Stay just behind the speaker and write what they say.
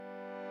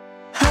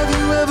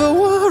ever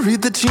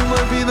worried that you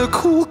might be the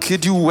cool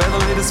kid? You wear the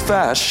latest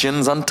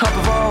fashions on top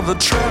of all the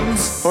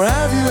trends. Or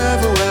have you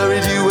ever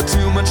worried you were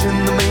too much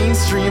in the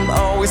mainstream?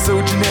 Always so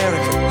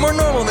generic, more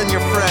normal than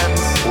your friends.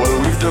 Well,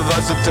 we've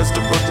devised a test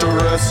to put to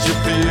rest your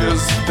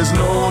fears. There's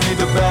no need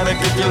to panic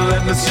if you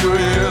lend us your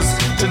ears.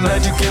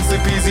 Tonight you can't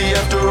sleep easy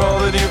after all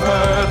that you've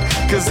heard.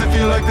 Cause if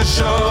you like the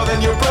show, then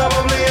you're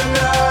probably a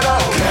nerd.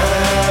 Oh,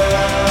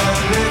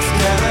 Canon, it's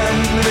Canon,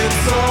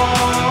 it's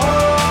all.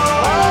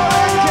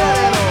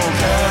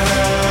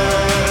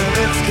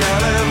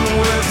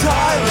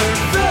 Tyler,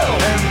 Phil,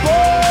 and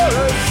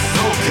Boris.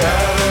 So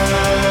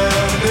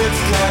Canon,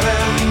 it's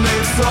Canon,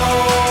 it's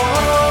all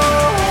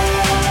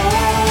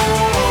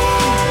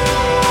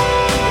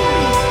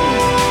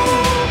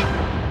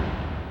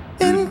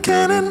in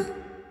Canon.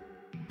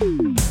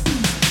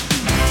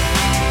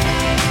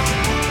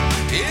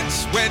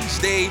 It's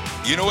Wednesday.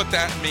 You know what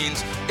that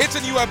means. It's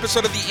a new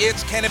episode of the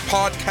It's Canon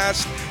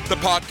podcast, the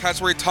podcast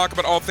where we talk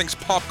about all things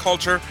pop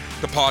culture,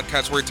 the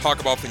podcast where we talk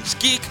about things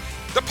geek,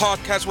 the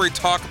podcast where we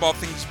talk about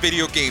things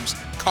video games,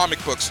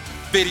 comic books,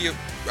 I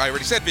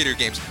already said video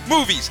games,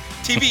 movies,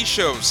 TV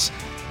shows,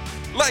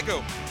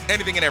 Lego,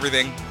 anything and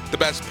everything. The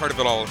best part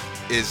of it all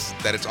is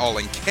that it's all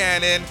in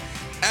canon.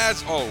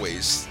 As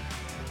always,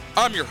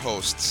 I'm your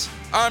host.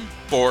 I'm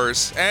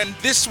Boris, and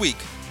this week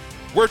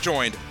we're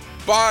joined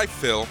by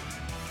Phil.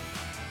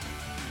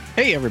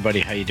 Hey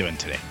everybody, how you doing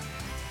today?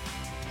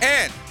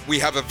 And we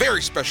have a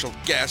very special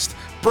guest,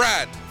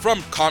 Brad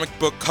from Comic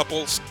Book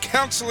Couples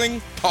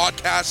Counseling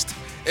Podcast,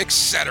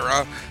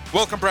 etc.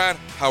 Welcome, Brad.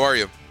 How are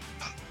you?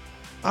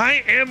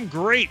 I am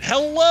great.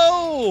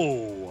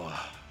 Hello.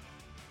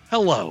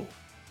 Hello.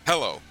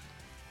 Hello.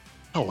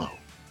 Hello.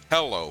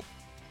 Hello.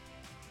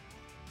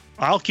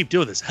 I'll keep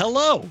doing this.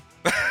 Hello.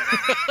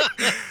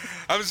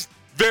 I was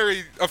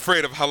very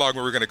afraid of how long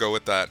we were going to go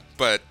with that,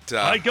 but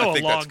I think a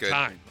long that's good.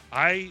 time.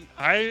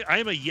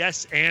 I'm a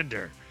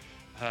yes-ander.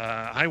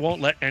 I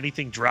won't let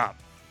anything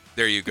drop.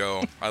 There you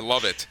go. I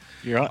love it.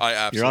 You're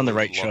on the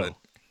right show. It.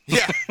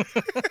 Yeah.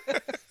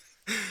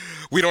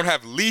 We don't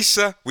have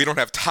Lisa. We don't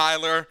have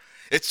Tyler.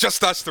 It's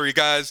just us three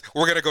guys.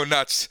 We're going to go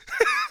nuts.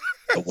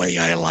 The way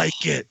I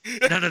like it.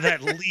 None of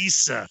that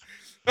Lisa.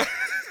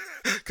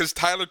 Because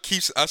Tyler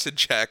keeps us in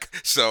check,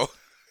 so.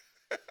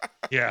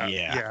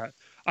 Yeah.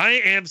 I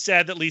am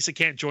sad that Lisa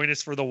can't join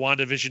us for the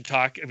WandaVision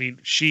talk. I mean,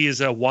 she is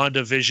a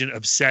WandaVision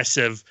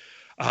obsessive.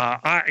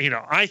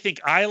 I think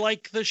I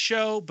like the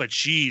show, but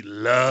she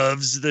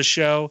loves the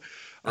show.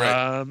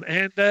 Right.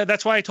 And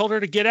that's why I told her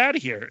to get out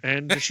of here,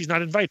 and she's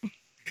not invited.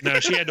 No,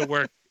 she had to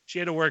work. She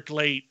had to work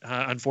late.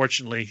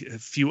 Unfortunately, a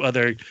few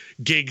other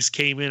gigs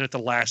came in at the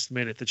last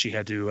minute that she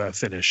had to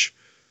finish.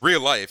 Real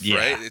life,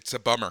 right? It's a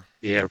bummer.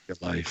 Yeah, real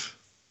life.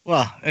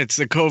 Well, it's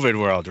the COVID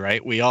world,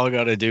 right? We all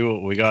got to do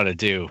what we got to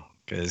do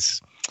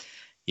because,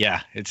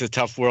 it's a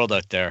tough world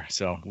out there.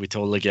 So we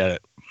totally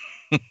get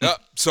it.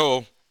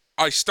 So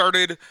I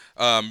started,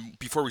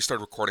 before we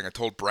started recording, I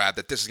told Brad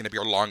that this is going to be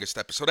our longest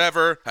episode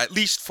ever, at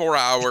least 4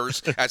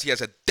 hours, as he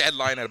has a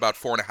deadline at about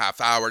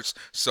 4.5 hours.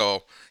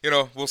 So,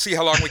 we'll see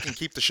how long we can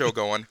keep the show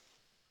going.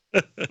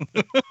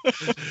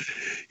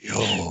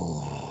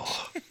 Yo.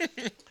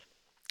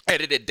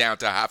 Edit it down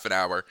to half an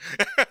hour.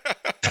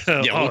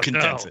 We'll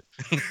condense it.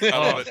 I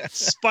love it.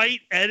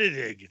 Spite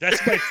editing.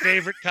 That's my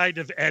favorite kind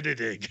of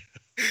editing.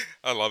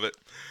 I love it.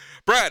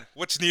 Brad,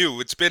 what's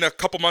new? It's been a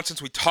couple months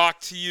since we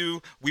talked to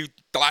you. The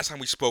last time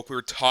we spoke, we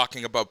were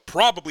talking about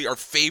probably our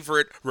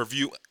favorite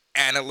review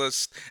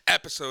analyst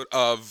episode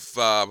of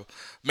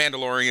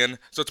Mandalorian.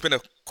 So it's been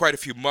quite a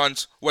few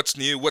months. What's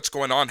new? What's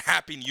going on?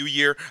 Happy New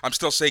Year. I'm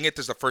still saying it.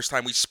 This is the first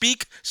time we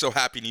speak, so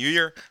Happy New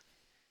Year.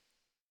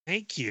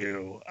 Thank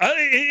you.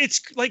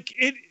 It's like,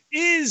 it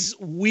is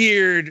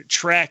weird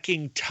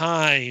tracking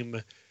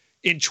time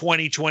in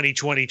 2020,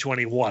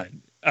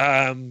 2021.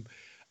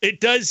 It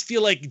does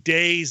feel like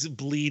days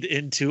bleed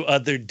into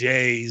other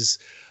days.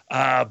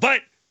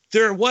 But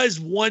there was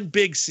one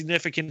big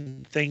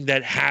significant thing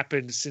that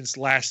happened since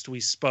last we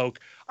spoke.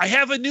 I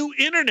have a new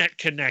internet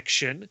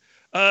connection.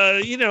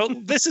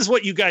 This is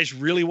what you guys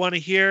really want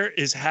to hear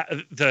is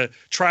the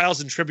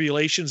trials and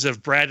tribulations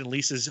of Brad and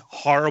Lisa's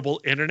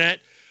horrible internet.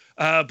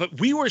 But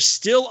we were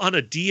still on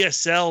a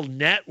DSL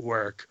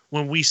network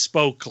when we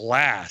spoke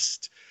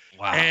last.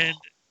 Wow. And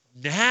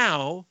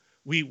now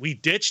we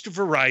ditched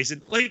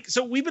Verizon.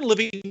 So we've been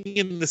living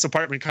in this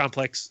apartment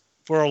complex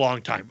for a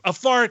long time, a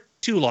far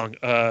too long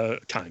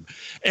time.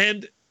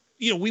 And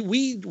when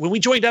we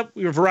joined up,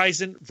 we were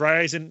Verizon.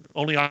 Verizon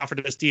only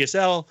offered us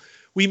DSL.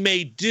 We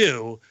made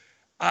do.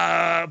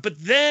 But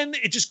then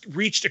it just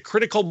reached a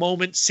critical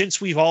moment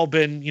since we've all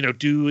been,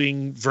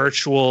 doing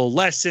virtual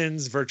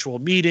lessons, virtual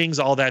meetings,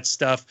 all that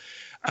stuff.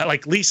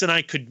 Like Lisa and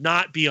I could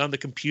not be on the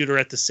computer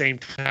at the same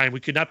time. We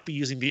could not be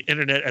using the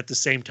internet at the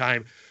same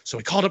time. So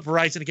we called up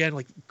Verizon again,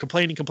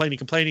 complaining.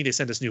 They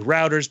sent us new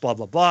routers, blah,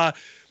 blah, blah.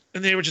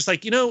 And they were just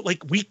like,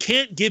 we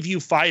can't give you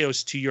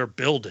Fios to your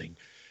building.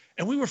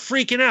 And we were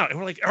freaking out. And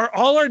we're like, are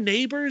all our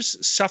neighbors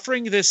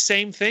suffering this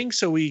same thing?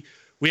 So we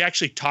We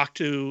actually talked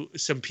to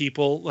some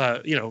people,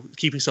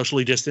 keeping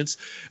socially distanced.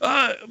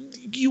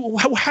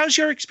 How's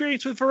your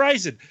experience with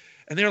Verizon?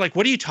 And they're like,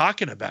 what are you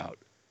talking about?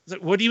 I was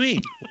like, what do you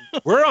mean?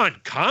 We're on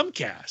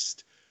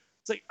Comcast.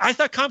 It's like, I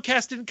thought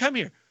Comcast didn't come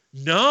here.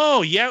 No,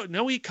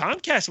 we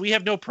Comcast. We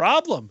have no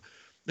problem.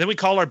 Then we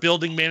call our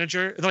building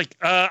manager. They're like,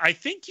 I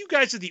think you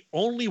guys are the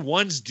only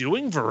ones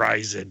doing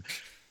Verizon.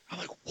 I'm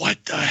like,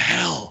 what the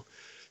hell?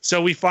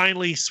 So we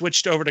finally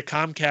switched over to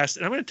Comcast.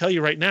 And I'm going to tell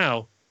you right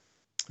now,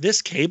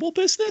 this cable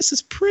business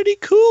is pretty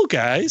cool,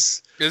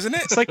 guys. Isn't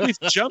it? It's like we've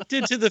jumped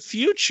into the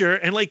future,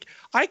 and like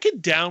I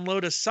could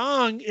download a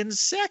song in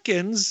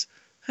seconds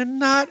and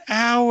not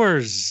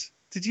hours.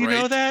 Did you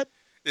know that?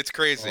 It's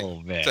crazy.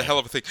 Oh, man. It's a hell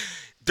of a thing.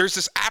 There's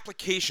this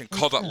application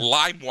called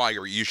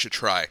LimeWire you should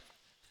try.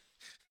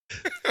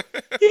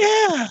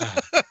 Yeah.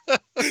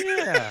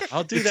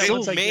 I'll do that. It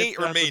once I may get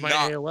or done may with my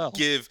not AOL.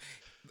 give,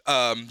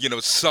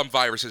 some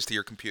viruses to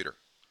your computer.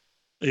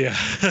 Yeah.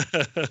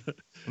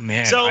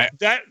 Man, So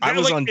I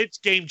was on. it's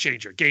game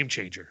changer.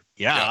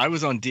 Yeah, Yeah. I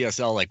was on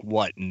DSL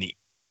in the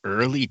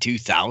early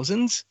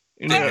 2000s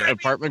in Yeah. an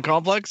apartment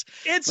complex.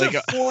 It's Like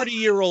a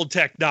 40-year-old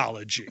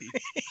technology.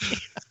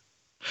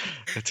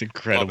 That's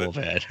incredible,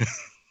 man.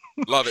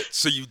 Love it.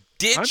 So you I'm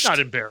ditched not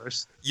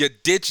embarrassed.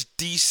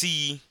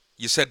 DC.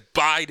 You said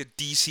bye to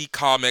DC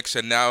Comics,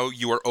 and now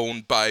you are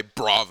owned by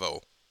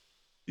Bravo.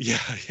 Yeah.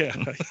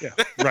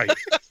 Right.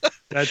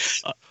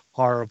 That's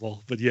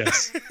horrible, but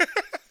yes.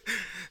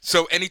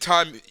 So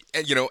anytime,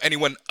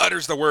 anyone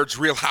utters the words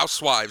Real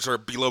Housewives or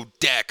Below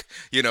Deck,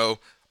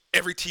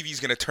 every TV's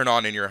going to turn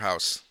on in your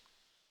house.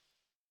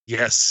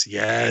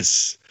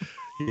 Yes.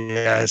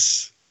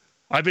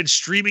 I've been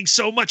streaming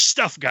so much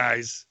stuff,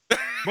 guys.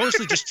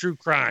 Mostly just true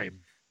crime.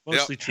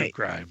 True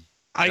crime.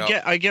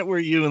 I get where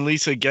you and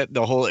Lisa get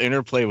the whole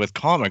interplay with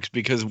comics,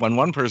 because when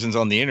one person's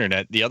on the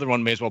internet, the other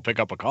one may as well pick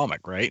up a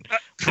comic, right?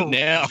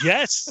 Now,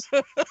 Yes.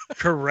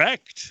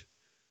 Correct.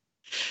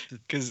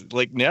 because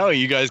now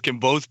you guys can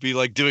both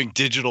be doing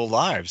digital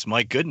lives.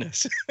 My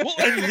goodness. Well,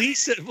 and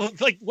Lisa,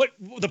 what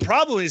the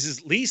problem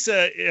is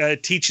Lisa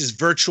teaches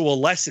virtual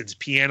lessons,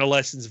 piano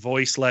lessons,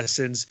 voice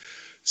lessons,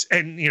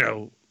 and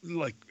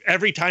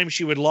every time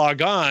she would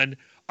log on,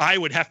 I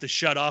would have to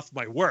shut off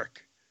my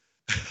work.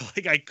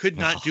 I could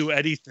not do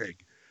anything.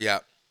 Yeah.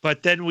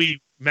 But then we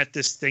met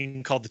this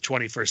thing called the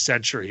 21st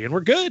century, and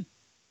we're good.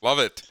 Love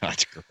it.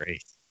 That's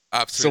great.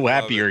 Absolutely. So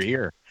love happy it. you're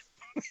here.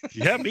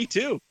 Yeah, me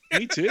too.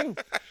 And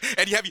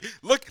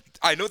look,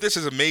 I know this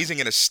is amazing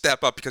and a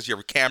step up because you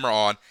have a camera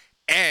on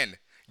and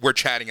we're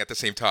chatting at the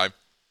same time.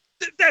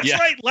 That's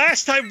right.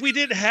 Last time we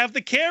didn't have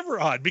the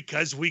camera on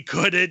because we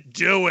couldn't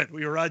do it.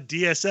 We were on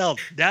DSL.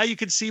 Now you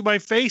can see my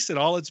face in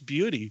all its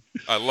beauty.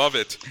 I love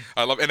it.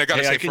 And I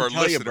gotta Hey, say, I can for our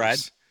tell you, listeners, Brad,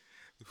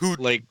 who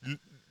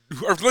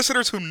are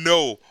listeners who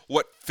know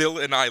what Phil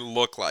and I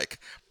look like,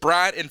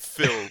 Brad and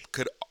Phil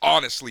could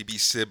honestly be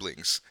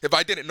siblings if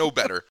I didn't know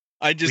better.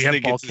 I just We have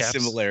think ball it's the caps.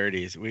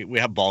 similarities. We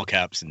have ball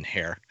caps and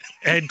hair.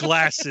 And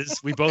glasses.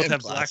 We both And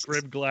have glasses. black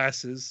rimmed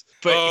glasses.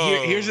 But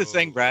Oh. here's the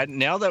thing, Brad.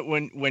 Now that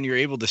when you're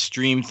able to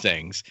stream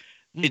things,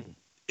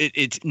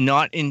 it's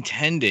not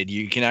intended.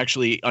 You can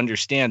actually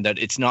understand that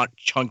it's not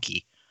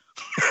chunky.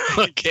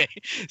 Okay,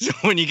 so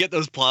when you get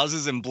those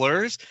pauses and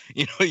blurs,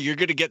 you're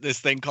gonna get this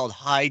thing called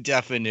high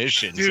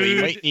definition. So you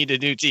Dude. might need a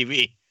new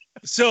TV.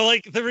 So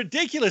the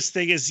ridiculous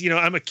thing is,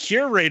 I'm a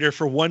curator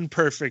for One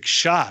Perfect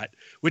Shot,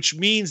 which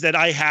means that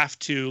I have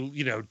to,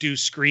 do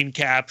screen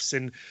caps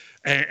and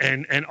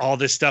all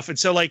this stuff. And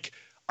so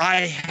I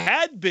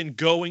had been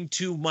going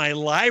to my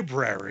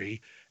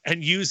library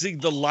and using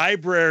the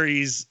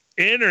library's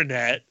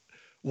internet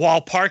while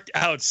parked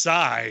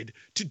outside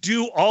to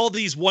do all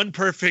these One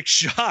Perfect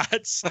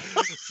Shots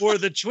for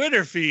the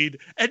Twitter feed.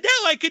 And now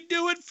I can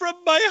do it from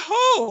my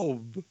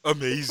home.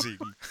 Amazing.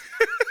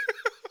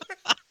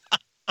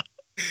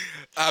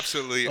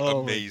 Absolutely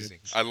Oh, my amazing.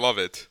 goodness. I love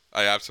it.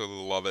 I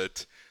absolutely love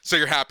it. So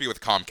you're happy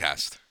with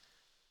Comcast?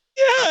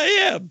 Yeah,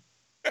 I am.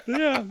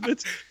 Yeah,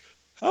 it's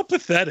how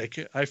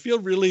pathetic. I feel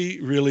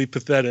really, really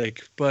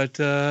pathetic, but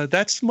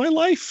that's my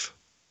life.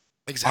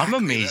 Exactly.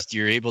 I'm amazed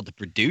you're able to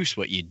produce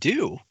what you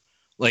do,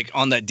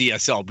 on that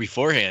DSL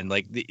beforehand,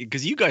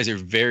 because you guys are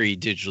very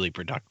digitally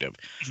productive.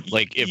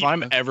 If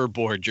I'm ever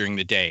bored during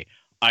the day,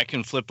 I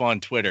can flip on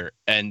Twitter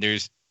and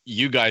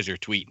you guys are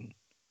tweeting.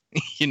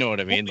 You know what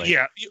I mean?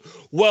 Yeah.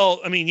 Well,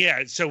 I mean,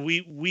 yeah. So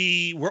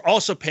we were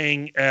also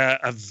paying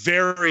a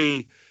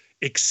very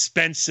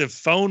expensive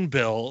phone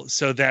bill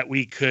so that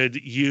we could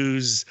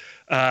use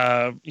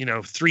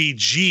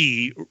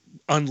 3G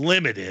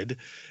unlimited,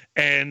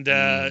 and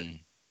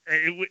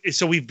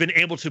so we've been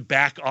able to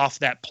back off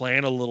that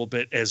plan a little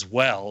bit as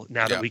well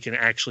now that we can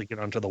actually get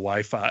onto the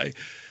Wi-Fi.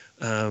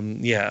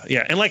 Yeah.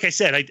 And like I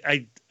said,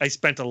 I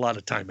spent a lot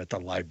of time at the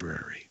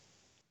library.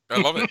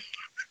 I love it.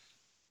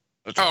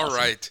 That's All awesome.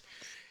 right.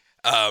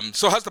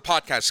 So how's the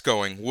podcast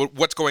going?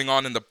 What's going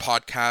on in the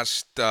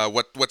podcast?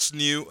 What's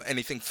new?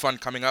 Anything fun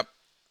coming up?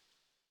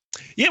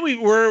 Yeah, we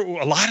were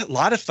a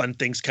lot of fun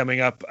things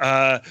coming up.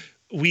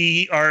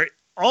 We are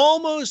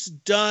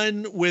almost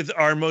done with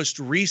our most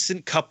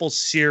recent couple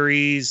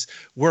series.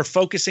 We're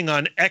focusing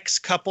on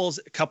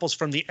couples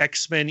from the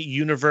X-Men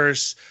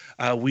universe.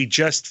 We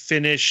just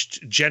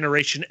finished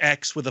Generation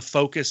X with a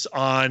focus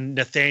on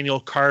Nathaniel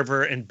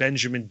Carver and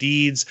Benjamin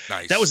Deeds.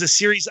 Nice. That was a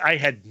series I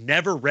had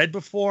never read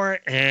before,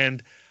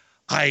 and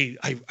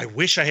I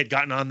wish I had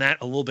gotten on that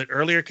a little bit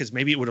earlier, because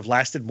maybe it would have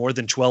lasted more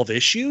than 12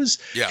 issues.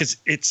 Because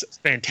it's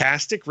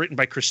fantastic, written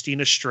by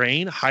Christina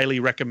Strain. Highly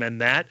recommend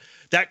that.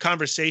 That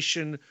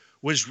conversation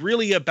was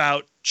really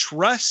about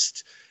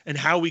trust and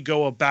how we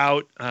go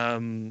about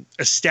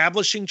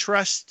establishing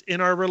trust in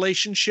our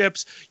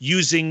relationships,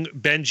 using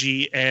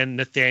Benji and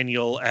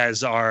Nathaniel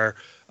as our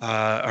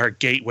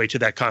gateway to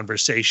that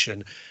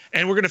conversation.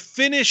 And we're going to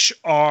finish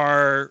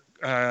our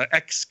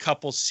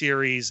X-couple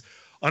series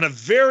on a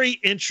very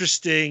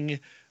interesting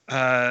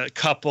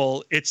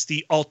couple. It's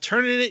the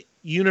alternate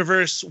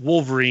universe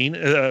Wolverine,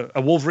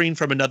 a Wolverine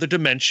from another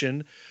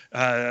dimension,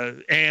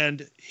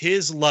 and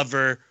his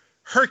lover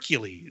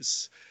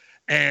Hercules.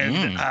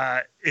 And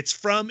it's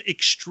from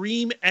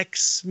Extreme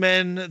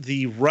X-Men,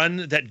 the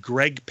run that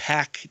Greg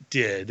Pak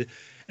did.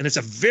 And it's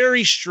a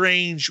very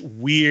strange,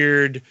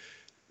 weird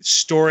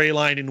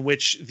storyline in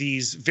which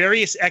these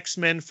various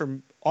X-Men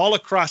from all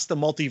across the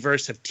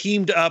multiverse have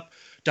teamed up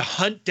to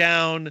hunt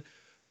down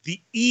the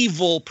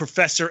evil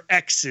Professor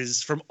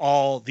X's from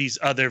all these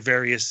other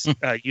various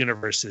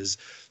universes.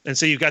 And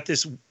so you've got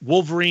this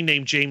Wolverine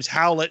named James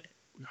Howlett,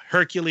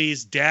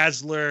 Hercules,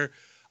 Dazzler,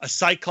 a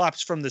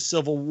Cyclops from the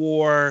Civil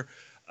War,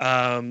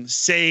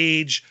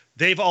 Sage.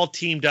 They've all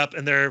teamed up,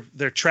 and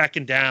they're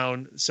tracking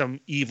down some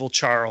evil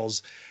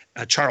Charleses,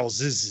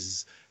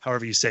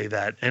 however you say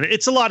that. And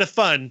it's a lot of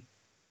fun.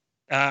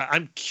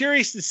 I'm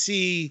curious to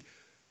see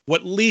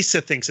what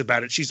Lisa thinks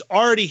about it. She's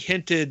already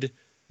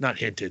not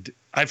hinted.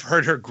 I've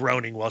heard her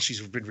groaning while she's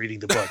been reading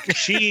the book.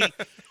 She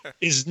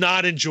is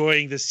not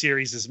enjoying this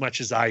series as much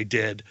as I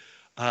did.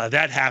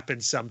 That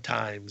happens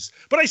sometimes,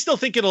 but I still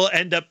think it'll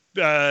end up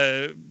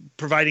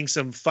providing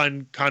some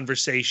fun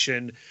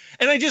conversation.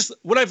 And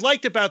what I've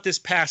liked about this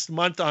past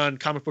month on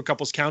Comic Book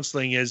Couples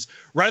Counseling is,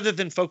 rather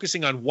than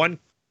focusing on one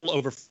couple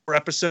over 4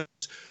 episodes,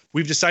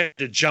 we've decided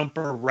to jump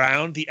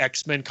around the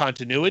X-Men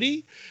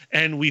continuity,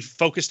 and we've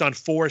focused on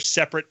 4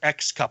 separate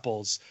X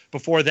couples.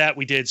 Before that,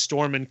 we did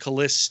Storm and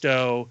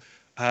Callisto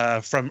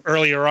from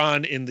earlier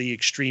on in the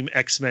Extreme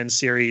X-Men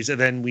series, and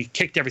then we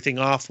kicked everything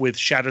off with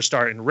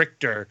Shatterstar and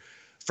Richter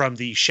from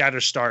the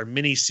Shatterstar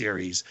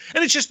miniseries.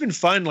 And it's just been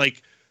fun,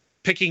 like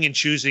picking and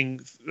choosing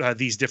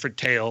these different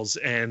tales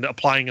and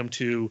applying them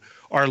to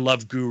our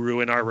love guru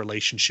and our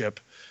relationship.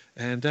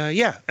 And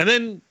and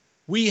then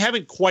we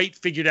haven't quite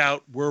figured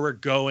out where we're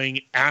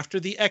going after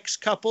the X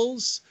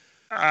couples.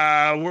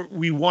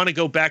 We want to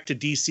go back to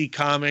DC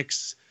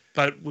Comics,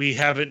 but we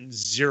haven't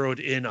zeroed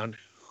in on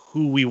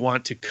who we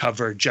want to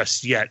cover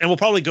just yet. And we'll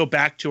probably go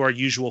back to our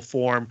usual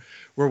form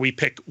where we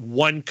pick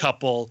one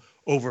couple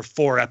over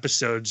 4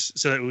 episodes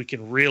so that we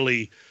can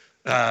really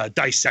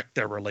dissect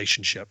their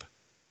relationship.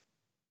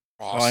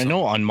 Awesome. Well, I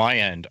know on my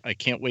end, I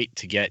can't wait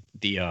to get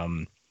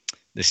the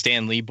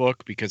Stan Lee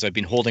book, because I've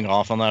been holding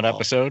off on that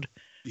episode.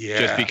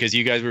 Yeah. Just because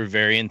you guys were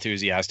very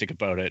enthusiastic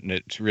about it, and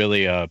it's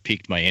really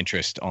piqued my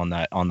interest on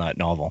that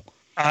novel.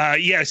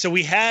 So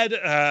we had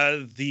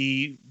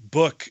the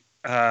book,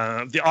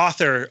 the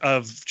author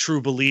of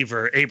True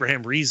Believer,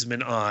 Abraham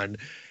Reisman, on.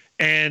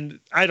 And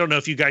I don't know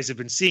if you guys have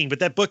been seeing, but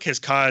that book has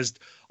caused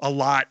a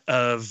lot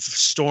of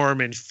storm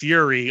and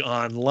fury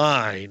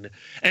online.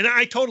 And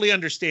I totally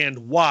understand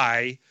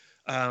why.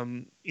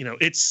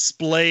 It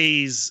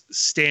splays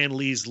Stan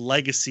Lee's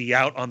legacy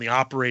out on the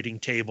operating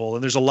table,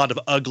 and there's a lot of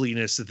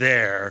ugliness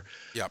there.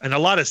 Yep. And a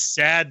lot of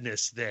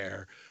sadness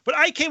there. But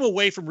I came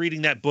away from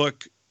reading that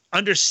book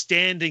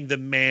understanding the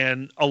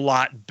man a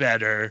lot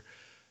better.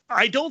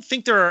 I don't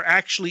think there are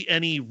actually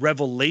any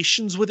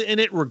revelations within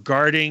it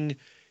regarding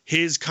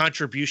his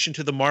contribution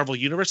to the Marvel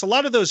Universe. A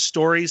lot of those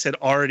stories had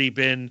already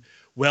been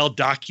well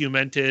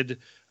documented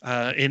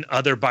in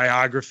other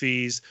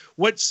biographies.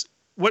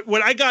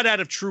 What I got out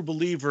of True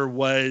Believer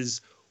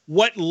was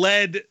what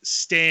led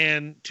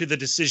Stan to the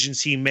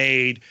decisions he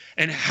made,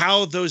 and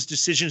how those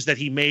decisions that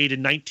he made in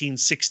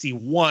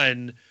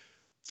 1961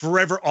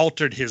 forever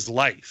altered his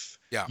life.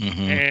 Yeah.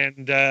 Mm-hmm.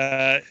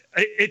 And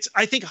it's,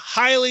 I think,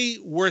 highly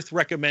worth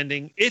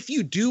recommending. If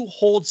you do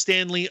hold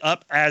Stan Lee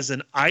up as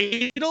an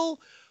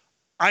idol,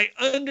 I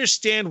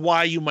understand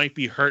why you might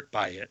be hurt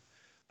by it.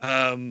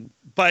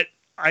 But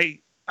I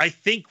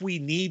think we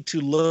need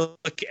to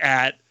look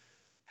at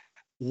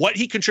what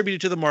he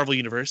contributed to the Marvel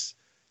Universe,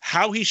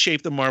 how he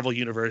shaped the Marvel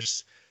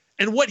Universe,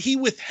 and what he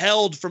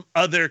withheld from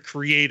other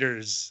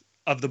creators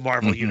of the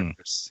Marvel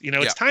Universe.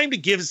 It's time to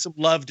give some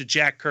love to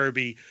Jack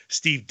Kirby,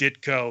 Steve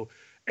Ditko,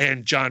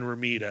 and John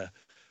Romita,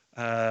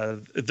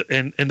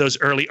 and those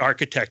early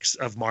architects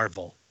of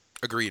Marvel.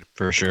 Agreed.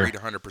 For sure.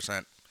 Agreed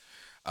 100%.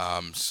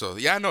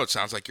 It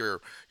sounds like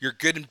you're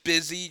good and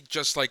busy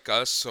just like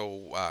us.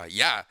 So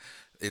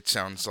it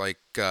sounds like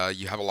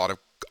you have a lot of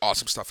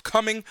awesome stuff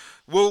coming.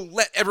 We'll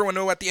let everyone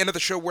know at the end of the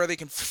show where they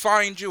can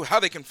find you,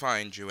 how they can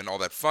find you, and all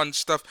that fun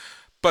stuff.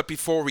 But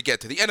before we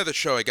get to the end of the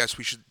show, I guess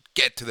we should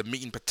get to the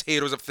meat and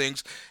potatoes of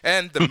things.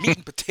 And the meat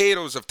and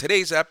potatoes of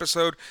today's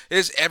episode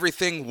is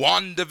everything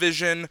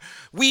WandaVision.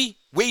 We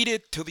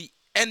waited till the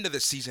end of the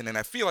season, and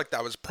I feel like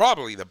that was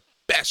probably the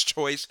best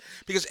choice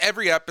because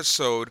every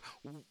episode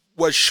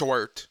was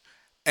short,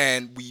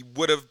 and we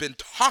would have been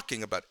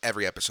talking about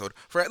every episode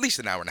for at least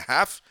an hour and a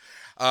half.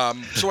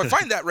 So I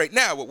find that right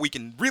now what we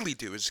can really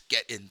do is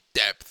get in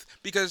depth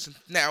because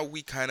now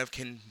we kind of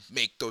can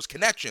make those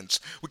connections.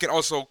 We can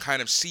also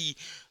kind of see,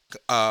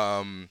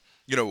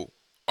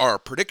 our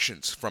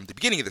predictions from the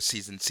beginning of the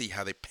season, see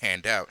how they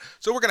panned out.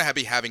 So we're going to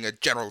be having a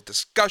general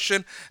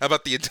discussion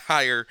about the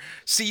entire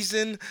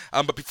season.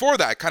 But before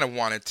that, I kind of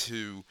wanted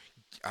to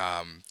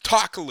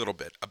talk a little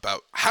bit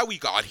about how we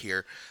got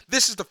here.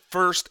 This is the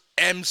first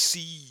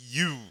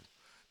MCU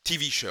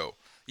TV show.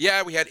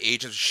 Yeah, we had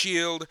Agents of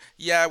S.H.I.E.L.D.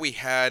 Yeah, we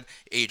had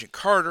Agent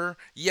Carter.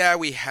 Yeah,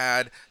 we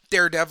had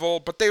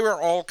Daredevil, but they were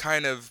all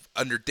kind of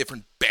under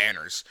different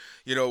banners.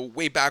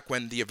 Way back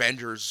when The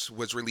Avengers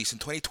was released in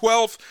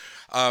 2012,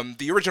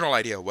 the original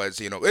idea was,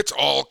 it's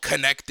all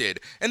connected.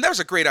 And that was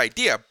a great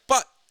idea,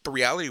 but the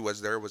reality was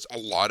there was a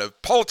lot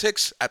of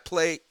politics at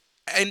play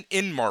and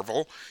in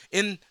Marvel,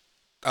 in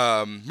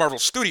Marvel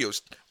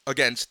Studios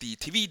against the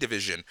TV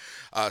division.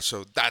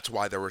 So that's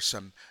why there were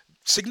some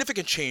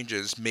significant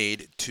changes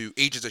made to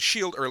Agents of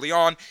S.H.I.E.L.D. early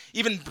on.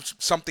 Even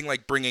something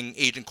like bringing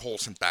Agent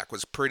Coulson back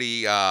was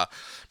pretty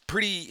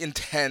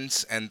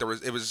intense, and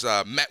it was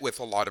met with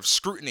a lot of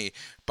scrutiny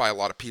by a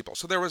lot of people.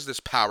 So there was this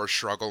power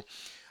struggle.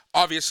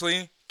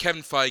 Obviously,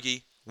 Kevin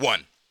Feige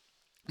won.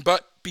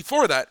 But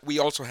before that, we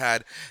also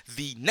had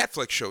the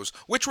Netflix shows,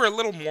 which were a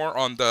little more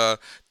on the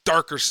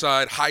darker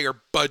side, higher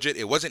budget.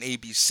 It wasn't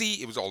ABC,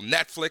 it was all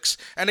Netflix.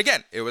 And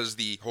again, it was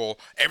the whole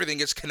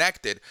everything is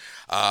connected.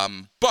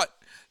 But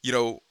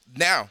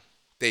now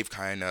they've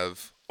kind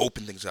of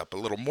opened things up a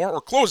little more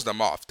or closed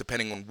them off,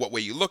 depending on what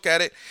way you look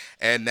at it.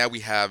 And now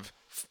we have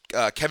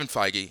Kevin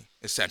Feige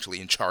essentially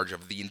in charge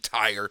of the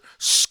entire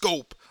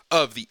scope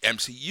of the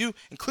MCU,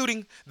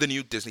 including the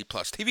new Disney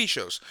Plus TV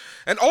shows.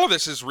 And all of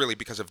this is really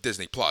because of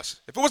Disney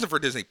Plus. If it wasn't for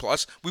Disney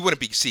Plus, we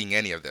wouldn't be seeing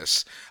any of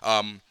this.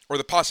 Or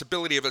the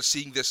possibility of us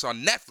seeing this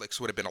on Netflix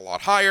would have been a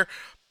lot higher,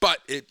 but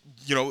it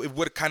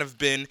would have kind of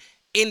been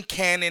in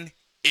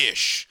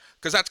canon-ish.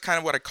 Because that's kind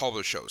of what I call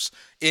those shows,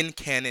 in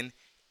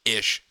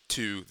canon-ish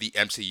to the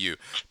MCU.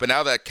 But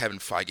now that Kevin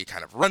Feige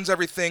kind of runs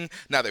everything,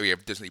 now that we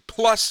have Disney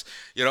Plus,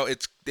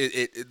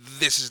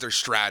 this is their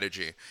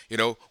strategy.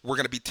 We're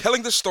going to be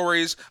telling the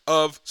stories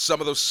of some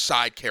of those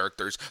side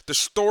characters, the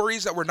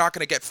stories that we're not going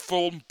to get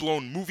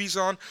full-blown movies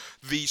on,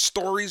 the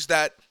stories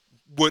that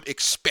would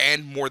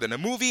expand more than a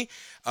movie.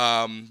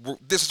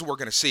 This is what we're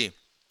going to see.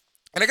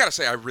 And I gotta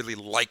say, I really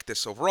like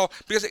this overall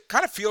because it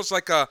kind of feels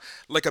like a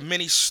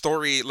mini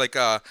story, like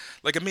a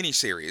mini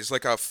series,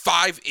 like a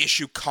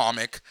 5-issue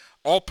comic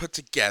all put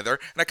together.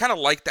 And I kind of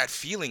like that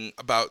feeling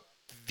about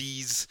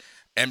these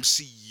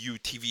MCU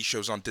TV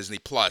shows on Disney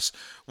Plus.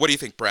 What do you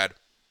think, Brad?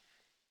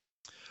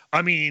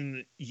 I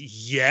mean,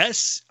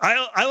 yes,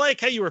 I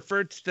like how you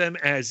referred to them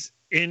as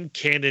in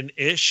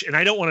canon-ish, and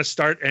I don't want to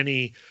start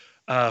any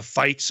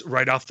fights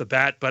right off the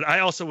bat, but I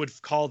also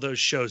would call those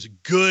shows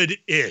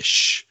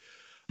good-ish.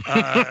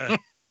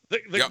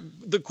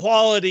 The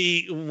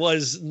quality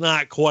was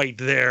not quite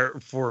there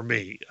for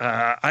me.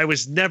 I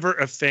was never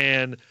a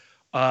fan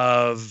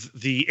of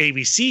the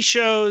ABC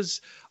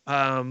shows.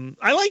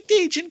 I liked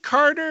Agent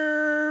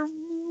Carter,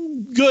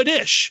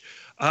 good-ish.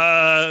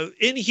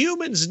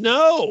 Inhumans,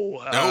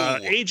 no.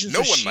 Agents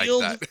of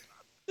S.H.I.E.L.D. Liked that.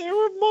 There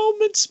were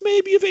moments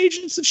maybe of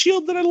Agents of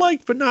S.H.I.E.L.D. that I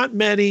liked, but not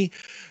many.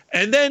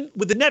 And then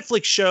with the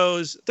Netflix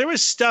shows, there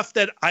was stuff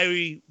that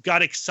I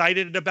got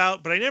excited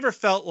about, but I never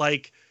felt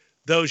like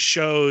those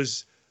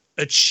shows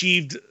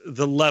achieved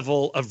the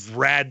level of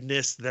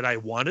radness that I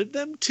wanted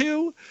them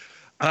to,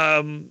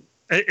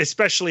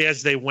 especially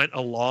as they went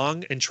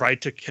along and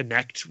tried to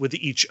connect with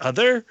each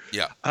other.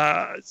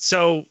 Yeah.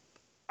 So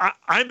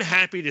I'm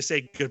happy to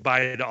say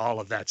goodbye to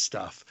all of that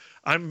stuff.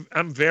 I'm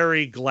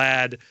very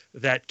glad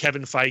that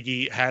Kevin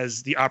Feige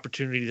has the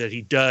opportunity that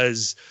he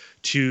does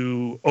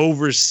to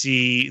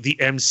oversee the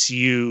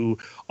MCU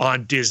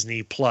on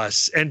Disney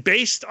Plus. And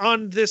based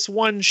on this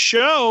one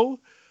show,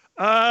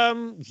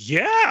 I'm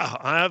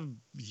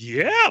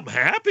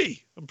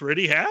happy. I'm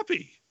pretty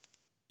happy.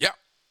 Yeah.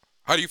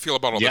 How do you feel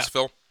about all this,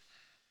 Phil?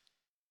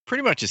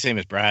 Pretty much the same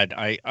as Brad.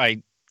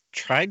 I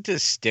tried to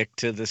stick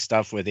to the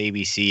stuff with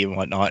ABC and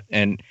whatnot,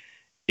 and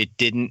it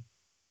didn't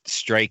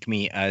strike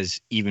me as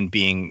even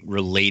being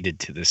related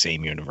to the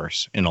same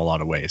universe in a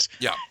lot of ways.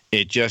 Yeah.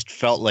 It just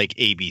felt like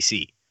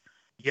ABC.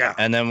 Yeah.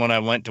 And then when I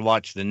went to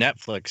watch the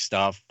Netflix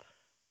stuff,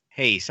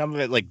 hey, some of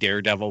it like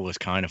Daredevil was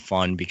kind of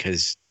fun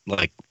because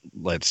like,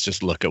 let's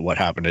just look at what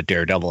happened to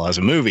Daredevil as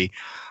a movie,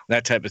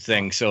 that type of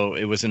thing. So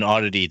it was an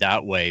oddity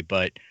that way.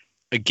 But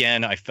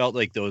again, I felt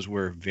like those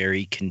were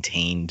very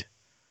contained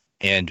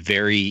and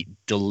very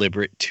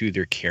deliberate to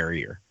their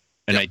carrier.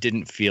 And I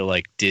didn't feel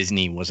like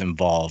Disney was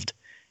involved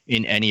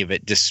in any of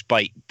it,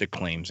 despite the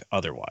claims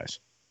otherwise.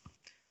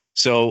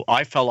 So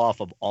I fell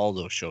off of all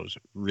those shows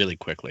really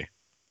quickly.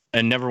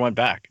 and never went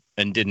back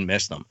and didn't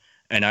miss them.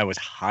 And I was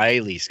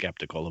highly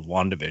skeptical of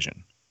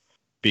WandaVision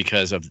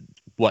because of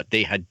what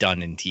they had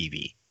done in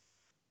TV.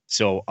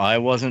 So I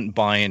wasn't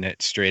buying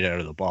it straight out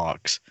of the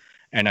box.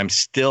 And I'm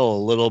still a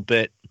little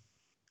bit,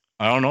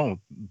 I don't know,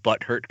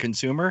 butthurt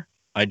consumer.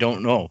 I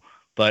don't know.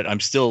 But I'm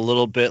still a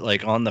little bit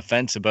like on the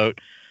fence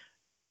about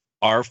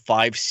our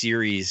 5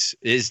 series.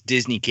 Is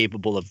Disney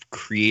capable of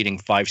creating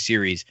 5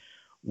 series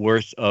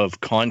worth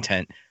of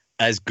content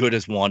as good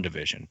as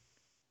WandaVision?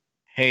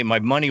 Hey, my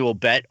money will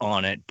bet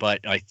on it,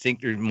 but I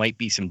think there might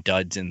be some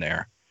duds in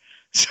there.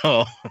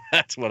 So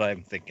that's what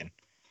I'm thinking.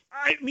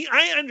 I mean,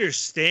 I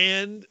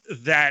understand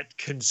that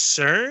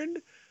concern,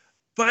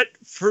 but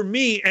for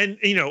me, and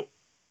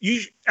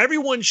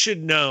everyone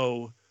should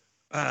know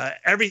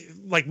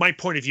my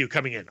point of view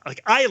coming in.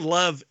 Like, I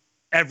love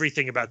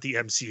everything about the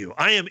MCU.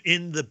 I am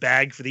in the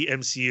bag for the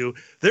MCU.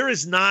 There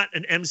is not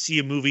an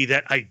MCU movie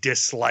that I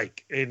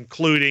dislike,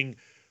 including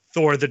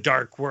Thor: The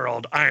Dark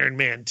World, Iron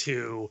Man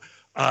 2,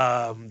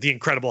 The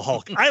Incredible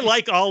Hulk. I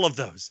like all of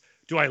those.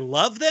 Do I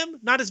love them?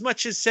 Not as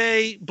much as,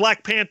 say,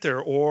 Black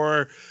Panther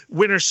or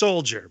Winter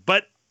Soldier,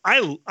 but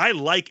I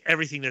like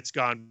everything that's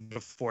gone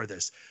before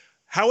this.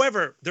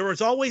 However, there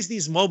was always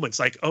these moments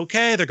like,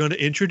 okay, they're going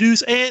to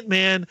introduce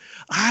Ant-Man.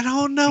 I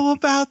don't know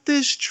about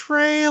this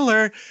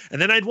trailer.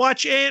 And then I'd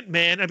watch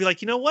Ant-Man. I'd be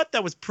like, you know what?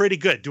 That was pretty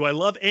good. Do I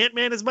love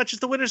Ant-Man as much as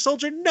the Winter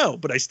Soldier? No,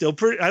 but I still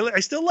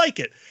like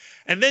it.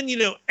 And then,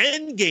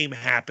 Endgame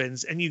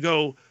happens and you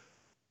go,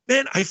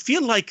 man, I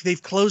feel like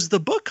they've closed the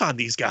book on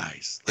these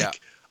guys. Like, yeah.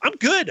 I'm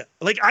good.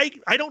 Like,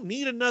 I don't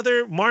need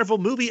another Marvel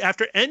movie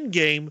after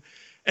Endgame.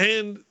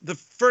 And the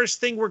first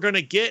thing we're going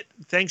to get,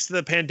 thanks to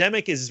the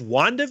pandemic, is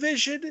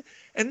WandaVision.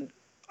 And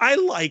I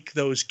like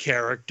those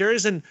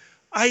characters. And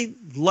I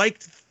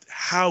liked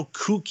how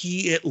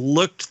kooky it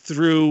looked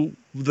through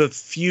the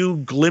few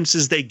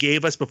glimpses they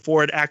gave us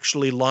before it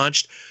actually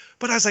launched.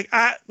 But I was like,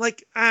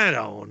 I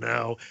don't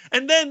know.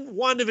 And then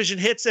WandaVision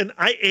hits and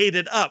I ate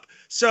it up.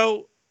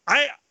 So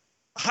I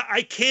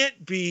can't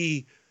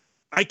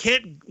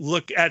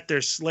look at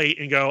their slate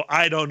and go,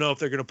 I don't know if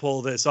they're going to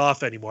pull this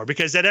off anymore,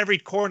 because at every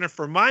corner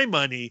for my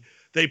money,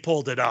 they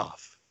pulled it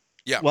off.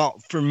 Yeah.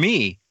 Well, for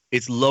me,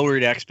 it's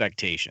lowered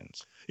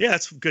expectations. Yeah,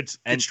 that's good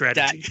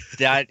strategy.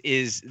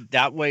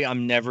 That way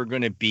I'm never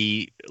going to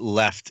be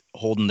left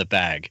holding the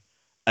bag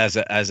as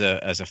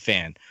a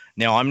fan.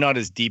 Now, I'm not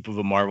as deep of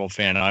a Marvel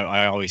fan.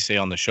 I always say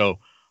on the show,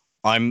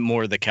 I'm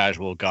more the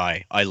casual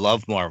guy. I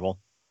love Marvel.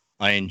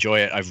 I enjoy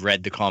it. I've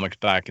read the comics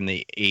back in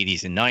the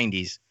 80s and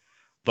 90s.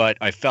 But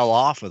I fell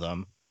off of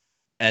them,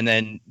 and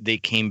then they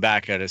came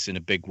back at us in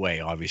a big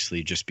way,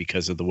 obviously, just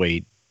because of the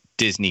way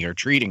Disney are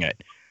treating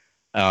it.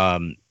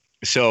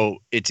 So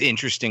it's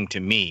interesting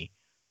to me.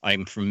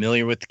 I'm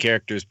familiar with the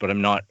characters, but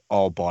I'm not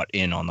all bought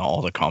in on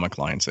all the comic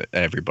lines that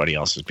everybody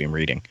else has been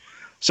reading.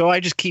 So I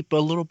just keep a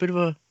little bit of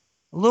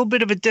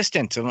a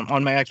distance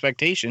on my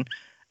expectation,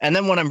 and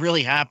then when I'm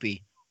really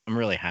happy, I'm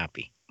really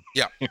happy.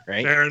 Yeah,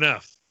 right. Fair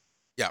enough.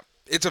 Yeah,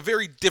 it's a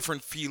very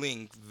different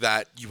feeling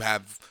that you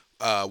have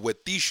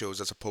with these shows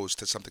as opposed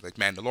to something like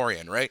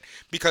Mandalorian, right?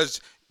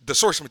 Because the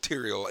source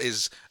material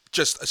is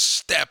just a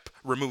step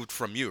removed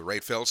from you,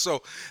 right, Phil?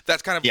 So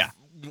that's kind of, yeah.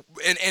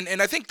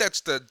 And I think that's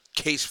the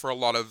case for a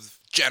lot of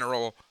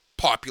general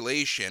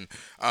population.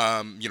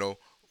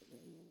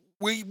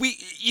 We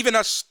even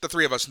us, the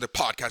three of us in the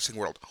podcasting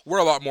world, we're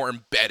a lot more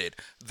embedded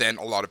than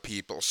a lot of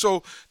people.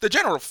 So the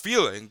general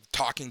feeling,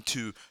 talking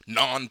to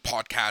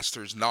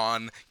non-podcasters,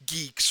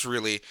 non-geeks,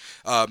 really,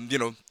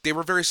 they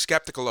were very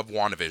skeptical of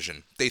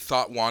WandaVision. They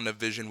thought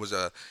WandaVision was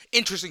a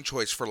interesting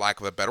choice, for lack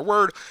of a better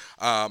word,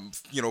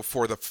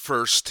 for the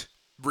first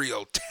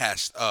real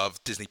test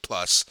of Disney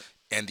Plus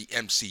and the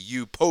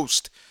MCU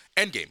post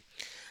Endgame.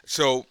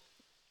 So,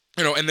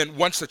 and then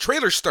once the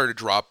trailers started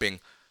dropping,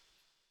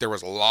 there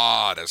was a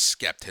lot of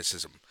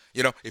skepticism.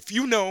 If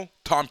you know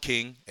Tom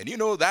King and you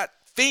know that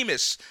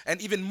famous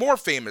and even more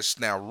famous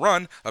now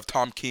run of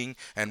Tom King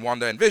and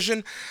Wanda and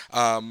Vision,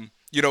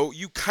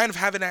 you kind of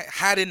had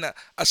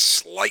a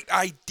slight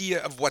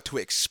idea of what to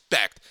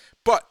expect.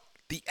 But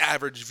the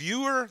average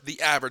viewer,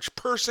 the average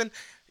person,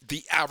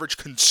 the average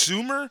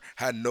consumer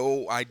had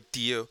no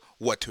idea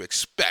what to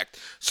expect.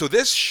 So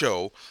this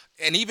show,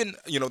 and even,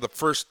 the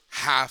first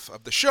half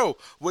of the show,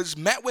 was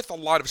met with a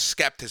lot of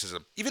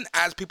skepticism. Even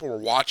as people were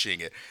watching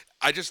it,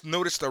 I just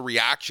noticed a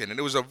reaction, and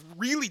it was a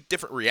really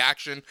different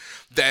reaction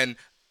than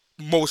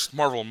most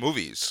Marvel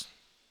movies.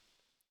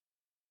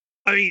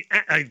 I mean,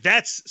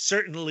 that's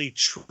certainly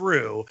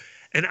true.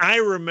 And I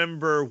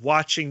remember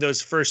watching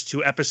those first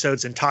 2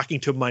 episodes and talking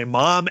to my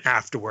mom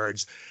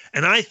afterwards.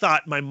 And I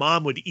thought my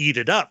mom would eat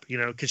it up,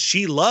 because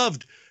she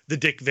loved the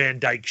Dick Van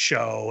Dyke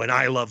Show and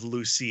I Love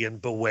Lucy and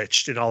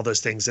Bewitched and all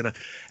those things. And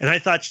I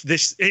thought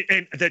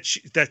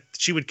that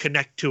she would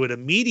connect to it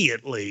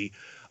immediately.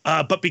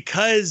 But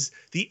because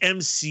the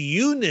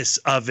MCU-ness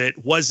of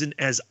it wasn't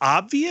as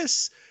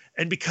obvious,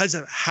 and because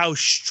of how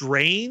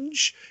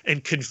strange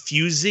and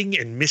confusing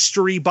and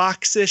mystery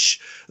box-ish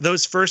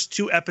those first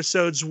 2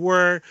 episodes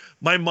were,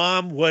 my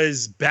mom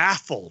was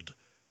baffled,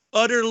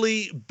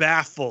 utterly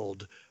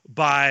baffled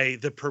by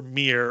the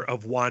premiere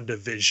of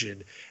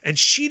WandaVision. And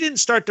she didn't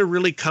start to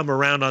really come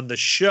around on the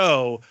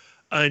show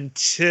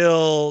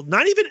until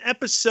not even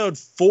episode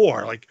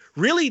 4, like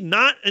really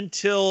not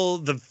until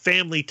the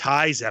Family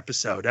Ties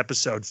episode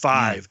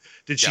 5,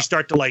 did she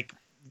start to like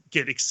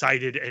get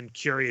excited and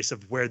curious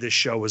of where this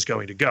show was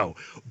going to go.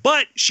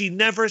 But she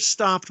never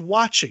stopped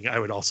watching, I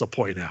would also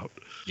point out.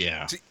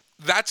 Yeah. See,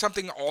 that's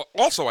something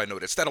also I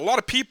noticed, that a lot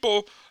of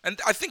people, and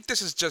I think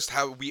this is just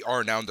how we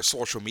are now in the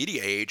social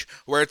media age,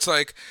 where it's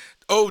like,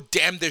 oh,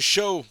 damn this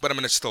show, but I'm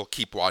going to still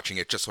keep watching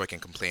it just so I can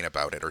complain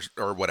about it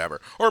or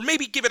whatever. Or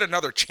maybe give it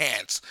another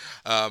chance.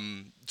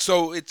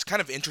 So it's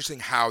kind of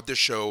interesting how this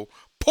show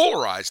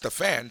polarized the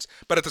fans,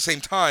 but at the same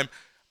time,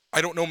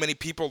 I don't know many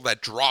people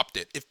that dropped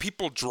it. If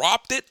people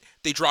dropped it,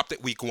 they dropped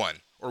it week 1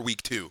 or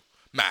week 2,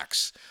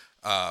 max.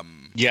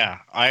 Yeah,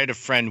 I had a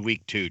friend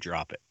week 2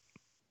 drop it.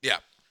 Yeah.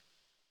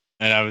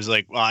 And I was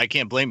like, well, I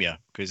can't blame you,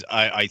 because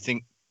I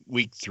think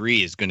week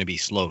 3 is going to be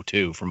slow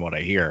too, from what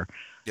I hear.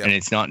 Yep. And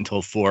it's not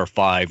until 4 or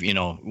 5,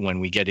 when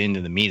we get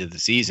into the meat of the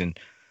season,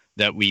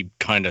 that we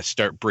kind of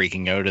start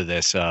breaking out of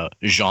this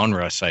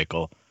genre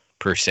cycle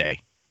per se,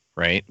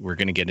 right? We're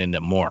going to get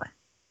into more.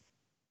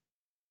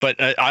 But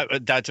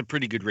that's a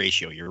pretty good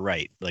ratio. You're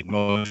right. Like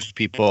most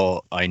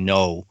people I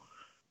know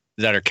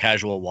that are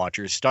casual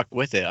watchers stuck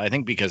with it, I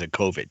think because of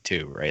COVID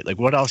too, right? Like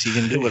what else are you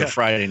going to do with a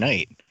Friday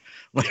night?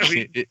 Like, I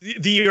mean,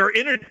 your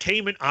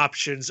entertainment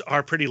options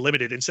are pretty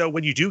limited. And so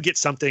when you do get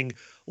something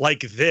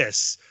like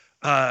this,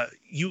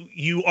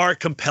 you are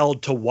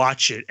compelled to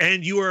watch it.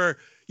 And you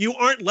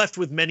aren't left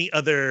with many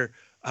other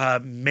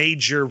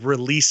major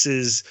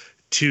releases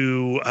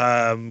to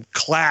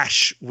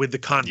clash with the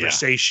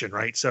conversation,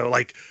 right? So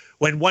like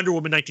when Wonder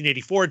Woman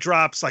 1984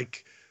 drops,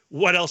 like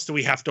what else do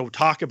we have to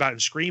talk about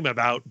and scream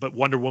about but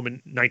Wonder Woman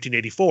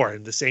 1984?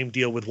 And the same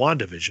deal with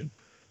WandaVision.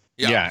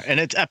 Yeah, and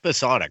it's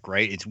episodic,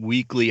 right? It's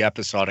weekly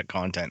episodic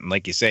content. And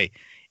like you say,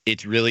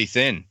 it's really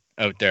thin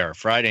out there.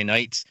 Friday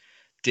nights,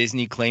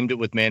 Disney claimed it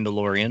with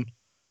Mandalorian.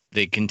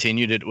 They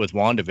continued it with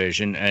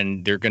WandaVision,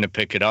 and they're going to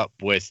pick it up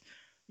with,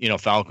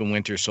 Falcon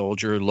Winter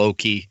Soldier,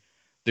 Loki.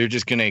 They're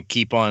just going to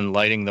keep on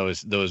lighting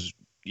those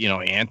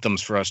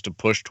anthems for us to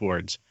push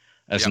towards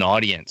as an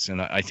audience.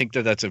 And I think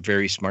that's a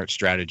very smart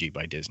strategy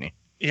by Disney.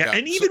 Yeah,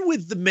 and even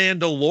with The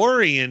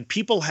Mandalorian,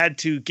 people had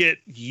to get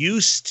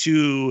used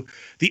to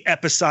the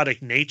episodic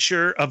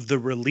nature of the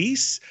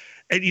release.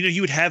 And,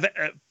 you would have,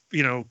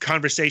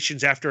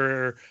 conversations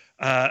after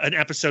an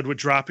episode would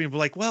drop and be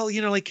like, well,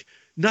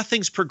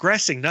 nothing's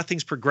progressing.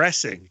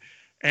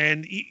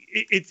 And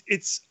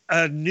it's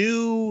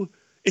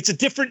a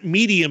different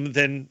medium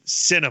than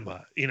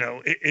cinema.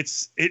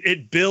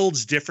 It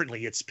builds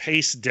differently. It's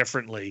paced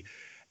differently.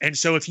 And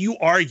so if you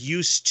are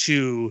used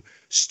to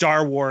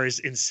Star Wars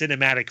in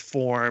cinematic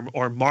form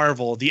or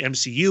Marvel, the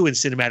MCU in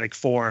cinematic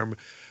form,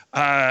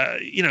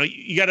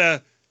 you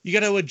gotta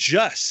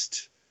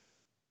adjust.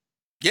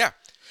 Yeah.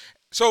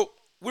 So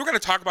we're going to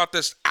talk about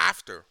this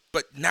after,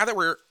 but now that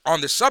we're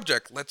on this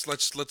subject, let's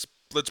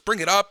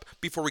bring it up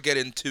before we get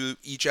into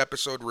each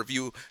episode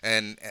review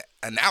and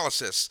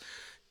analysis.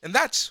 And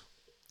that's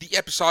the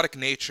episodic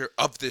nature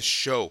of this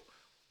show.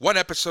 1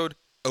 episode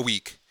a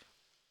week.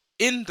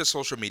 In the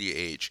social media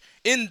age,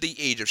 in the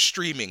age of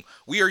streaming,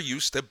 we are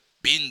used to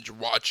binge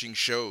watching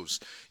shows.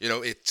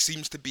 It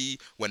seems to be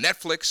when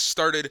Netflix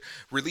started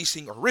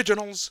releasing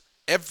originals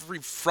every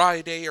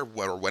Friday or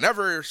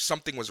whenever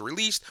something was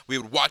released, we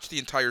would watch the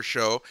entire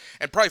show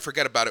and probably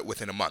forget about it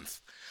within a month.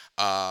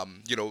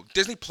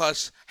 Disney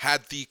Plus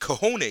had the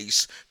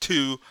cojones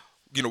to,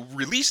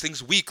 release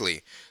things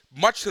weekly,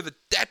 much to the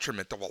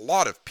detriment of a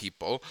lot of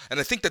people. And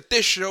I think that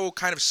this show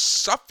kind of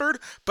suffered,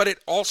 but it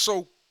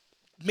also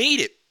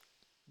made it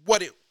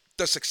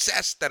the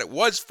success that it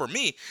was for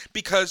me,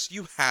 because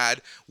you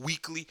had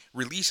weekly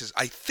releases.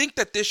 I think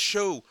that this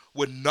show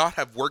would not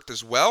have worked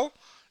as well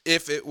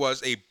if it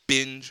was a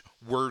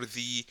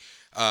binge-worthy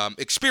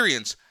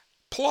experience.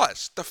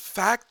 Plus, the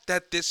fact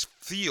that this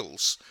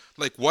feels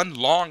like one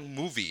long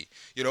movie,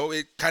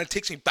 it kind of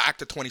takes me back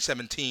to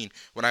 2017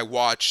 when I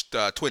watched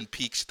Twin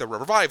Peaks: The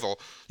Revival.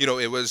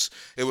 It was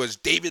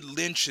David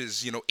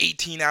Lynch's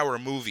 18-hour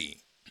movie.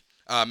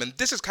 And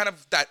this is kind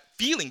of that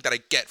feeling that I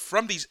get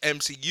from these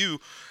MCU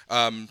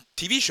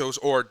TV shows,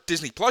 or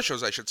Disney Plus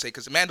shows, I should say,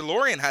 because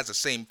Mandalorian has the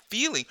same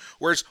feeling,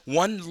 whereas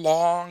one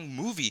long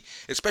movie,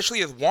 especially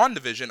with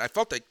WandaVision, I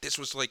felt like this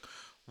was like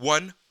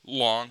one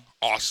long,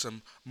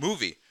 awesome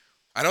movie.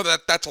 I know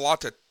that that's a lot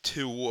to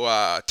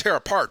tear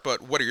apart,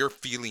 but what are your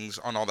feelings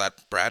on all that,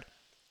 Brad?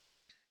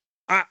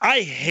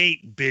 I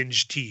hate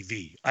binge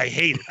TV. I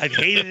hate it. I've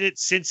hated it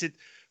since it...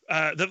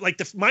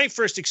 my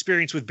first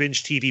experience with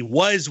binge TV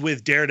was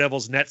with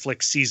Daredevil's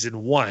Netflix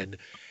season 1.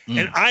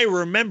 And I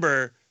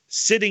remember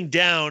sitting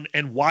down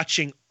and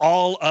watching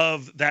all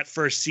of that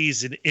first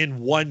season in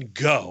one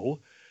go.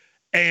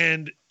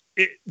 And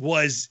it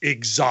was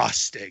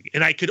exhausting.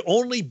 And I could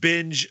only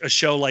binge a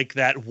show like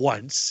that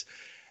once.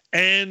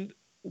 And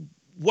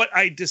what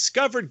I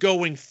discovered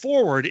going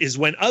forward is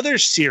when other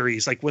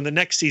series, like when the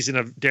next season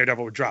of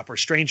Daredevil would drop, or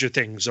Stranger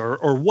Things,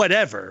 or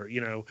whatever,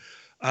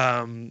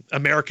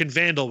 American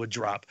Vandal would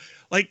drop.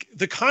 Like,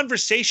 the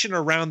conversation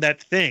around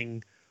that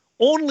thing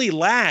only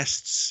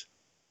lasts,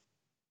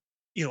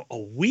 a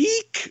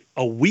week,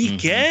 a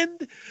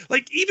weekend.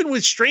 Like, even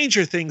with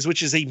Stranger Things,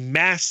 which is a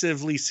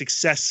massively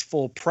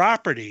successful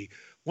property,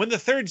 when the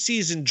third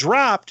season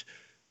dropped,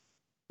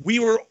 we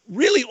were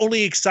really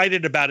only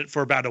excited about it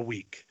for about a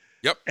week.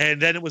 Yep.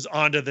 And then it was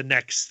on to the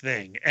next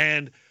thing.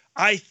 And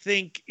I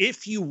think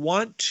if you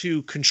want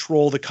to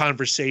control the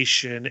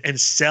conversation and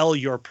sell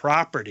your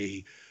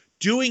property,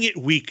 doing it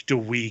week to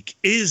week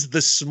is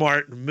the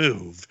smart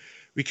move,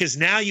 because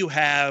now you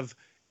have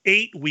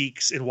 8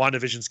 weeks in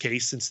WandaVision's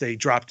case, since they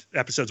dropped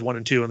episodes 1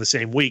 and 2 in the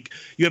same week.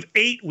 You have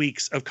 8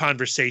 weeks of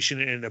conversation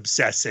and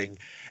obsessing.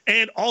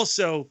 And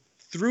also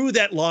through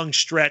that long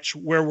stretch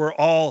where we're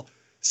all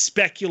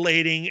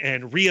speculating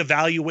and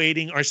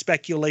reevaluating our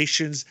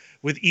speculations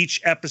with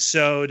each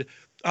episode,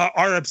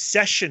 our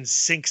obsession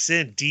sinks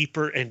in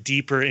deeper and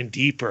deeper and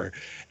deeper,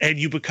 and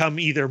you become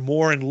either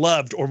more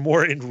loved or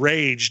more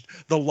enraged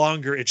the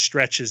longer it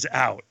stretches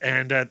out.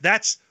 And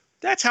that's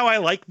how I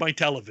like my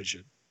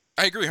television.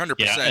 I agree 100%.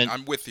 Yeah,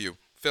 I'm with you,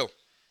 Phil.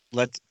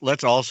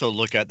 Let's also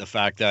look at the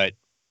fact that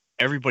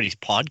everybody's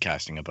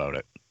podcasting about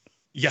it.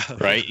 Yeah.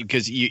 Right?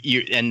 Because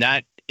you and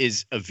that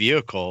is a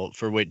vehicle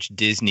for which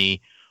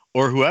Disney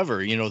or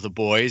whoever, The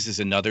Boys is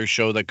another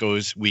show that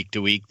goes week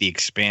to week. The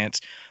Expanse,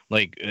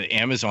 like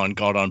Amazon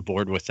got on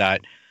board with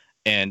that.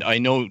 And I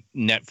know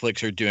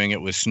Netflix are doing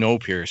it with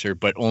Snowpiercer,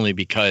 but only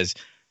because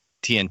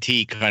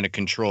TNT kind of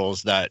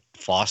controls that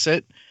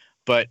faucet.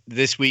 But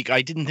this week,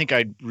 I didn't think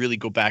I'd really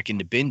go back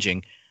into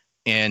binging.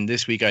 And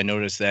this week I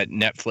noticed that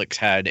Netflix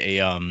had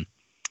a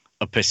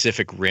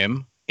Pacific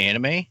Rim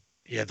anime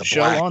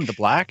show on, The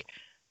Black.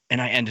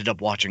 And I ended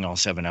up watching all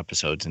 7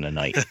 episodes in a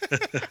night.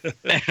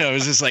 And I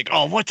was just like,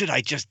 oh, what did I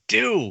just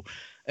do?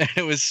 And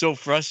it was so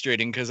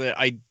frustrating because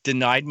I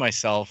denied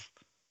myself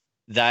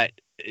that,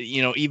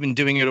 even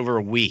doing it over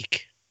a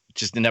week,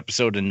 just an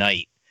episode a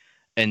night,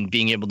 and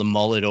being able to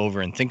mull it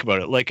over and think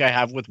about it like I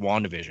have with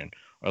WandaVision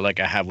or like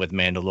I have with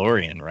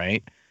Mandalorian,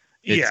 right?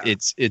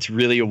 It's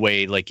really a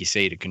way, like you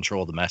say, to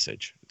control the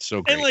message. It's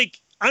so great. And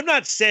I'm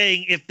not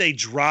saying if they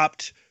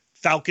dropped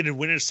Falcon and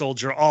Winter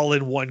Soldier all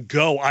in one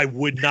go, I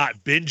would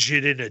not binge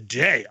it in a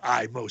day.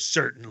 I most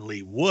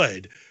certainly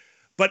would.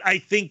 But I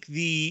think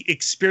the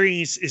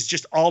experience is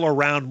just all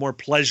around more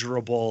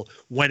pleasurable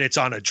when it's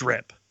on a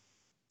drip.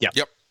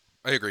 Yep.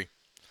 I agree.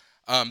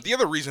 The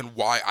other reason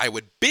why I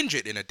would binge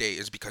it in a day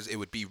is because it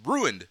would be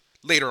ruined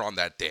later on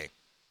that day.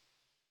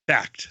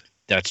 Fact.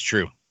 That's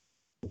true.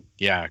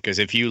 Yeah, because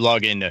if you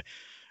log into,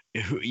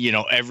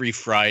 every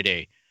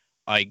Friday,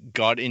 I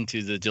got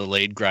into the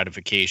delayed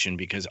gratification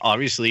because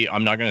obviously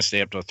I'm not going to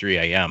stay up till 3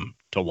 a.m.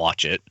 to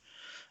watch it.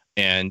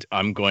 And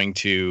I'm going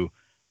to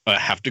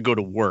have to go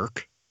to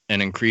work.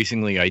 And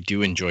increasingly, I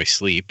do enjoy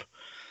sleep.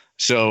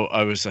 So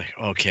I was like,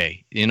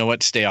 okay, you know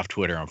what? Stay off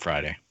Twitter on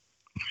Friday.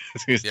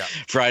 Yeah.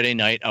 Friday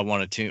night, I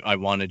want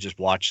to just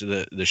watch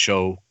the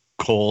show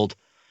cold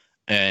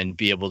and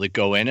be able to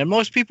go in. And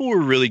most people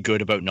were really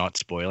good about not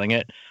spoiling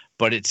it.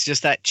 But it's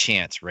just that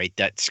chance, right?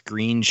 That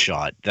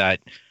screenshot,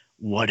 that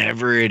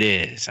whatever it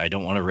is, I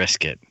don't want to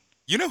risk it.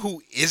 You know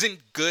who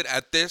isn't good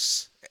at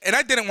this? And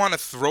I didn't want to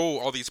throw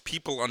all these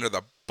people under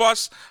the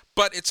bus,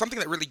 but it's something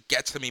that really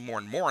gets to me more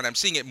and more, and I'm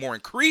seeing it more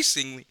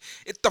increasingly.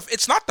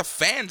 It's not the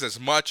fans as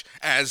much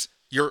as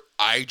your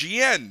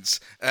IGNs,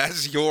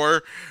 as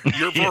your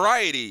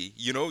Variety,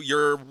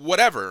 your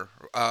whatever.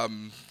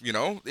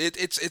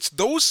 It's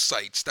those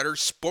sites that are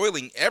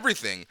spoiling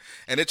everything,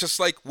 and it's just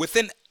like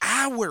within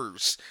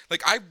hours.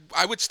 Like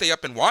I would stay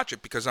up and watch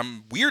it because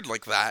I'm weird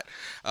like that,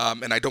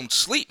 and I don't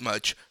sleep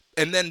much.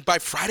 And then by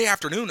Friday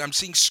afternoon, I'm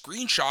seeing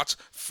screenshots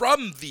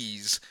from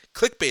these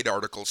clickbait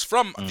articles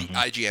from the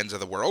IGNs of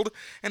the world,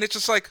 and it's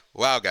just like,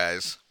 wow,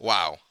 guys,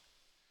 wow.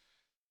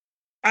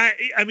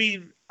 I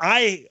mean,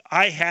 I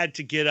had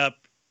to get up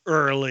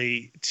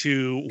early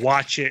to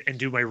watch it and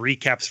do my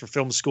recaps for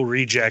Film School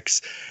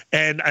Rejects,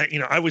 and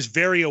I was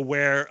very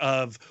aware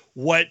of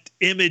what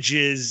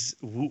images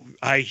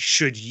I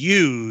should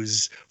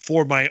use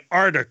for my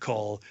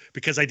article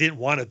because I didn't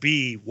want to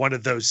be one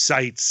of those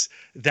sites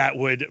that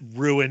would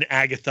ruin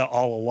Agatha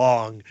all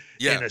along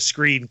in a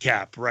screen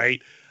cap,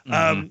 right?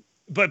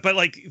 But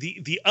like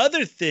the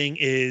other thing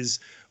is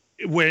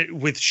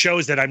with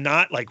shows that I'm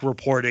not like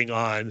reporting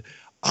on,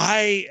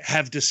 I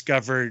have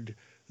discovered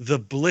the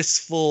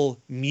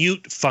blissful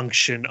mute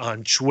function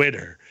on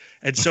Twitter.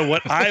 And so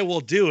what I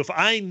will do, if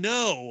I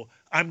know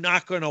I'm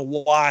not going to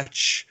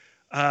watch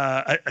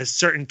a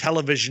certain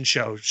television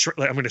show,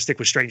 I'm going to stick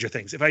with Stranger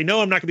Things. If I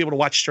know I'm not going to be able to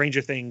watch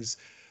Stranger Things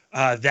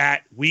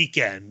that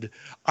weekend,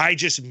 I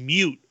just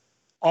mute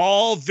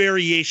all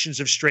variations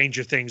of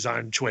Stranger Things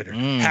on Twitter.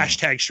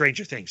 Hashtag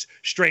Stranger Things.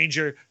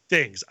 Stranger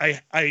Things.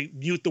 I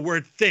mute the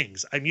word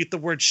things. I mute the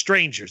word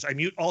strangers. I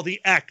mute all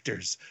the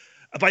actors.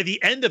 By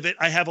the end of it,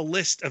 I have a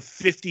list of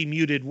 50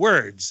 muted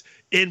words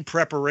in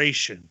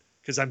preparation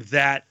because I'm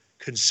that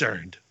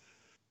concerned.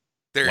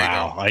 There you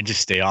go. I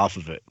just stay off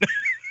of it.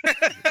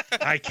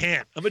 I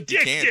can't. I'm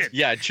addicted.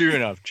 Yeah, true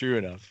enough.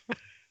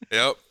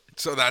 Yep.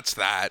 So that's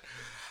that.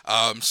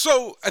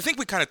 So I think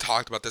we kind of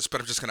talked about this,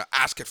 but I'm just going to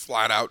ask it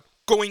flat out.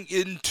 Going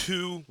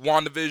into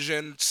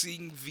WandaVision,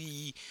 seeing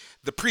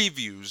the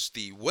previews,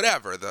 the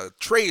whatever, the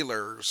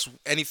trailers,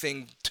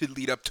 anything to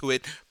lead up to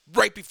it,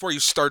 right before you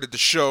started the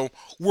show,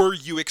 were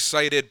you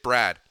excited,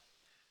 Brad?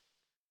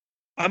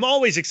 I'm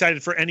always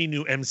excited for any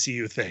new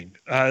MCU thing.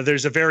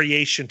 There's a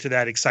variation to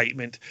that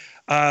excitement.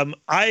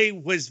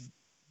 I was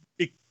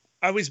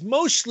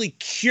mostly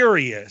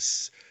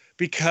curious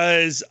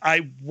because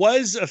I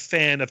was a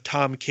fan of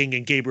Tom King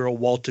and Gabriel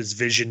Walta's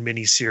Vision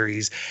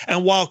miniseries.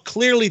 And while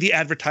clearly the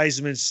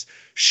advertisements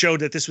showed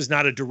that this was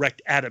not a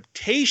direct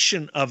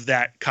adaptation of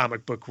that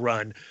comic book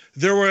run,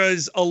 there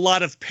was a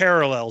lot of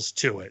parallels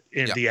to it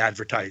in the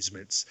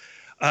advertisements.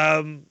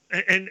 And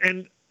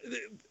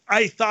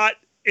I thought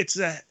it's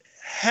a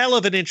hell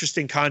of an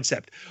interesting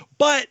concept.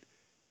 But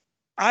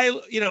I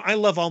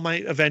love all my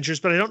Avengers,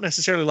 but I don't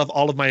necessarily love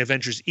all of my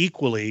Avengers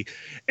equally.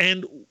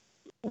 And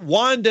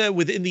Wanda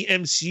within the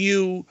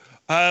MCU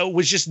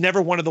was just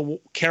never one of the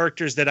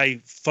characters that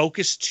I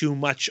focused too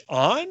much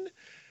on.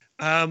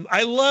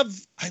 I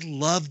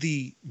love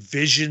the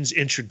Vision's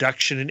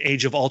introduction in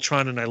Age of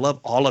Ultron, and I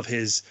love all of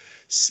his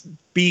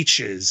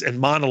speeches and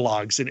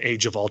monologues in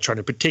Age of Ultron,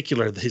 in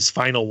particular his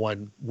final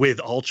one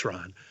with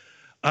Ultron.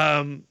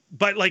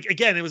 But like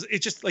again, it's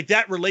just like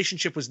that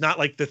relationship was not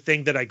like the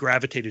thing that I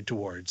gravitated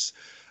towards.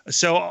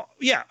 So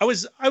yeah, I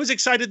was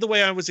excited the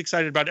way I was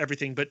excited about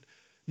everything, but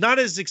not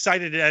as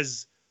excited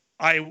as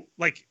I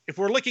like. If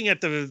we're looking at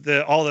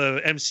the all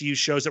the MCU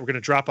shows that were going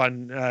to drop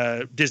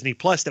on Disney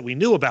Plus that we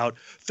knew about,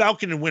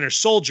 Falcon and Winter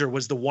Soldier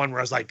was the one where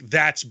I was like,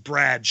 that's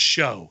Brad's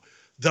show.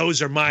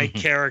 Those are my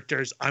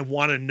characters. I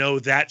want to know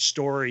that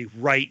story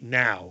right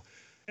now.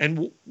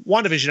 And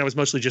WandaVision, I was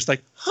mostly just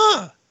like,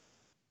 huh.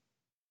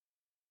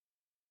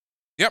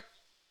 Yep,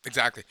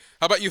 exactly.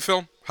 How about you,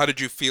 Phil? How did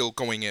you feel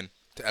going in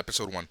to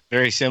episode 1?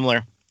 Very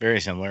similar.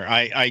 Very similar.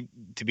 I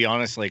to be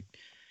honest, like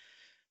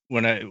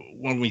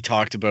when we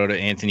talked about it,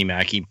 Anthony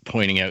Mackie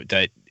pointing out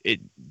that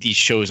these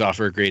shows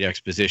offer a great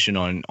exposition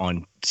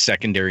on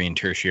secondary and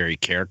tertiary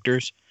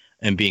characters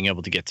and being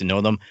able to get to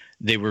know them.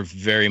 They were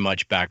very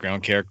much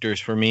background characters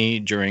for me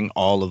during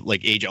all of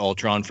like Age of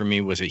Ultron. For me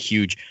was a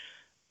huge.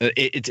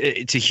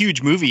 It's a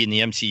huge movie in the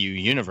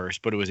MCU universe,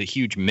 but it was a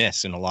huge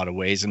miss in a lot of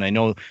ways, and I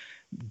know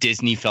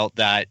Disney felt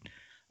that.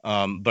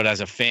 But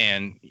as a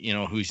fan,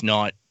 who's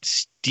not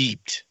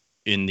steeped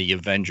in the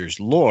Avengers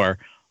lore,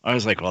 I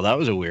was like, well, that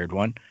was a weird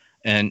one.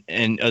 And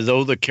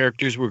although the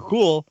characters were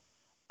cool,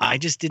 I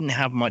just didn't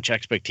have much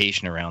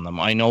expectation around them.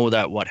 I know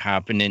that what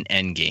happened in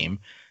Endgame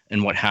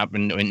and what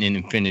happened in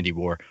Infinity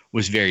War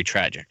was very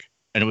tragic,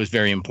 and it was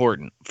very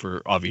important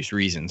for obvious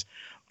reasons.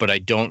 But I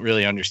don't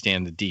really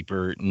understand the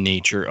deeper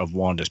nature of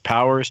Wanda's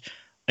powers.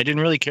 I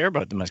didn't really care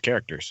about them as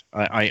characters.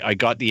 I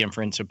got the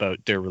inference about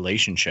their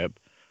relationship,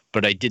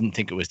 but I didn't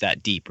think it was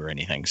that deep or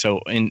anything. So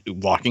in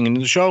walking into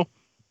the show,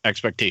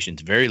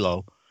 expectations very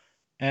low.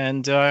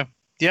 And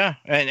yeah,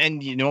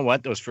 and you know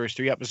what? Those first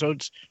 3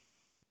 episodes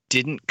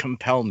didn't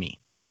compel me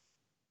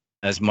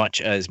as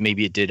much as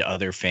maybe it did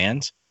other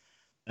fans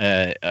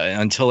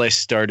until I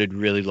started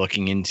really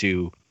looking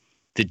into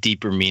the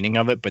deeper meaning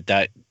of it. But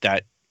that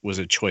was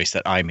a choice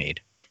that I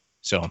made.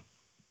 So.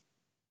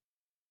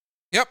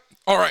 Yep.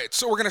 All right.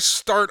 So we're going to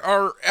start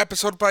our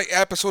episode by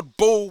episode,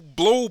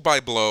 blow by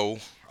blow.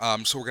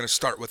 So we're going to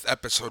start with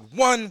episode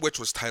 1, which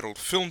was titled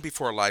Filmed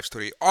Before a Live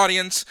Studio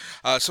Audience.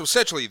 So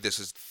essentially, this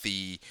is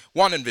the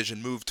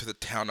WandaVision move to the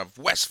town of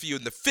Westview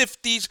in the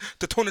 50s.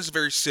 The tone is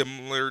very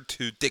similar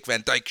to Dick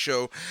Van Dyke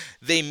Show.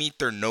 They meet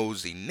their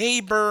nosy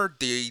neighbor.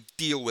 They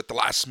deal with the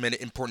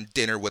last-minute important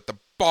dinner with the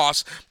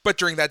boss. But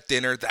during that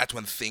dinner, that's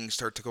when things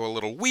start to go a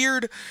little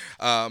weird.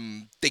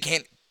 They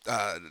can't...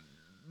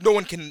 No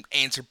one can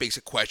answer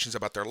basic questions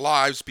about their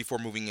lives before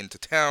moving into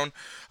town.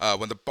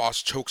 When the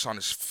boss chokes on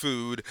his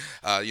food,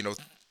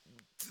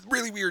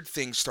 really weird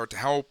things start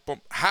to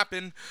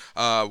happen.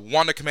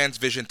 Wanda commands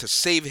Vision to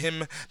save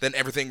him. Then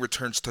everything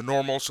returns to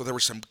normal. So there were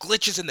some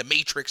glitches in the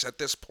Matrix at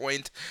this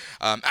point.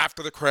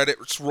 After the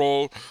credits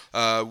roll,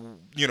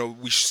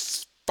 we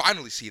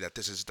finally see that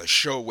this is the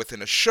show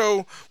within a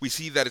show. We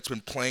see that it's been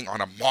playing on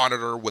a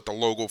monitor with the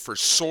logo for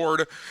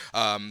SWORD.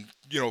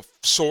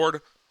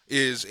 SWORD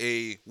is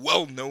a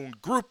well-known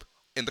group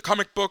in the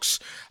comic books.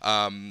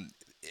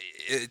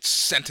 It's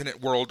Sentinel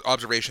World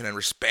Observation and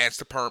Response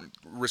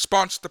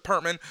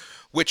Department,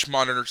 which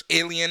monitors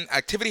alien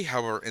activity.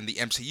 However, in the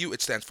MCU,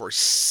 it stands for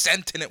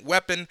Sentinel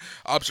Weapon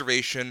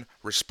Observation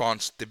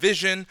Response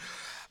Division.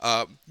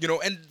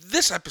 And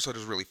this episode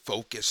is really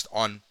focused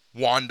on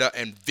Wanda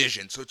and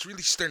Vision, so it's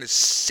really starting to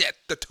set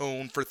the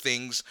tone for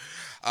things.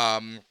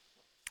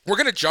 We're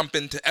going to jump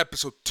into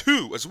episode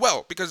 2 as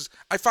well, because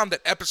I found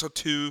that episode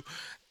 2,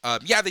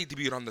 they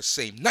debuted on the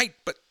same night,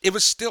 but it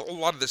was still a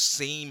lot of the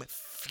same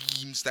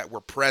themes that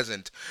were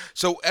present.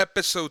 So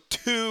episode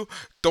 2,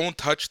 Don't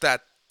Touch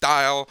That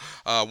Dial.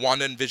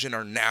 Wanda and Vision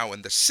are now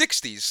in the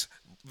 60s,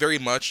 very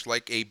much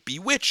like a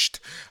Bewitched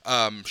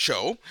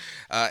show,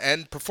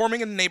 and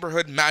performing in a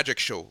neighborhood magic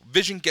show.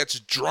 Vision gets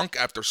drunk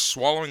after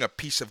swallowing a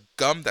piece of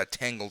gum that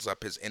tangles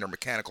up his inner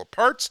mechanical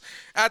parts.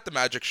 At the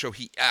magic show,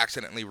 he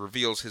accidentally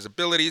reveals his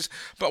abilities,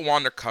 but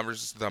Wanda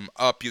covers them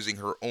up using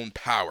her own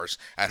powers.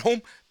 At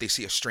home, they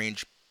see a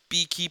strange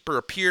beekeeper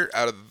appear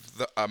out of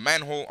the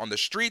manhole on the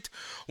street.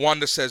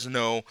 Wanda says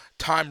no.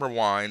 Time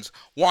rewinds.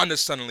 Wanda's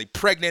suddenly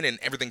pregnant, and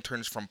everything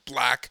turns from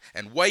black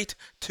and white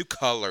to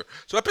color.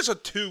 So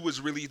episode 2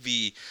 was really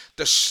the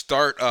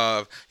start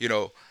of,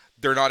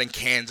 they're not in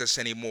Kansas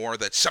anymore,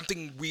 that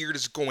something weird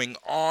is going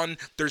on.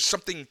 There's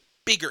something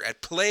bigger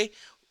at play.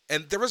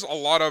 And there was a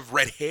lot of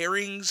red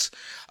herrings.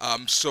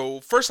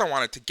 So first I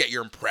wanted to get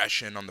your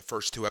impression on the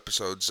first 2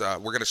 episodes. We're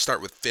going to start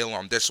with Phil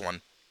on this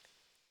one.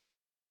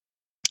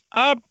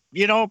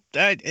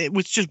 It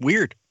was just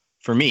weird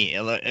for me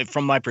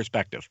from my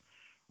perspective,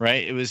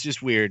 right? It was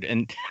just weird.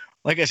 And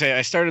like I say,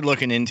 I started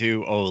looking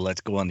into,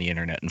 let's go on the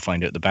internet and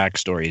find out the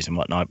backstories and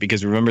whatnot,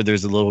 because remember,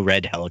 there's a little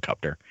red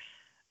helicopter,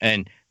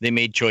 and they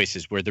made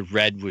choices where the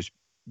red was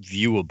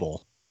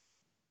viewable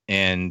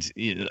and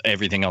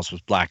everything else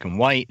was black and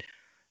white.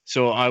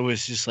 So I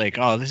was just like,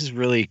 this is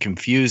really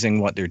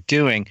confusing what they're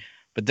doing.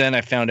 But then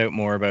I found out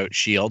more about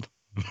S.H.I.E.L.D.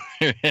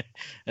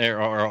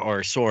 or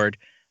S.W.O.R.D.,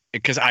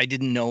 because I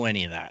didn't know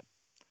any of that.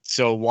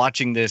 So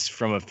watching this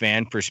from a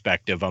fan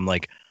perspective, I'm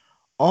like,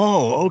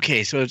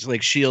 okay, so it's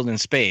like S.H.I.E.L.D. in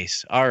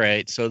space. All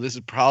right, so this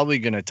is probably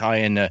going to tie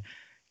into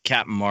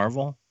Captain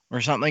Marvel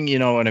or something. You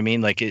know what I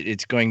mean? Like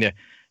it's going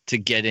to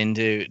get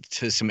into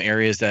some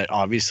areas that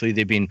obviously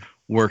they've been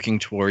working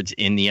towards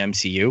in the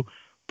MCU,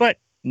 but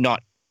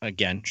not,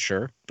 again,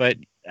 sure. But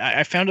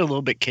I found it a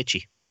little bit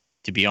kitschy,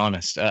 to be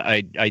honest.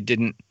 I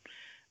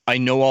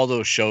know all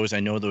those shows.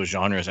 I know those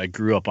genres. I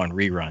grew up on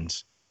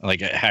reruns.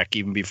 Like, heck,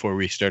 even before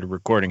we started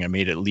recording, I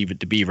made a Leave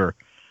It to Beaver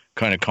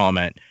kind of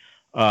comment.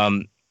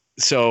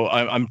 So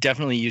I'm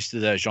definitely used to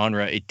that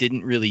genre. It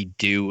didn't really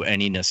do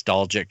any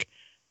nostalgic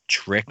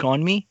trick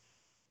on me,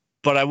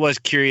 but I was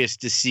curious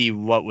to see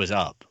what was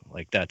up.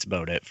 Like, that's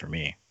about it for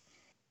me.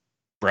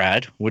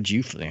 Brad, what'd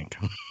you think?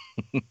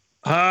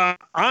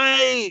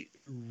 I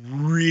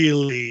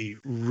really,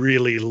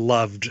 really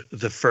loved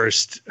the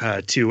first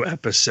 2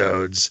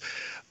 episodes.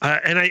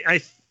 And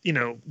I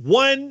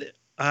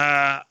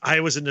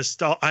was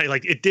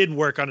it did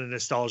work on a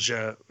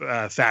nostalgia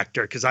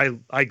factor, because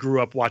I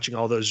grew up watching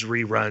all those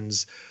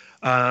reruns.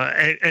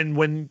 And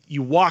when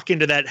you walk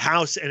into that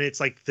house and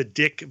it's like the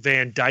Dick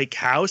Van Dyke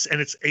house,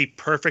 and it's a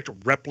perfect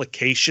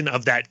replication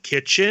of that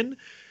kitchen,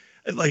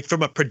 like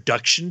from a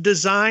production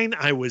design,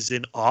 I was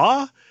in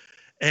awe.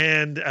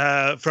 And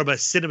from a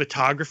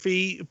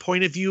cinematography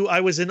point of view, I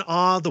was in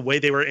awe. The way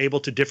they were able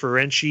to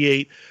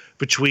differentiate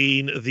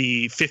between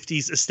the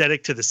 50s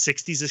aesthetic to the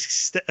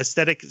 60s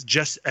aesthetic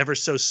just ever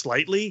so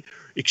slightly,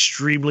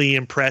 extremely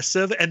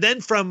impressive. And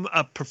then from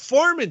a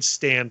performance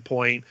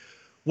standpoint,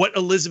 what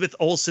Elizabeth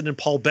Olsen and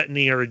Paul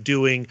Bettany are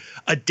doing,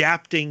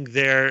 adapting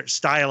their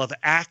style of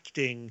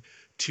acting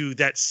to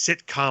that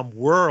sitcom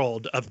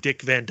world of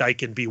Dick Van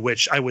Dyke and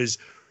Bewitched, I was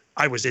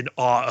in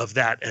awe of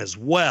that as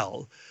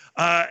well.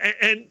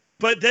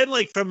 But then,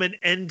 like, from an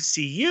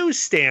MCU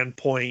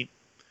standpoint,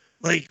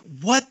 like,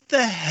 what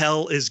the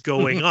hell is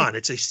going on?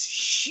 It's a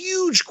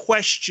huge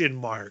question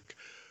mark.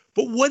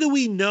 But what do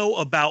we know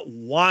about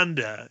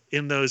Wanda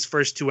in those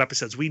first 2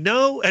 episodes? We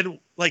know, and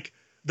like,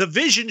 the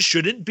Vision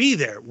shouldn't be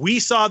there. We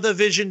saw the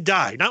Vision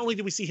die. Not only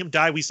did we see him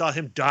die, we saw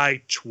him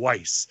die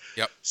twice.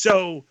 Yep.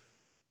 So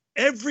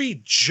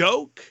every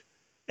joke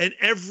and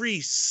every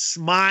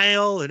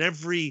smile and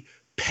every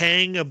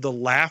pang of the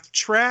laugh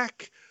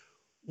track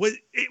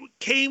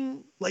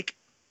came like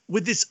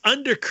with this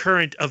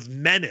undercurrent of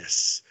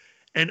menace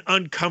and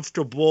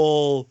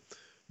uncomfortable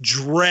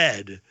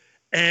dread.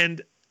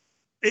 And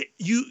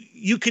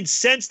you could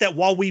sense that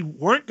while we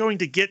weren't going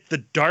to get the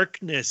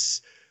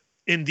darkness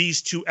in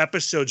these 2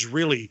 episodes,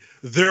 really,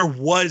 there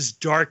was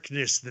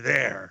darkness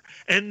there.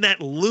 And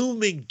that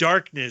looming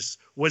darkness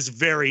was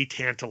very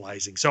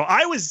tantalizing. So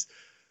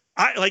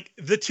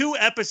the 2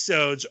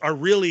 episodes are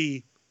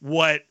really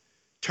what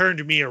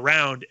turned me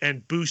around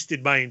and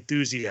boosted my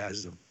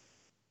enthusiasm.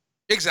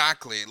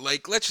 Exactly.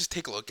 Like, let's just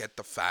take a look at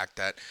the fact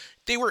that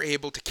they were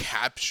able to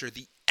capture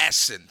the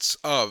essence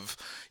of,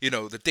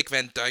 the Dick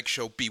Van Dyke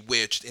Show,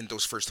 Bewitched, in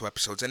those first 2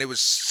 episodes. And it was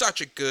such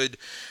a good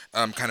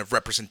kind of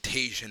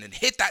representation, and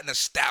hit that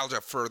nostalgia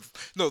for,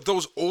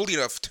 those old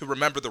enough to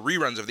remember the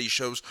reruns of these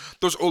shows,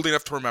 those old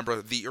enough to remember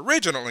the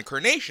original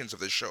incarnations of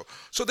this show.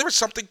 So there was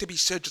something to be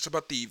said just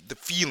about the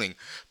feeling.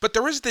 But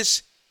there was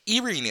this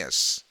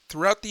eeriness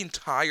throughout the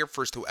entire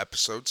first 2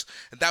 episodes,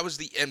 and that was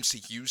the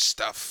MCU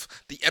stuff,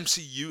 the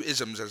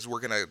MCU-isms, as we're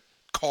going to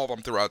call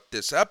them throughout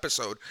this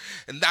episode.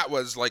 And that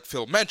was, like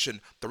Phil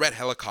mentioned, the red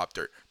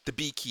helicopter, the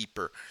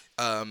beekeeper,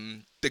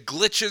 the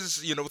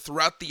glitches,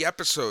 throughout the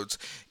episodes,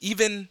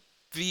 even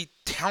the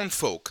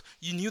townfolk.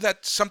 You knew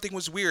that something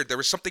was weird. There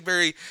was something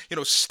very,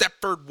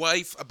 Stepford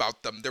wife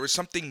about them. There was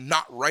something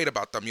not right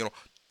about them,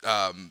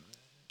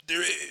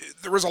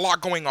 there was a lot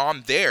going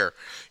on there,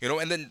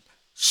 and then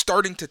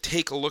starting to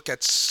take a look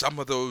at some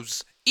of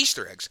those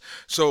Easter eggs.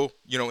 So,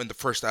 in the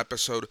first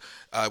episode,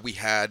 we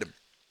had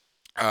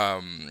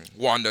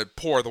Wanda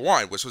pour the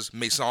wine, which was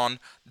Maison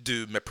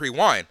du Mépris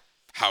wine,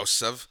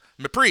 House of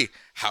Mépris,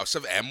 House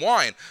of M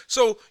wine.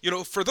 So,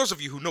 for those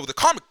of you who know the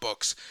comic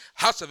books,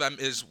 House of M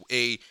is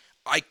a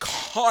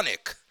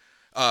iconic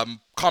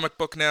comic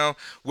book now,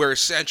 where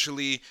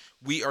essentially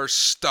we are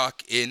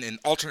stuck in an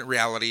alternate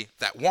reality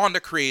that Wanda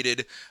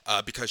created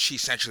because she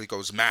essentially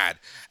goes mad.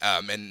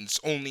 And it's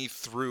only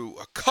through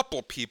a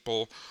couple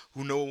people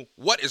who know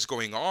what is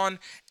going on,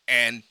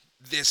 and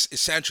this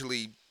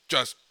essentially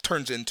just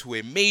turns into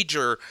a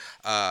major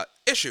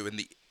issue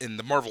in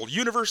the Marvel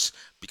Universe,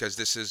 because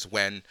this is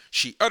when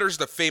she utters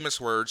the famous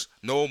words,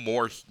 "No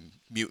more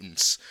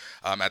mutants,"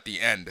 at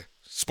the end.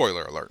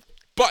 Spoiler alert.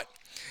 But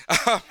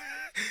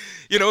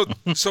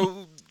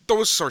so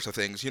those sorts of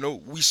things,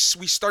 we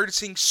started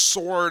seeing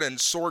Sword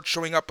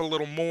showing up a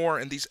little more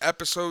in these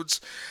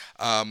episodes.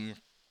 And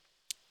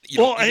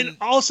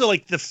also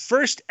like the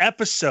first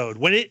episode,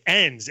 when it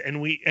ends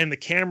and the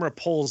camera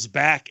pulls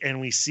back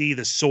and we see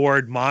the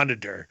Sword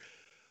monitor,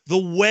 the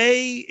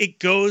way it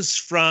goes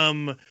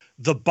from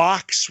the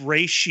box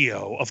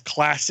ratio of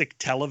classic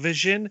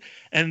television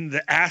and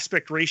the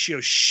aspect ratio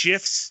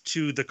shifts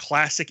to the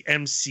classic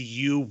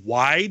MCU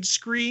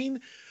widescreen,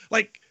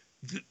 like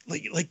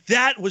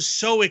that was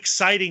so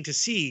exciting to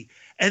see.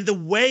 And the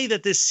way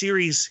that this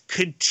series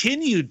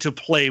continued to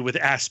play with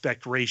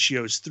aspect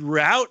ratios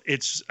throughout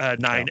its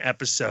 9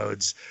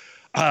 episodes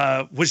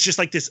was just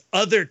like this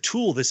other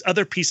tool, this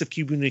other piece of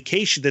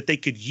communication that they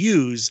could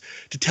use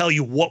to tell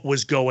you what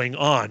was going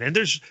on. And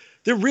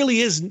there really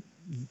is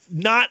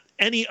not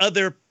any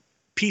other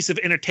piece of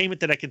entertainment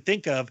that I can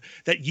think of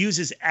that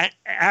uses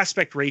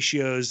aspect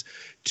ratios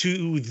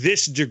to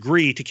this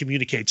degree to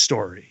communicate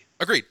story.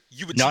 Agreed.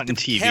 You would see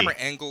different camera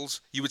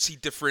angles. You would see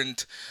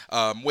different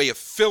way of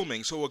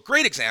filming. So a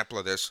great example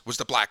of this was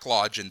the Black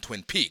Lodge in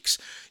Twin Peaks.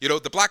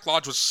 The Black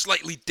Lodge was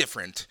slightly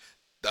different.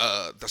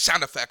 The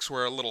sound effects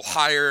were a little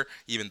higher,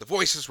 even the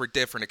voices were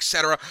different,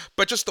 etc.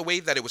 But just the way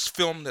that it was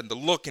filmed and the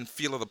look and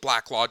feel of the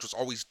Black Lodge was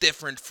always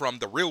different from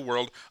the real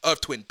world of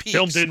Twin Peaks.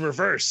 Filmed in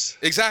reverse.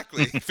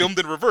 Exactly, filmed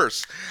in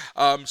reverse.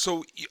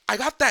 So I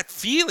got that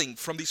feeling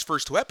from these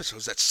first 2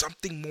 episodes that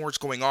something more is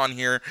going on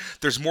here.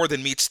 There's more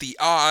than meets the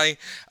eye,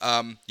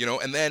 and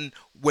then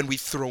when we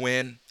throw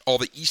in all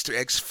the Easter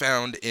eggs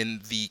found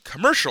in the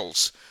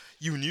commercials,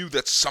 you knew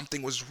that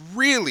something was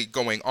really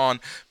going on.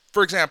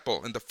 For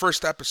example, in the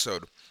first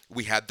episode,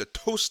 we had the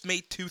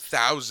Toastmate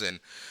 2000,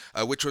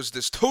 which was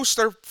this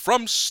toaster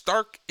from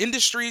Stark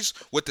Industries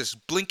with this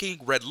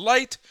blinking red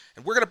light.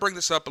 And we're going to bring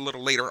this up a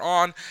little later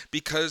on,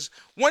 because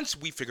once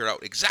we figure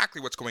out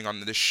exactly what's going on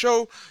in this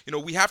show,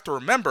 we have to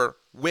remember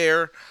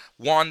where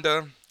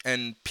Wanda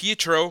and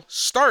Pietro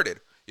started.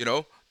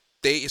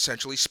 They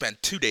essentially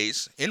spent 2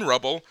 days in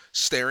rubble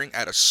staring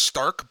at a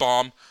Stark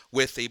bomb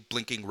with a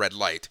blinking red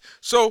light.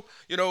 So,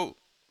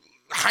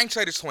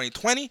 hindsight is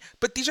 2020,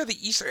 but these are the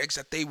Easter eggs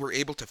that they were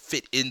able to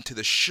fit into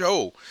the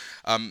show,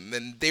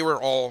 and they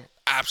were all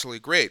absolutely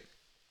great.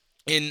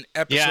 In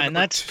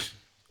episode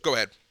go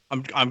ahead.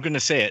 I'm gonna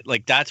say it,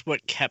 like, that's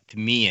what kept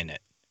me in it,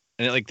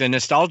 and like the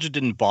nostalgia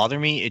didn't bother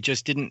me. It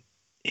just didn't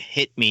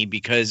hit me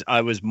because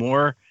I was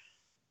more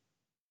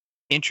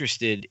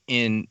interested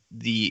in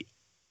the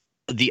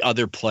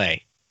other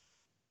play,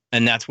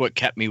 and that's what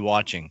kept me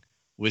watching,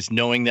 was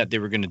knowing that they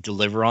were going to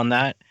deliver on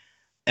that.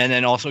 And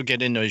then also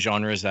get into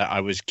genres that I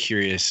was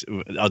curious,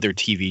 other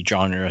TV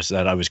genres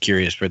that I was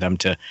curious for them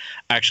to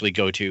actually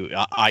go to.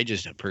 I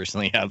just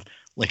personally have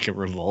like a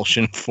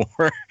revulsion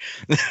for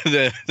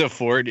the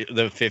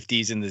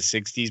 50s and the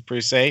 60s per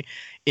se.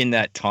 In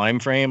that time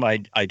frame,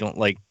 I don't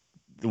like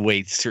the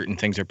way certain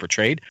things are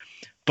portrayed.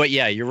 But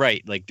yeah, you're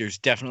right. Like, there's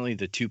definitely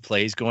the 2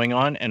 plays going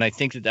on, and I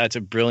think that that's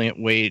a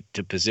brilliant way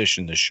to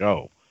position the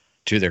show,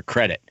 to their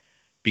credit,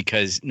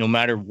 because no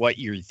matter what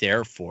you're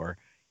there for,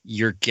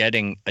 you're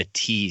getting a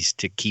tease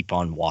to keep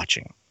on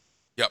watching.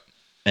 Yep.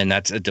 And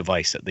that's a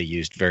device that they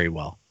used very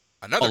well.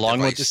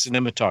 Along with the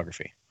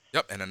cinematography.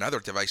 Yep, and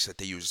another device that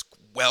they used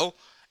well,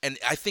 and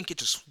I think it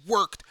just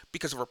worked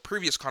because of our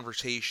previous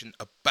conversation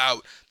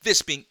about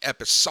this being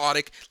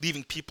episodic,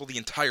 leaving people the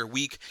entire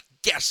week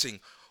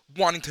guessing,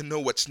 wanting to know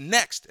what's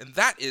next, and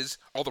that is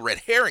all the red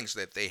herrings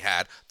that they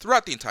had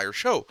throughout the entire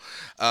show.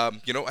 I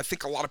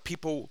think a lot of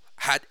people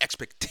had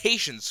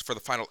expectations for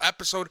the final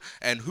episode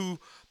and who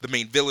the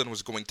main villain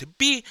was going to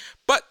be,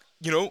 but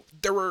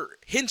there were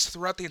hints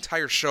throughout the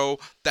entire show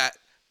that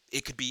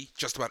it could be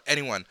just about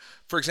anyone.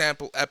 For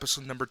example,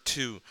 episode number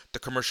 2, the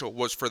commercial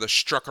was for the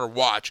Strucker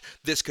watch.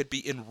 This could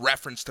be in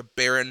reference to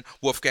Baron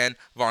Wolfgang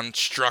von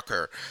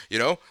Strucker,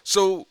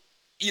 So,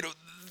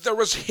 there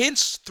was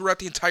hints throughout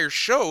the entire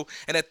show,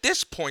 and at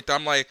this point,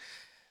 I'm like,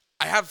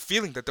 I have a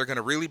feeling that they're going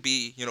to really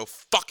be,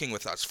 fucking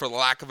with us, for the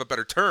lack of a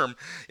better term,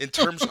 in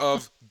terms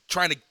of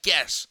trying to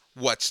guess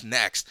what's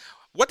next.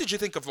 What did you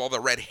think of all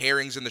the red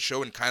herrings in the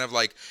show, and kind of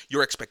like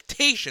your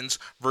expectations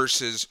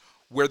versus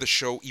where the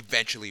show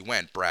eventually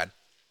went, Brad?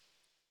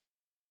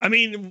 I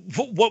mean,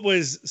 what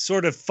was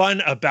sort of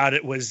fun about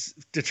it was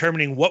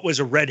determining what was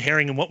a red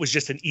herring and what was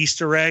just an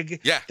Easter egg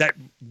that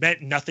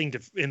meant nothing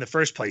in the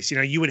first place. You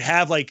know, you would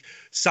have like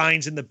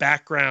signs in the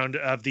background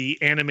of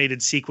the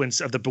animated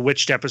sequence of the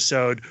Bewitched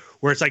episode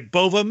where it's like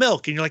Bova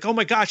milk. And you're like, oh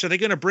my gosh, are they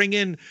going to bring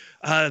in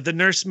the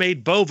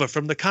nursemaid Bova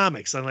from the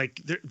comics? And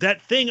like that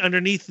thing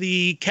underneath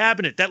the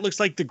cabinet, that looks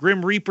like the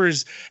Grim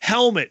Reaper's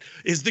helmet.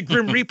 Is the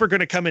Grim Reaper going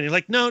to come in? You're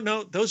like,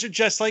 no, those are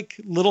just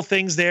like little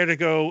things there to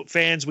go,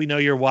 fans, we know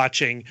you're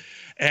watching.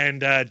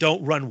 And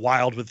don't run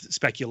wild with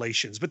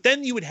speculations. But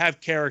then you would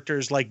have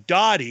characters like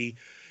Dottie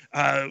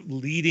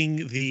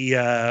leading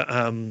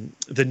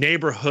the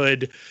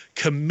neighborhood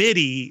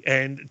committee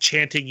and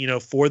chanting, you know,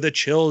 for the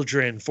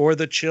children.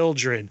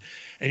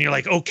 And you're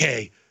like,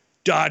 okay,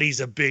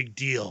 Dottie's a big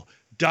deal.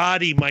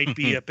 Dottie might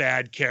be a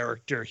bad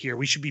character here.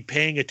 We should be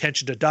paying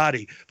attention to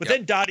Dottie. But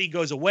then Dottie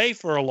goes away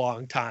for a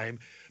long time.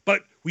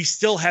 But we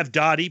still have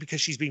Dottie because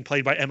she's being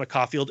played by Emma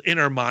Caulfield in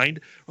our mind.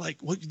 We're like,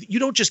 well, you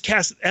don't just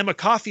cast Emma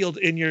Caulfield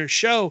in your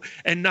show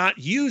and not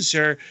use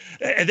her.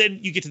 And then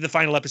you get to the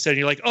final episode and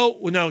you're like, oh,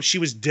 well, no, she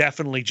was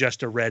definitely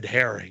just a red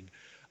herring.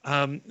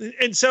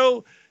 And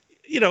so,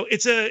 you know,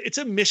 it's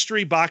a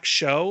mystery box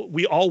show.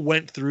 We all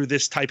went through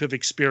this type of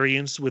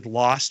experience with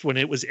Lost when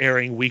it was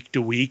airing week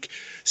to week.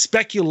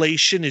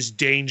 Speculation is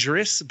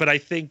dangerous, but I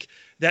think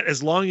that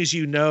as long as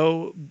you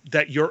know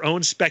that your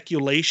own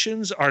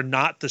speculations are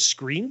not the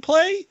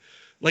screenplay,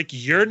 like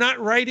you're not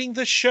writing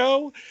the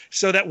show,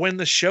 so that when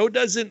the show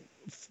doesn't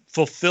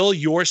fulfill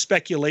your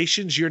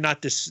speculations, you're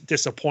not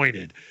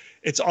disappointed.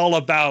 It's all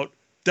about,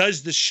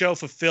 does the show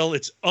fulfill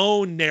its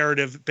own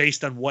narrative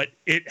based on what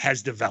it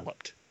has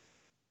developed?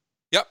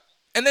 Yep.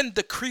 And then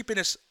the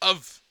creepiness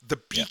of the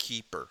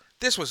beekeeper.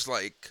 This was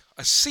like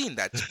a scene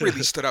that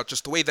really stood out,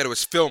 just the way that it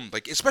was filmed,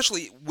 like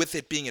especially with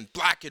it being in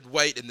black and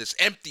white in this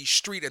empty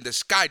street, and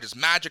this guy just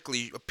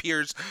magically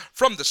appears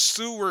from the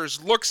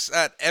sewers, looks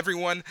at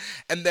everyone,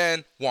 and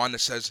then Wanda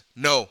says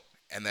no,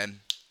 and then,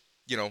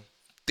 you know,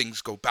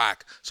 things go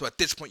back. So at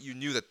this point you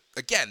knew that,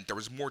 again, there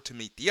was more to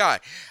meet the eye.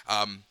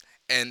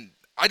 And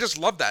I just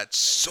love that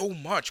so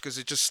much because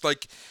it just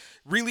like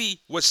really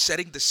was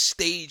setting the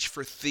stage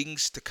for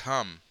things to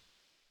come.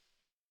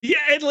 Yeah,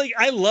 and like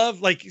I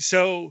love, like,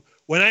 so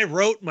when I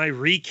wrote my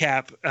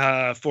recap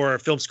for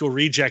Film School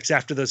Rejects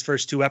after those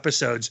first two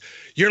episodes,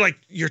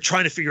 you're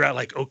trying to figure out,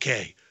 like,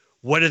 okay,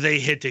 what are they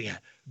hinting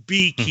at?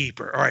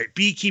 Beekeeper. All right,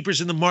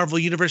 beekeepers in the Marvel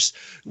universe,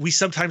 we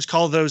sometimes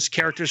call those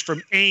characters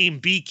from AIM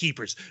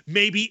beekeepers.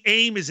 Maybe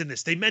AIM is in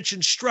this. They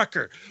mentioned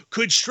Strucker.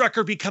 Could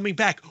Strucker be coming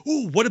back?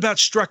 Ooh, what about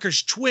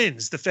Strucker's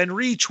twins, the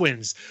Fenrir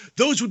twins?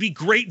 Those would be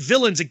great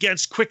villains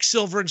against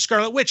Quicksilver and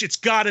Scarlet Witch. It's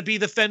got to be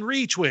the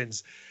Fenrir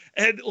twins.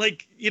 And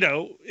like, you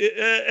know,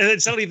 and then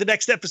suddenly the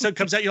next episode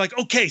comes out. You're like,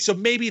 okay, so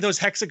maybe those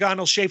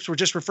hexagonal shapes were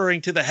just referring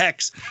to the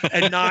hex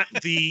and not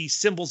the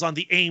symbols on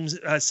the AIM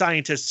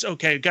scientists.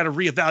 Okay, got to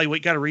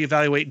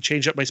reevaluate and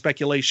change up my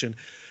speculation.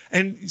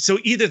 And so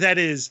either that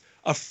is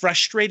a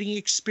frustrating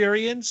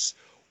experience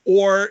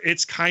or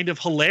it's kind of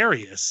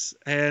hilarious,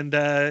 and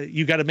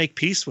you got to make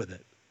peace with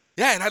it.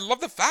 Yeah, and I love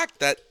the fact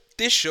that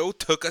this show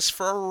took us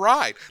for a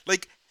ride.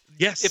 Like,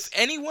 yes. If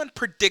anyone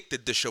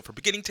predicted the show from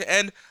beginning to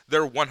end,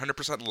 they're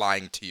 100%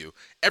 lying to you.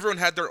 Everyone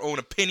had their own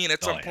opinion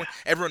at some point.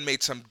 Everyone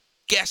made some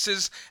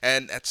guesses,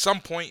 and at some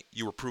point,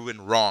 you were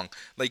proven wrong.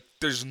 Like,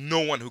 there's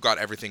no one who got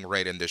everything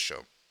right in this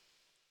show.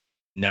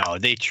 No,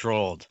 they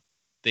trolled.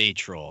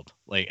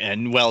 Like,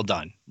 and well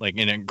done. Like,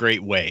 in a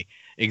great way.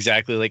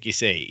 Exactly like you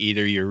say.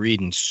 Either you're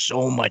reading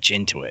so much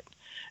into it,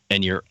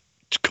 and you're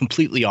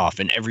completely off,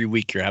 and every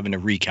week you're having to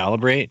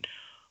recalibrate,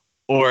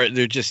 or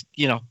they're just,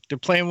 you know, they're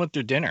playing with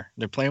their dinner.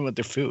 They're playing with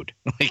their food.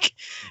 Like,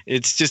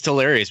 it's just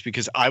hilarious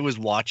because I was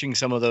watching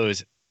some of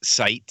those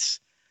sites,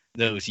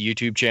 those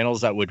YouTube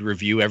channels that would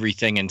review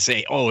everything and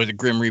say, oh, the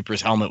Grim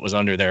Reaper's helmet was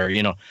under there,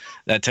 you know,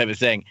 that type of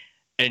thing.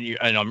 And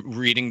I'm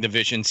reading the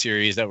Vision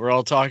series that we're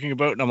all talking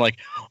about. And I'm like,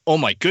 oh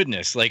my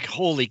goodness, like,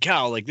 holy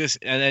cow, like this.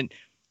 And then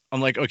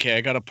I'm like, okay,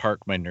 I got to park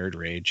my nerd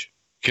rage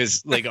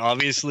because, like,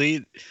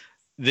 obviously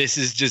this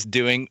is just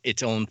doing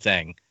its own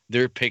thing.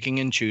 They're picking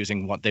and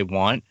choosing what they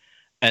want.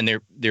 And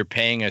they're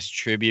paying us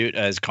tribute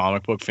as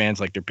comic book fans,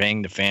 like they're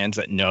paying the fans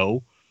that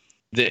know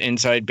the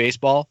inside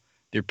baseball.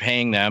 They're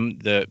paying them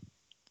the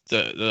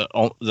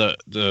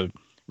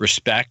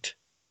respect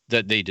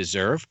that they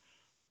deserve,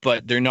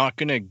 but they're not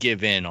going to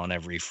give in on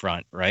every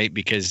front, right?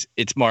 Because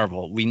it's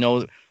Marvel. We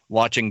know,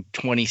 watching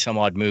 20 some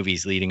odd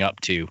movies leading up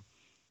to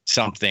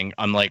something,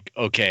 I'm like,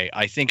 okay,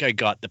 I think I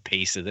got the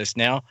pace of this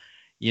now.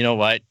 You know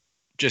what?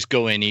 Just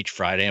go in each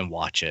Friday and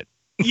watch it.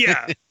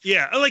 Yeah.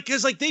 Like,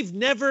 because like they've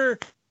never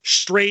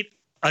straight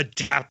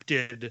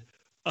adapted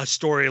a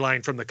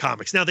storyline from the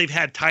comics. Now they've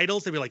had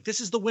titles. They'd be like,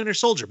 this is the Winter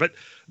Soldier, but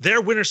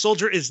their Winter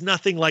Soldier is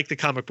nothing like the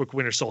comic book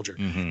Winter Soldier.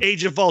 Mm-hmm.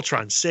 Age of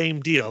Ultron,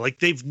 same deal.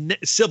 Like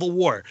Civil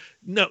War.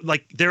 No,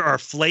 like there are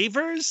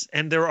flavors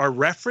and there are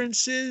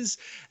references,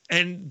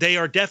 and they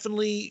are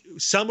definitely,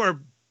 some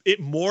are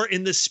more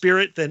in the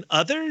spirit than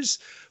others,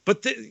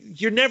 but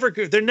they're never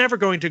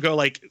going to go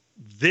like,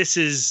 this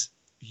is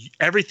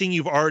everything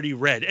you've already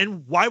read.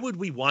 And why would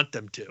we want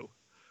them to?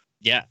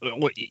 Yeah,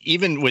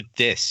 even with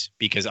this,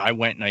 because I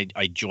went and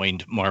I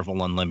joined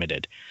Marvel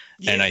Unlimited,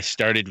 and I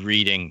started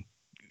reading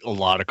a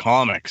lot of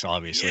comics,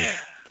 obviously. Yeah.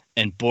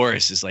 And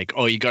Boris is like,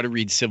 "Oh, you got to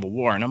read Civil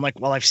War," and I'm like,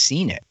 "Well, I've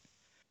seen it."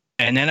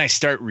 And then I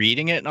start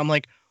reading it, and I'm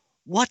like,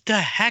 "What the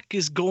heck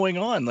is going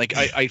on?" Like,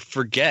 I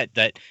forget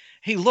that.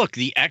 Hey, look,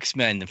 the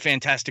X-Men, the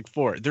Fantastic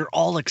Four, they're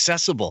all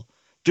accessible.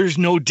 There's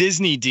no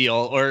Disney deal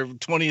or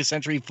 20th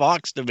Century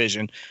Fox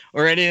division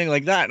or anything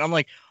like that. And I'm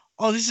like,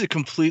 oh, this is a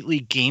completely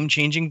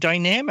game-changing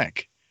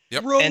dynamic.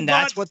 Yep. And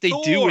that's what they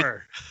do with,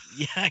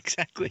 yeah,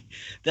 exactly.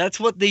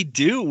 That's what they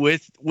do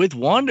with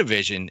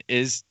WandaVision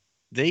is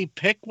they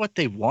pick what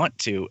they want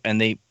to, and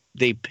they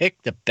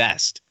pick the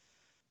best.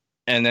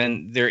 And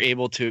then they're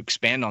able to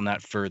expand on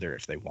that further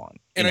if they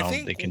want. And I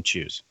think they can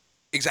choose.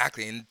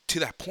 Exactly. And to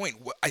that point,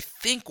 I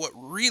think what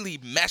really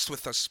messed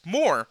with us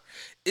more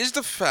is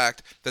the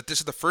fact that this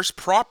is the first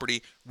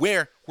property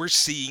where we're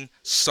seeing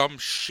some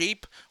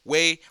shape,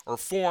 way, or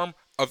form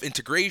of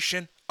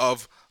integration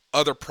of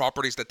other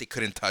properties that they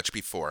couldn't touch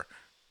before.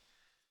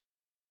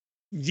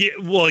 Yeah,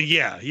 well,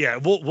 yeah.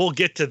 We'll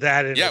get to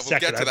that in a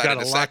second. I've got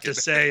a lot to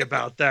say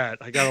about that.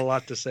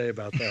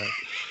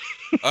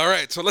 All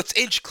right, so let's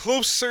inch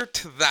closer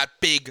to that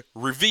big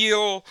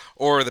reveal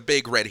or the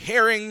big red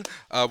herring.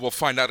 We'll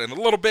find out in a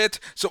little bit.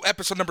 So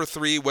episode number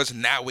 3 was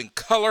now in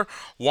color.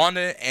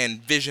 Wanda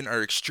and Vision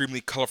are extremely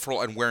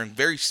colorful and wearing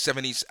very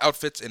 70s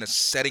outfits in a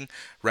setting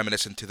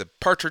reminiscent to the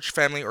Partridge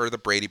Family or the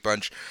Brady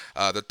Bunch.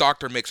 The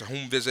Doctor makes a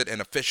home visit and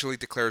officially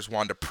declares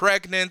Wanda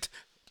pregnant.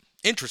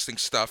 Interesting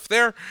stuff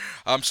there.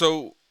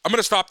 So I'm going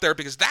to stop there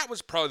because that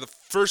was probably the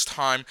first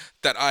time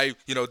that I,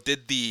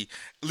 did the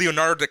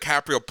Leonardo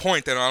DiCaprio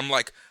point, and I'm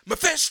like,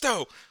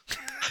 Mephisto!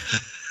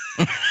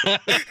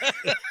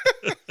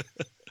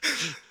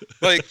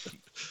 Like,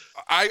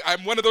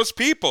 I'm one of those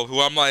people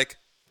who I'm like,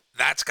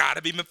 that's got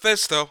to be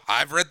Mephisto.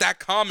 I've read that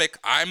comic.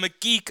 I'm a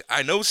geek.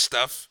 I know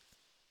stuff.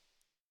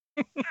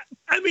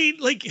 I mean,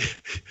 like,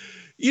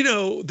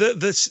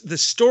 the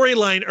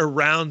storyline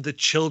around the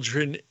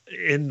children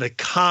in the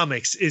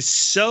comics is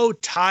so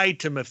tied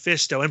to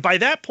Mephisto, and by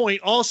that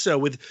point, also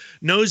with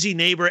nosy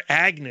neighbor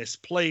Agnes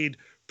played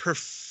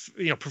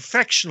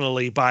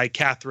perfectionally by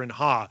Catherine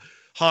Hahn.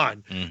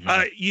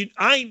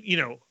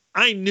 Mm-hmm.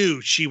 I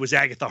knew she was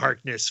Agatha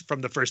Harkness from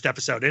the first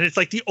episode, and it's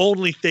like the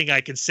only thing I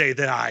can say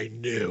that I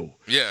knew.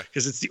 Yeah,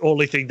 because it's the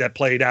only thing that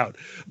played out.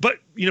 But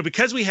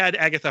because we had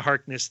Agatha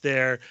Harkness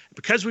there,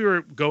 because we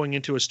were going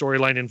into a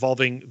storyline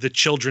involving the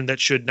children that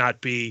should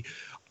not be,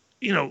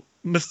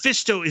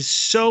 Mephisto is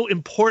so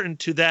important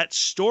to that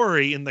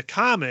story in the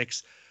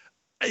comics.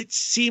 It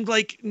seemed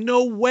like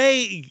no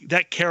way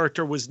that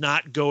character was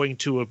not going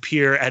to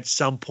appear at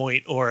some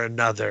point or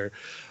another.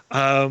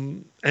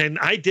 And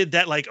I did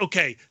that like,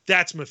 okay,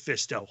 that's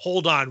Mephisto.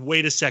 Hold on,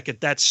 wait a second.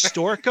 That's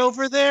Stork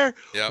over there?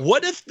 Yeah.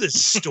 What if the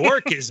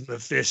Stork is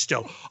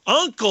Mephisto?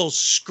 Uncle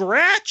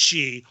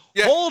Scratchy.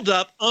 Yeah. Hold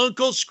up,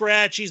 Uncle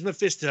Scratchy's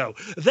Mephisto.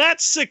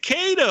 That's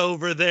Cicada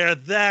over there.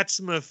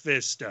 That's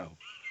Mephisto.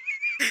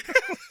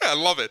 I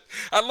love it.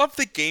 I love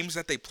the games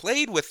that they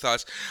played with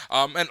us.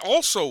 And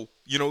also,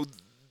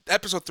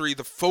 episode 3,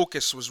 the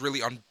focus was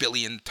really on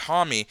Billy and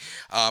Tommy.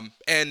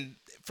 And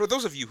for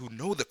those of you who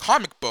know the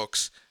comic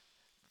books,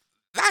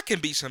 that can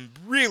be some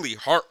really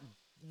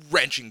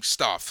heart-wrenching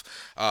stuff.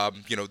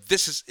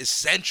 This is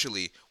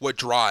essentially what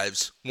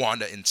drives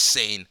Wanda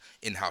insane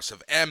in House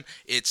of M.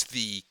 It's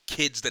the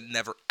kids that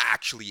never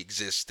actually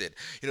existed.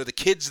 The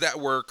kids that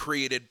were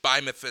created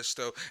by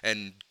Mephisto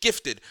and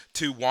gifted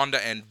to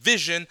Wanda and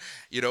Vision,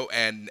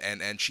 and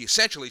she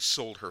essentially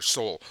sold her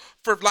soul.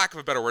 For lack of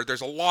a better word,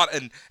 there's a lot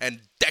and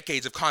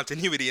decades of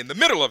continuity in the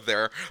middle of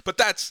there, but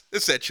that's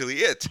essentially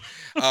it.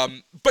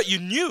 But you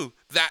knew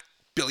that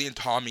Billy and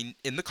Tommy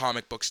in the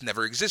comic books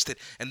never existed,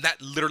 and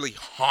that literally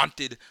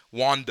haunted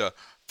Wanda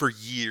for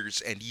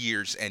years and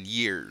years and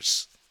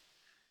years.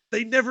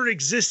 They never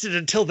existed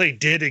until they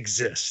did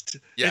exist.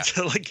 Yeah. It's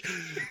like,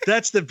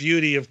 that's the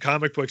beauty of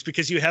comic books,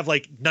 because you have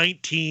like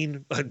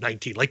 19,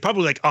 like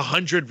probably like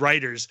 100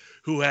 writers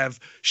who have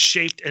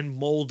shaped and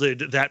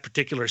molded that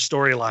particular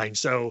storyline.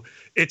 So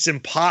it's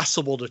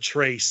impossible to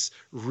trace,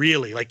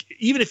 really. Like,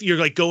 even if you're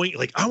like going,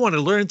 like, I want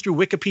to learn through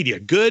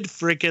Wikipedia, good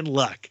freaking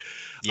luck.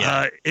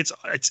 Yeah. It's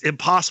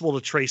impossible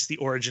to trace the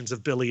origins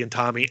of Billy and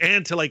Tommy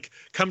and to like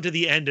come to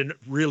the end and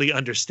really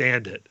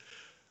understand it.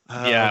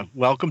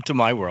 Welcome to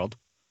my world.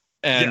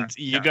 And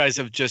you guys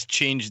have just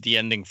changed the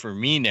ending for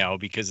me now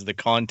because of the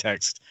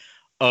context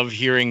of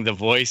hearing the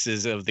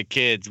voices of the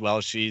kids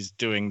while she's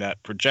doing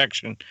that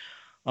projection.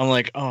 I'm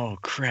like, oh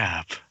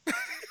crap.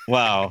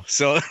 Wow.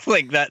 So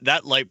like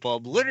that light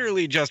bulb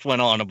literally just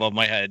went on above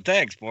my head.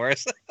 Thanks,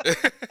 Boris.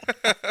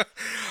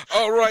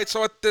 All right.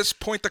 So at this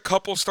point, the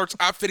couple starts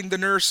outfitting the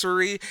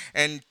nursery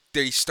and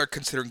they start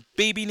considering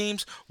baby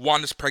names.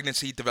 Wanda's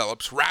pregnancy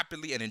develops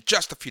rapidly, and in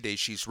just a few days,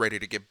 she's ready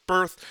to give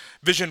birth.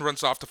 Vision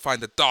runs off to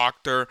find the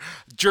doctor.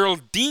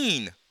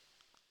 Geraldine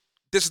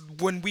this is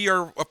when we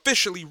are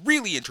officially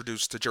really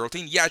introduced to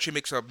Geraldine. Yeah, she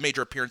makes a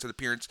major appearance in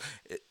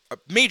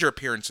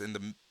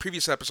the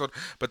previous episode,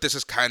 but this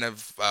is kind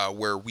of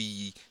where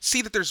we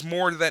see that there's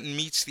more than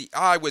meets the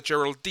eye with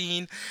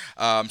Geraldine.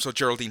 So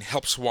Geraldine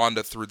helps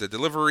Wanda through the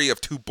delivery of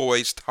two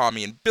boys,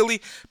 Tommy and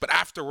Billy. But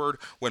afterward,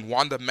 when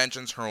Wanda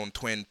mentions her own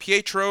twin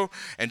Pietro,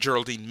 and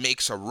Geraldine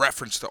makes a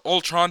reference to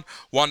Ultron,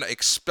 Wanda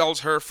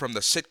expels her from the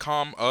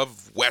sitcom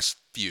of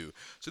Westview.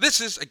 So this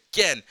is,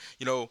 again,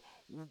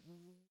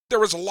 there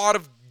was a lot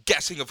of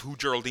guessing of who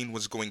Geraldine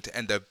was going to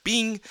end up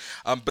being,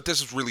 but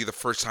this is really the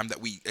first time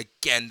that we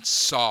again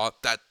saw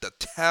that the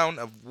town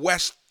of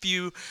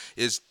Westview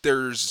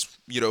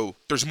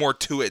there's more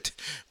to it.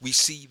 We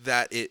see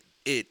that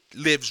it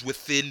lives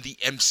within the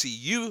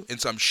MCU in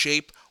some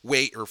shape,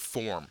 way, or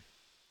form.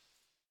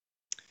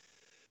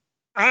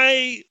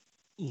 I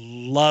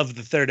love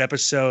the third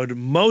episode,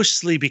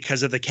 mostly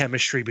because of the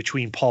chemistry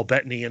between Paul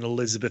Bettany and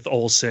Elizabeth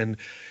Olsen.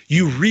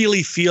 You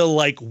really feel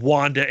like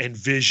Wanda and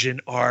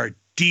Vision are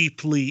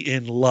deeply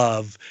in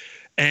love,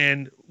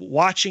 and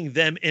watching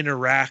them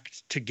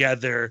interact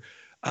together,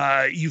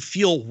 you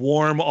feel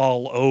warm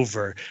all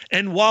over.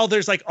 And while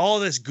there's like all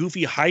this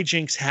goofy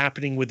hijinks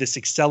happening with this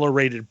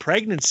accelerated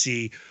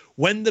pregnancy,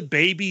 when the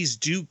babies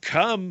do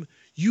come,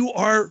 you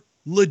are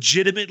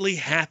legitimately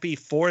happy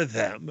for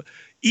them,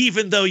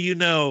 even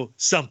though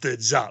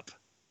something's up.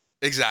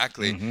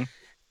 Exactly. Mm-hmm.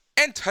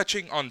 And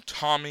touching on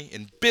Tommy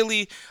and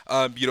Billy,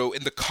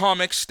 in the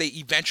comics, they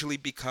eventually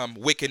become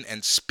Wiccan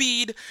and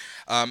Speed.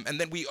 And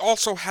then we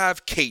also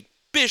have Kate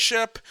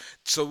Bishop.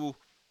 So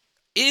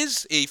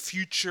is a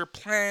future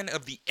plan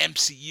of the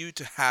MCU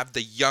to have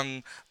the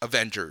Young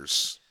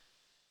Avengers?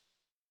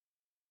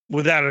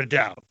 Without a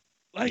doubt.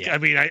 Yeah. I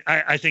mean,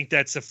 I think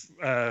that's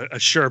a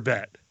sure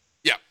bet.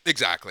 Yeah,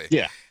 exactly.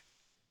 Yeah.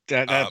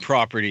 That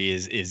property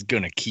is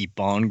going to keep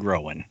on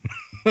growing.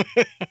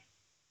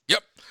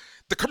 Yep.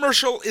 The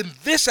commercial in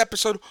this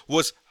episode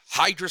was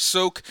Hydra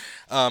Soak.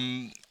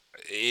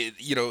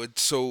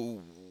 It's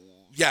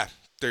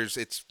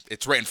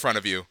right in front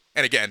of you.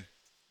 And again,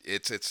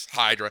 it's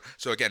Hydra.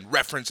 So again,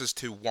 references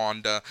to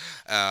Wanda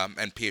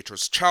and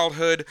Pietro's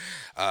childhood.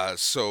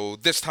 So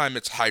this time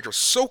it's Hydra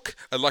Soak,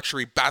 a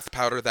luxury bath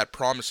powder that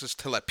promises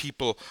to let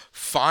people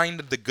find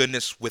the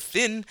goodness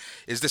within.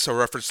 Is this a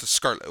reference to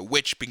Scarlet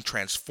Witch being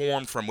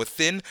transformed from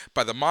within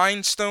by the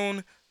Mind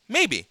Stone?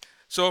 Maybe.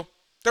 So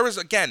there is,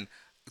 again,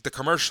 the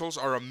commercials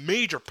are a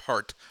major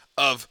part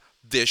of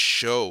this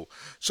show.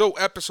 So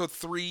episode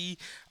 3,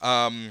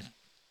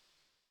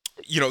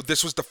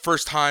 this was the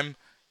first time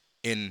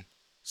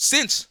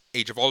since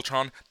Age of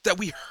Ultron that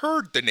we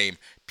heard the name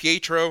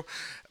Pietro.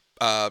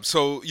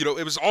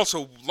 It was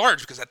also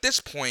large because at this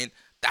point,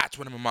 that's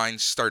when my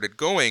mind started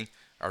going.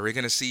 Are we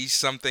going to see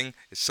something?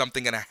 Is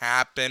something going to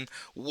happen?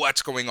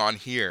 What's going on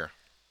here?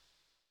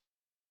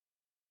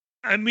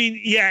 I mean,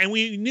 yeah, and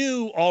we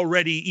knew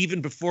already, even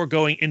before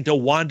going into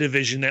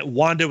WandaVision, that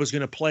Wanda was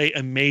going to play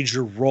a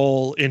major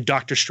role in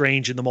Doctor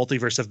Strange in the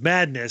Multiverse of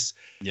Madness.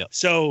 Yep.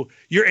 So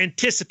you're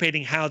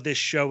anticipating how this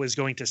show is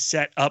going to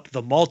set up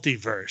the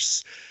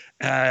multiverse.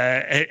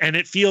 And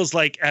it feels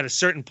like at a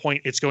certain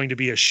point, it's going to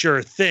be a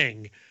sure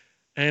thing.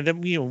 And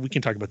then, we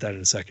can talk about that in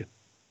a second.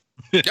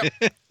 Yep,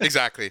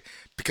 exactly.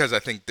 Because I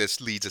think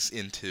this leads us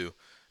into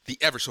the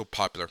ever so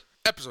popular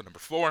episode number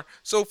 4.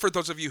 So for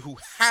those of you who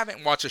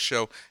haven't watched the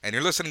show and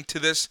you're listening to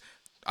this,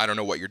 I don't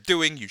know what you're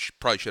doing. You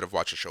probably should have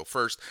watched the show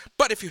first.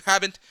 But if you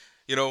haven't,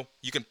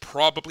 you can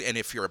probably, and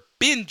if you're a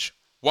binge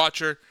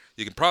watcher,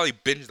 you can probably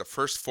binge the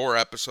first 4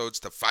 episodes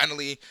to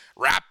finally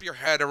wrap your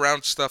head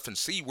around stuff and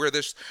see where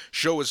this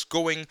show is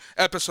going.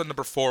 Episode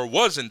number 4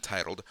 was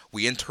entitled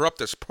We Interrupt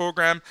This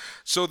Program.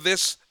 So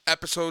this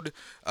episode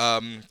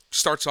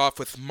starts off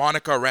with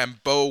Monica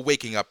Rambeau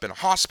waking up in a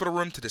hospital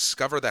room to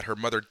discover that her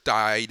mother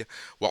died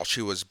while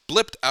she was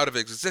blipped out of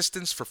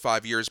existence for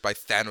 5 years by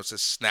Thanos'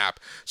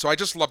 snap. So I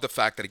just love the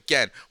fact that,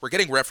 again, we're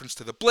getting reference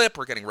to the blip,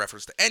 we're getting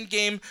reference to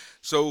Endgame,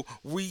 so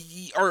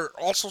we are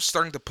also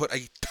starting to put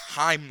a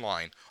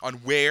timeline on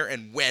where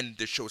and when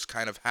this show is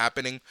kind of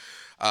happening.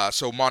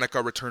 So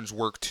Monica returns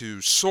work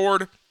to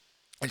SWORD,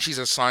 and she's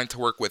assigned to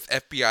work with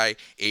FBI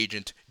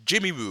agent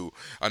Jimmy Woo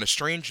on a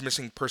strange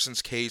missing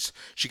persons case.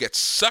 She gets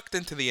sucked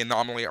into the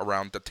anomaly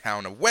around the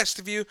town of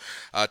Westview.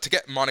 To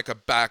get Monica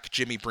back,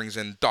 Jimmy brings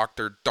in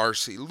Dr.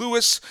 Darcy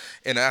Lewis,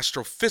 an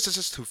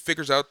astrophysicist who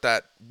figures out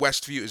that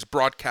Westview is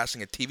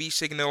broadcasting a TV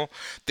signal.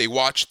 They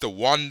watch the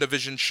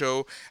WandaVision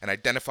show and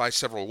identify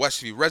several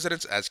Westview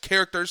residents as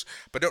characters,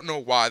 but don't know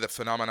why the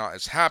phenomena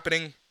is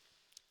happening.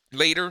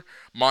 Later,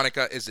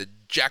 Monica is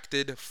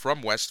ejected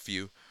from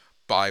Westview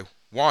by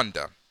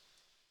Wanda.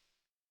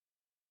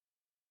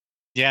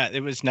 Yeah,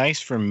 it was nice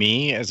for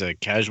me as a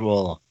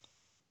casual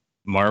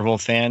Marvel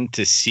fan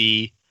to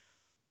see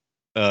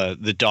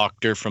the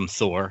Doctor from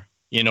Thor.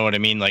 You know what I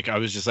mean? Like, I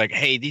was just like,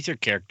 hey, these are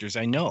characters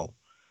I know.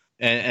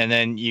 And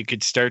then you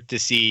could start to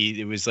see,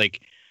 it was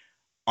like,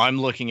 I'm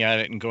looking at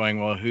it and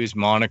going, well, who's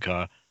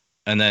Monica?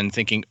 And then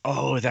thinking,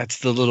 oh, that's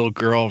the little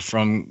girl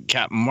from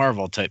Captain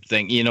Marvel type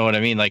thing. You know what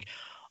I mean? Like,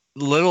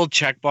 little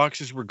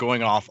checkboxes were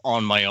going off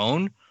on my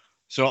own.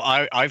 So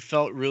I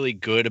felt really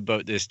good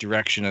about this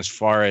direction as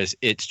far as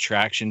its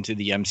traction to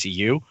the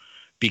MCU,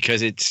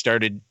 because it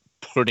started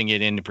putting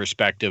it into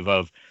perspective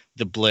of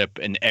the blip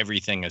and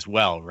everything as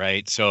well,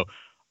 right? So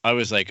I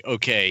was like,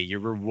 okay, you're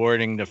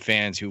rewarding the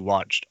fans who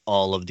watched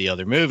all of the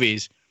other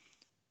movies.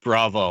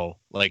 Bravo.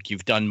 Like,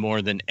 you've done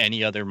more than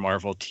any other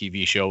Marvel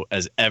TV show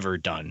has ever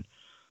done,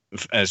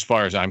 as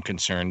far as I'm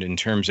concerned, in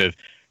terms of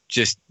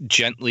just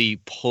gently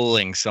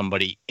pulling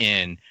somebody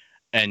in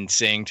and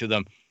saying to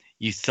them,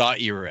 you thought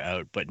you were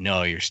out, but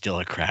no, you're still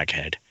a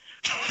crackhead.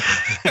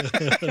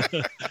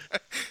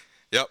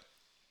 Yep.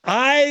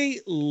 I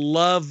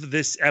love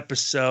this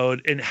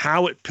episode and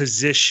how it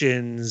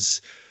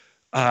positions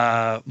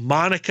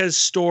Monica's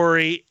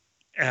story,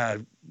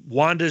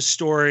 Wanda's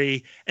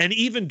story, and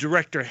even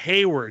Director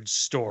Hayward's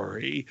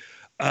story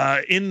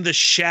in the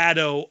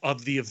shadow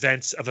of the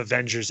events of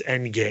Avengers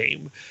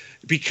Endgame.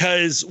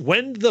 Because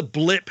when the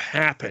blip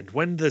happened,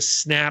 when the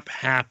snap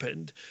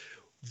happened,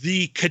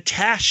 the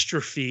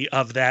catastrophe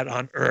of that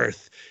on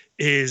Earth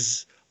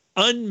is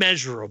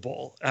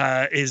unmeasurable,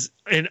 is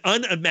an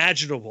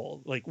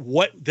unimaginable, like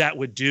what that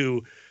would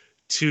do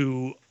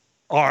to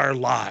our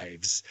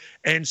lives.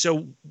 And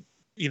so,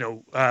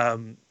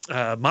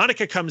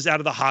 Monica comes out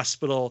of the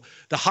hospital.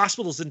 The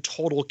hospital's in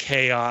total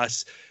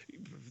chaos,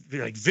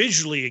 like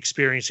visually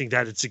experiencing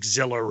that. It's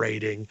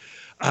exhilarating.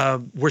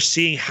 We're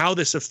seeing how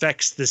this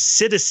affects the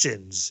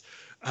citizens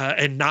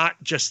and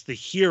not just the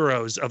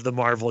heroes of the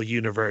Marvel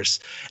universe.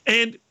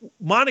 And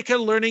Monica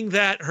learning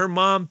that her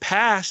mom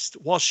passed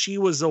while she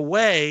was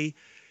away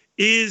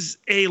is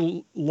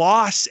a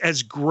loss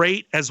as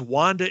great as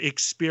Wanda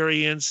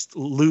experienced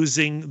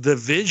losing the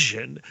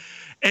Vision.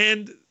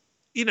 And,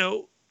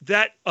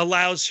 that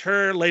allows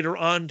her later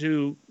on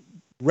to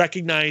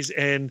recognize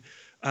and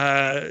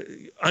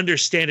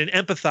understand and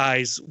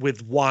empathize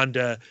with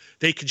Wanda.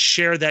 They could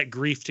share that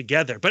grief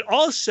together. But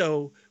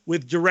also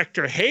with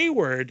Director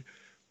Hayward,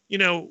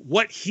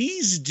 what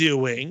he's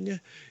doing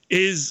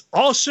is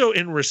also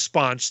in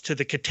response to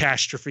the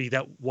catastrophe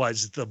that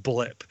was the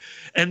blip,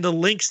 and the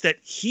lengths that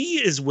he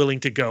is willing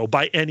to go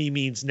by any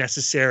means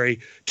necessary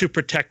to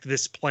protect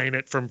this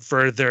planet from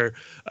further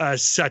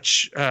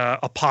such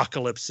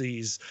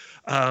apocalypses,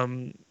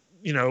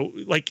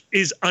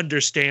 is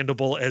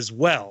understandable as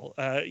well.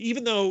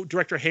 Even though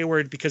Director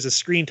Hayward, because of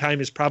screen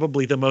time, is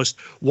probably the most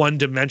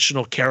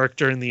one-dimensional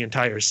character in the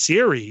entire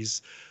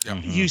series,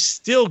 you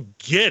still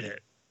get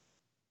it.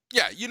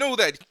 Yeah, you know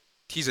that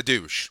he's a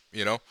douche,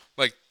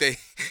 like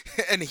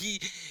and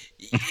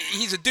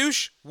he's a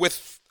douche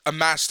with a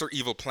master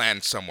evil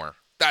plan somewhere.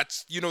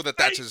 That's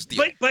that's his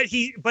deal. But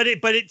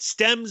it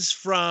stems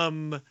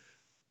from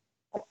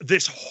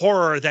this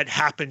horror that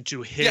happened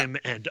to him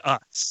and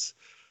us,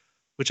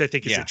 which I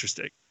think is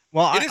interesting.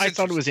 Well, I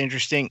thought it was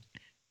interesting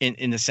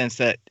in the sense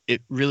that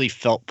it really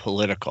felt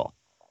political,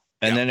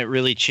 and then it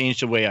really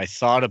changed the way I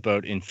thought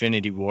about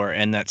Infinity War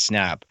and that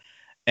snap,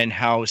 and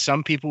how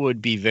some people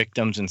would be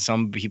victims and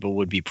some people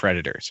would be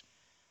predators.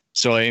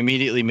 So I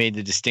immediately made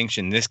the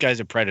distinction. This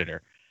guy's a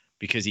predator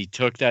because he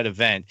took that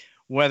event,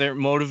 whether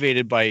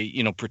motivated by,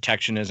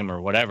 protectionism or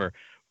whatever,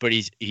 but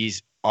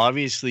he's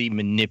obviously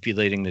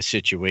manipulating the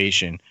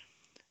situation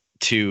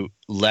to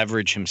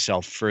leverage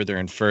himself further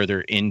and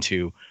further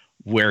into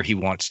where he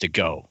wants to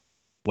go,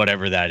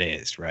 whatever that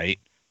is, right?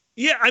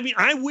 Yeah, I mean,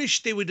 I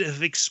wish they would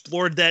have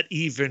explored that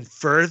even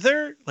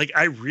further. Like,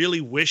 I really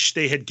wish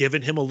they had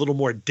given him a little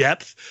more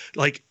depth.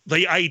 Like,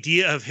 the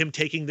idea of him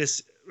taking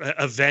this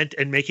event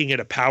and making it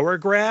a power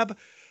grab.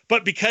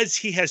 But because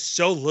he has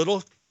so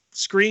little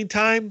screen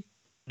time,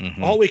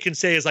 all we can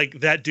say is, like,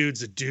 that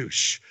dude's a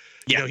douche.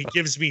 He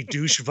gives me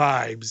douche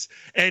vibes.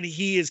 And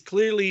he is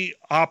clearly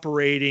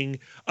operating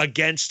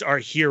against our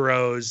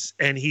heroes,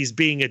 and he's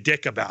being a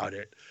dick about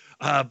it.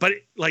 But,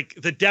 like,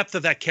 the depth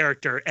of that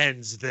character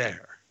ends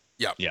there.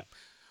 Yeah.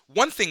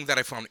 One thing that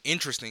I found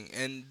interesting,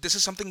 and this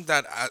is something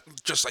that,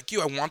 just like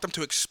you, I want them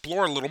to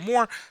explore a little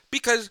more,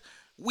 because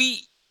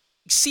we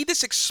see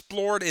this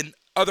explored in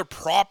other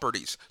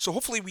properties. So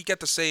hopefully we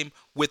get the same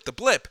with the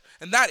blip.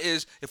 And that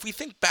is, if we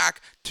think back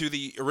to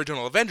the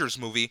original Avengers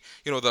movie,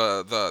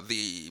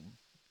 the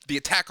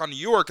attack on New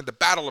York and the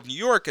Battle of New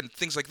York and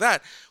things like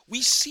that,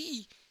 we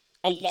see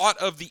a lot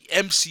of the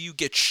MCU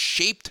get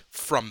shaped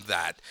from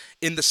that,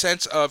 in the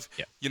sense of,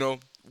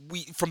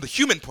 we, from the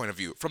human point of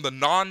view, from the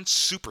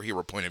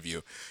non-superhero point of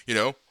view,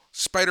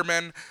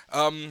 Spider-Man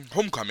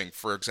Homecoming,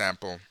 for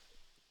example,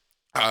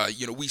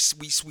 we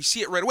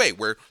see it right away,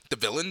 where the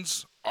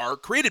villains are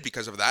created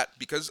because of that,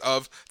 because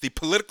of the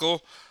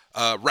political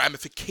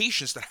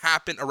ramifications that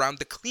happen around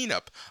the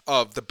cleanup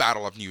of the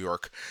Battle of New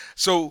York.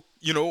 So,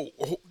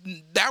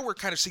 now we're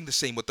kind of seeing the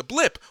same with the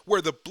blip,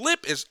 where the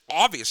blip is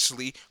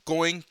obviously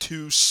going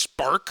to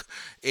spark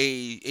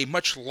a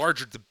much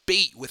larger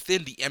debate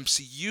within the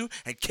MCU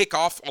and kick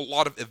off a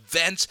lot of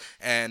events,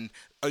 and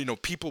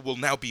people will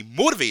now be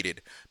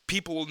motivated.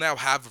 People will now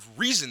have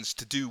reasons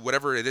to do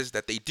whatever it is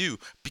that they do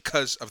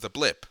because of the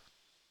blip.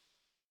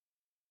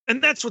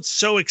 And that's what's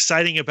so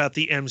exciting about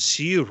the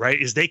MCU, right?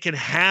 Is they can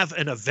have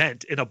an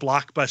event in a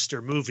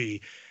blockbuster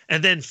movie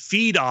and then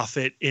feed off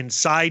it in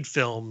side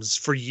films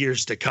for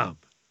years to come.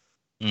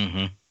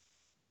 Mm-hmm.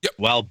 Yep.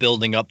 While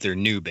building up their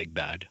new big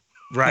bad.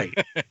 Right.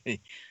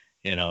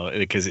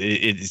 Because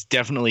it's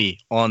definitely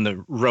on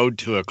the road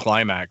to a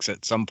climax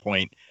at some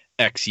point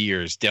X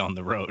years down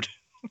the road.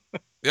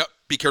 Yep.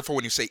 Be careful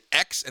when you say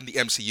X and the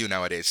MCU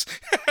nowadays.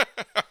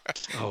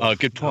 Oh,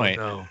 good point.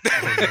 No.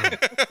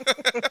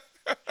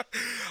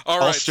 All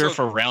I'll right, surf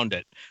around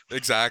it.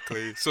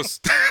 Exactly. So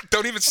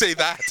don't even say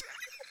that.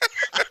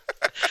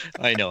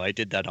 I know. I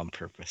did that on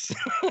purpose.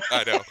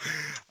 I know.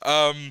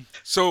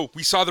 So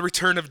we saw the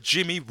return of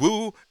Jimmy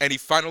Woo, and he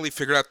finally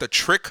figured out the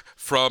trick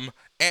from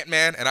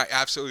Ant-Man, and I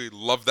absolutely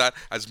love that.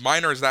 As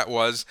minor as that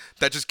was,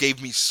 that just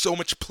gave me so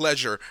much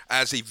pleasure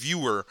as a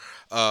viewer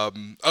of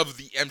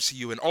the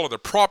MCU and all of their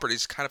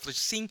properties, kind of just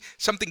seeing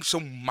something so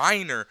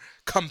minor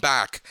come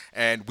back,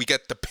 and we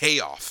get the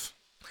payoff.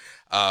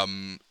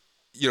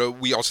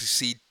 We also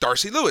see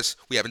Darcy Lewis.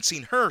 We haven't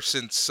seen her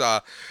since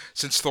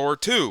Thor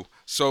 2.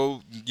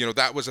 So,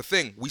 that was a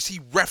thing. We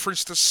see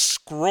reference to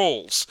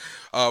Skrulls.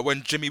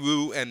 When Jimmy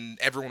Woo and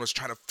everyone was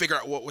trying to figure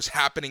out what was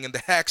happening in the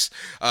Hex,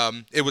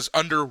 it was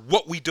under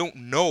what we don't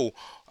know.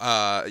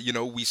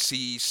 We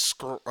see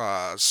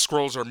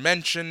Skrulls are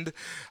mentioned,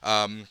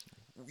 and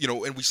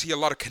we see a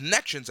lot of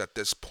connections at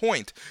this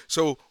point.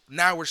 So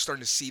now we're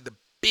starting to see the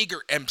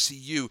bigger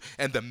MCU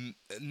and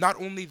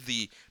not only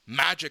the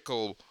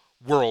magical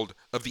world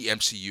of the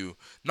MCU,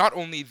 not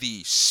only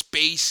the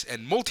space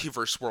and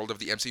multiverse world of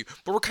the MCU,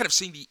 but we're kind of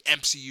seeing the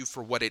MCU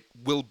for what it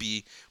will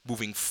be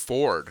moving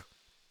forward.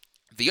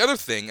 The other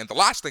thing, and the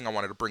last thing I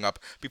wanted to bring up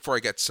before I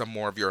get some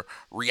more of your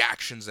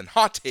reactions and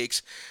hot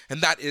takes,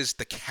 and that is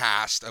the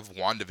cast of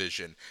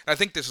WandaVision. And I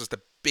think this is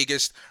the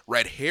biggest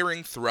red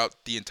herring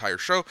throughout the entire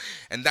show,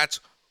 and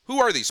that's, who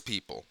are these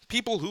people?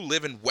 People who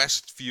live in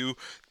Westview,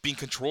 being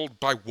controlled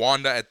by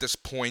Wanda at this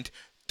point.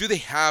 Do they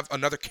have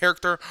another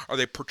character? Are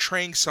they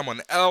portraying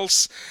someone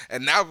else?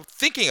 And now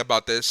thinking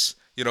about this,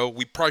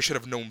 we probably should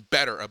have known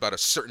better about a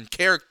certain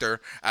character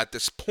at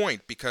this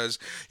point because,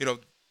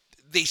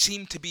 they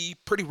seem to be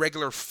pretty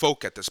regular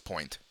folk at this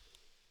point.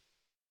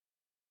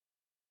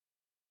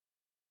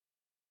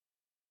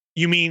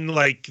 You mean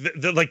like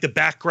the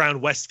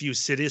background Westview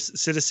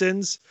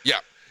citizens? Yeah.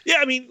 Yeah,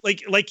 I mean,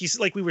 like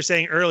we were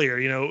saying earlier,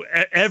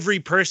 every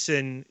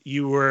person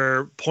you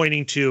were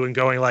pointing to and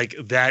going like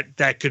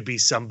that could be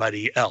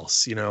somebody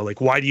else.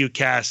 Like why do you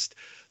cast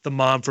the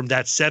mom from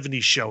That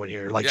 70s Show in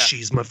here? Like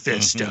she's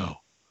Mephisto.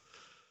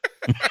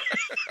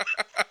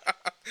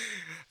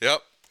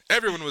 Yep,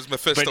 everyone was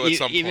Mephisto at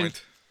some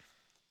point.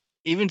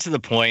 Even to the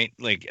point,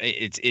 like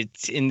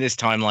it's in this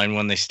timeline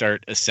when they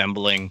start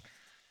assembling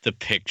the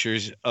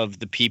pictures of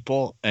the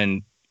people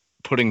and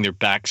putting their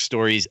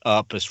backstories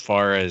up as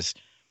far as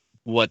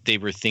what they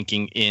were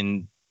thinking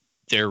in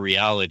their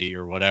reality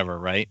or whatever,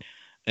 right?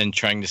 And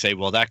trying to say,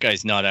 well, that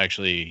guy's not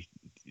actually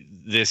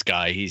this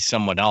guy, he's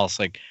someone else,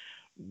 like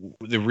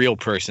the real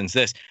person's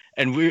this.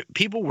 And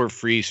people were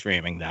freeze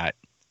framing that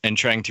and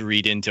trying to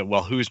read into,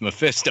 well, who's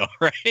Mephisto,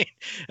 right?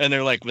 And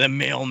they're like, the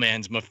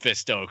mailman's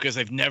Mephisto, because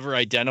they've never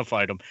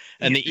identified him.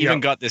 And they even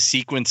got the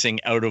sequencing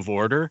out of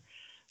order.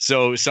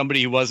 So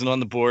somebody who wasn't on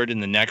the board in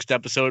the next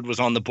episode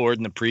was on the board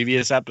in the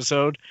previous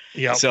episode.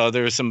 Yeah. So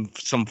there was some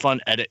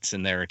fun edits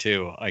in there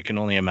too. I can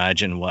only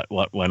imagine what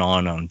went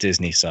on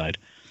Disney's side.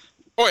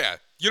 Oh yeah,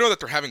 you know that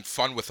they're having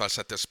fun with us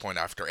at this point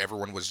after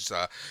everyone was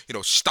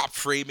stop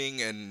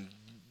framing and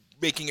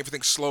making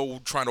everything slow,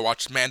 trying to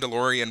watch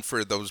Mandalorian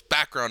for those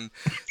background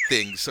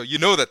things. So you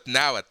know that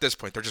now at this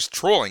point they're just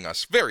trolling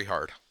us very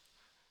hard.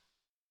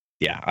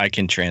 Yeah, I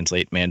can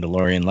translate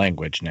Mandalorian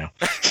language now.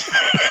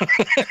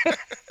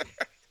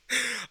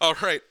 All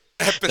right,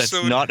 That's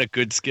not a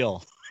good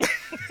skill.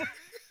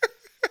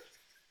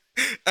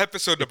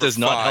 Episode number 5. It does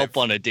not help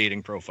on a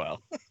dating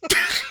profile.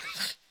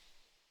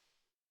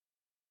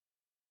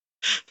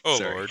 Oh,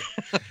 Sorry. Lord.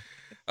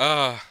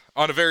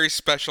 On a very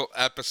special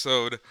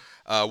episode,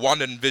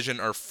 Wanda and Vision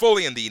are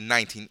fully in the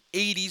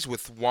 1980s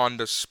with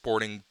Wanda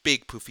sporting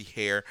big poofy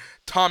hair.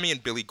 Tommy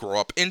and Billy grow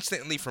up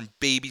instantly from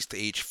babies to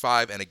age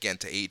 5 and again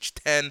to age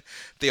 10.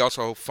 They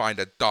also find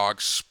a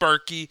dog,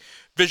 Sparky.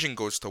 Vision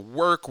goes to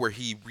work where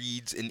he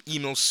reads an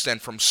email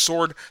sent from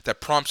SWORD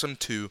that prompts him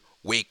to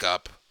wake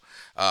up.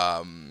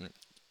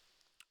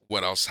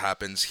 What else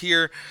happens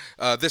here?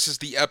 This is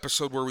the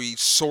episode where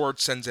SWORD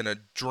sends in a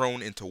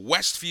drone into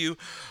Westview.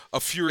 A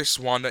furious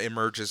Wanda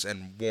emerges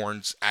and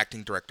warns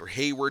acting director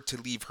Hayward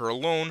to leave her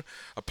alone.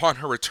 Upon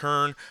her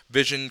return,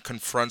 Vision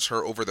confronts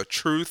her over the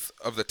truth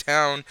of the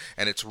town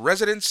and its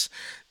residents.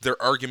 Their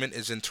argument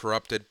is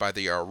interrupted by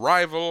the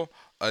arrival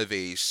of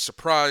a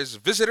surprise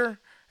visitor,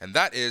 and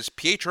that is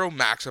Pietro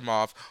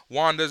Maximoff,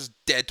 Wanda's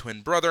dead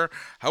twin brother.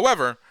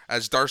 However,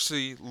 as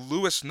Darcy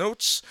Lewis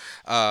notes,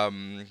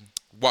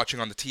 watching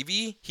on the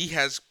TV, he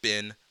has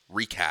been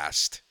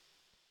recast.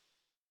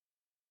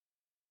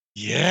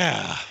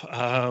 Yeah.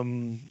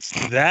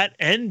 That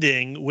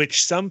ending,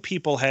 which some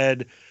people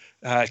had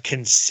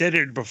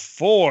considered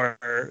before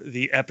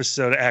the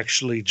episode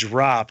actually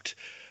dropped,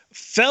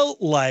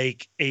 felt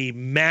like a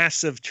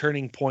massive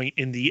turning point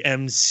in the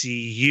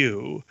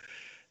MCU.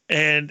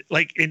 And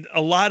like in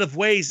a lot of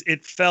ways,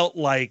 it felt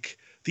like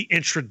the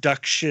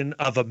introduction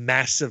of a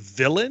massive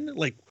villain.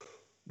 Like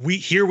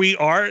we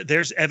are,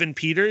 there's Evan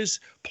Peters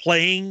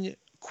playing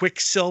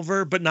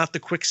Quicksilver, but not the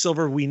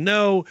Quicksilver we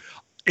know.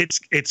 It's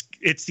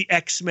the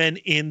X-Men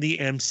in the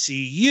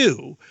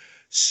MCU.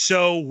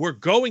 So we're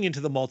going into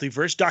the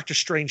multiverse. Doctor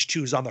Strange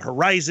 2 is on the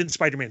horizon.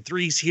 Spider-Man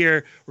 3's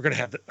here. We're going to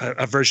have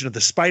a version of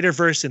the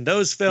Spider-Verse in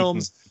those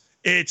films.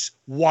 It's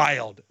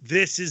wild.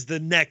 This is the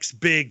next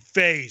big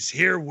phase.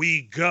 Here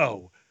we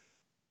go.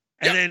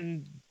 And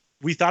then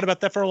we thought about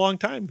that for a long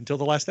time until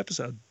the last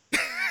episode.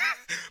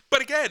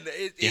 But again,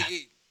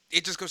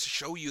 it just goes to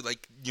show you,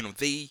 like, you know,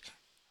 they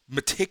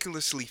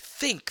meticulously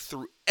think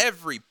through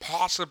every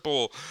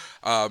possible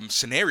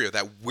scenario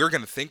that we're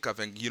going to think of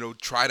and, you know,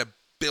 try to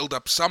build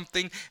up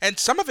something. And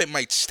some of it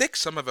might stick,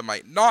 some of it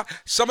might not.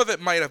 Some of it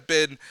might have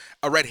been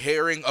a red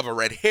herring of a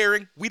red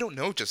herring. We don't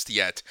know just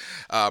yet.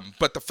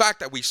 But the fact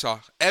that we saw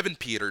Evan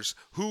Peters,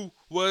 who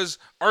was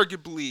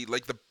arguably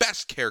like the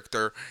best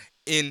character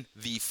in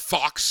the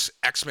Fox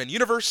X-Men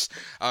universe,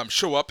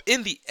 show up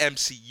in the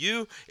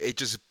MCU, it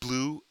just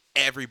blew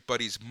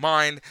everybody's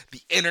mind.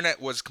 The internet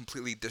was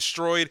completely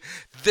destroyed.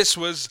 This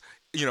was,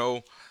 you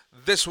know,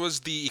 this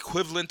was the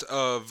equivalent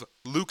of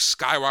Luke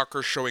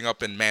Skywalker showing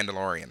up in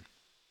Mandalorian.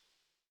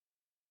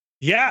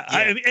 Yeah.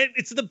 I mean,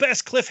 it's the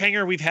best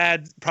cliffhanger we've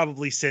had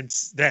probably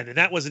since then, and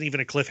that wasn't even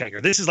a cliffhanger.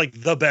 This is like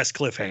the best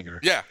cliffhanger.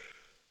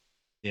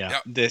 Yeah.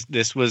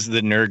 This was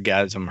the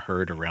nerdgasm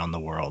heard around the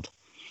world.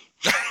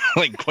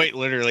 Like, quite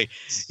literally.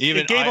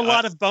 Even it gave a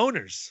lot of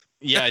boners.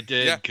 Yeah, it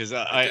did, because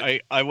I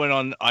went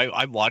on,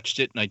 I watched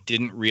it and I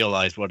didn't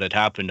realize what had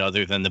happened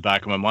other than the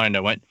back of my mind.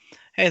 I went,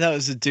 hey, that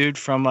was the dude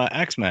from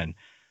X-Men.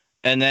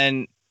 And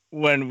then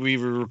when we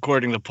were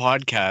recording the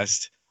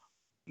podcast,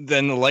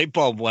 then the light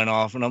bulb went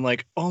off and I'm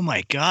like, oh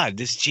my God,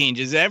 this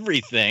changes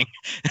everything.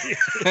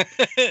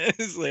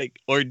 It's like,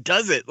 or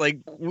does it? Like,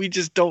 we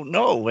just don't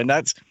know. And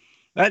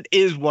that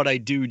is what I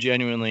do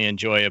genuinely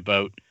enjoy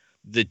about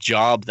the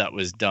job that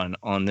was done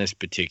on this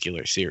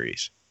particular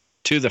series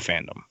to the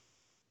fandom.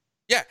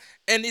 Yeah,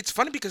 and it's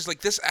funny because,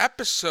 like, this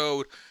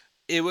episode,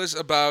 it was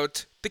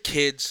about the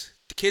kids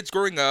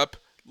growing up,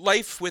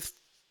 life with,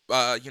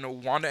 you know,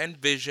 Wanda and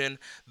Vision,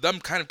 them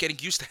kind of getting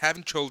used to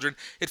having children.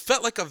 It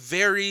felt like a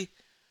very,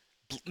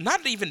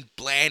 not even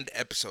bland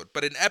episode,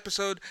 but an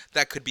episode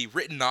that could be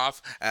written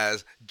off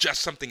as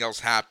just something else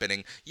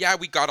happening. Yeah,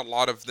 we got a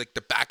lot of, like,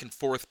 the back and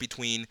forth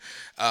between,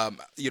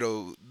 you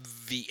know,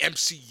 the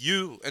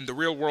MCU and the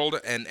real world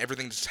and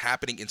everything that's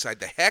happening inside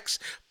the Hex,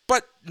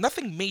 but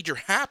nothing major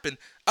happened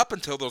up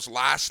until those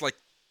last, like,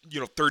 you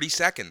know, 30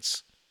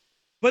 seconds.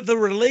 But the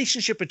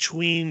relationship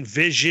between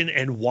Vision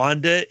and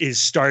Wanda is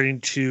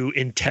starting to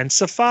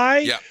intensify.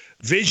 Yeah.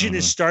 Vision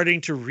is starting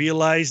to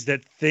realize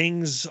that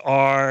things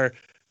are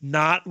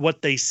not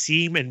what they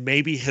seem, and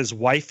maybe his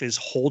wife is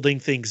holding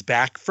things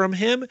back from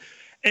him.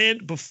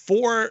 And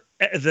before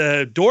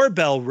the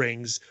doorbell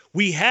rings,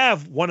 we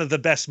have one of the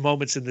best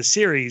moments in the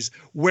series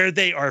where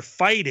they are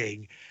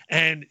fighting,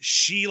 and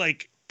she,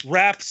 like,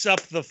 wraps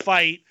up the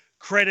fight,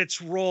 credits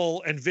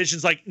roll, and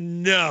Vision's like,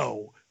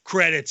 no,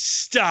 credits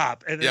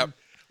stop. And then,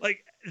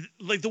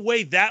 like the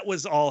way that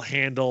was all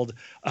handled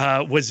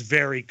was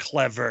very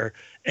clever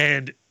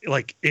and,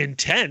 like,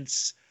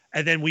 intense.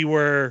 And then we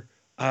were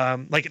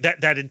like,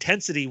 that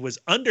intensity was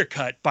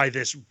undercut by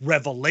this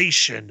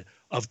revelation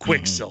of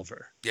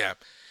Quicksilver. Yeah.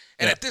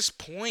 And at this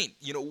point,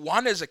 you know,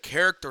 Wanda is a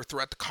character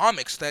throughout the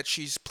comics that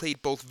she's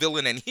played both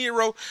villain and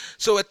hero.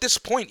 So at this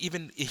point,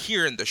 even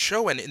here in the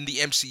show and in the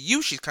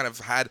MCU, she's kind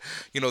of had,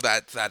 you know,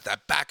 that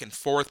back and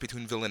forth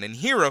between villain and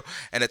hero.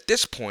 And at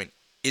this point,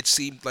 it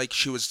seemed like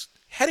she was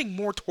heading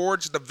more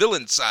towards the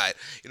villain side,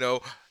 you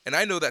know. And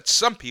I know that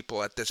some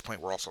people at this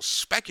point were also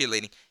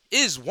speculating,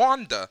 is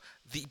Wanda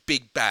the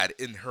big bad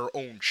in her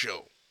own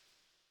show?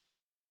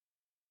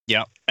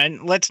 Yeah.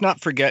 And let's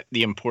not forget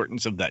the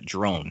importance of that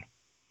drone.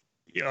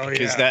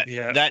 Because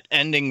that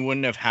ending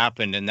wouldn't have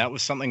happened, and that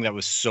was something that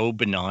was so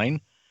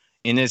benign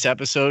in this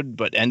episode,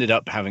 but ended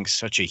up having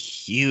such a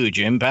huge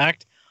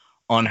impact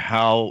on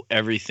how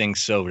everything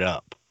sewed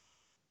up.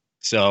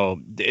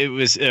 So it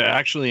was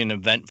actually an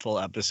eventful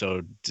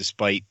episode,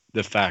 despite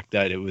the fact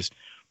that it was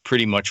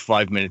pretty much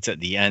 5 minutes at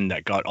the end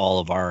that got all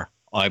of our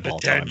eyeball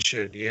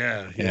attention.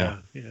 time. Yeah.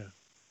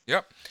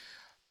 Yep.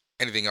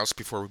 Anything else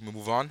before we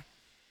move on?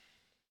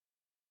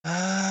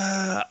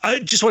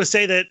 I just want to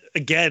say that,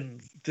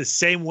 again, the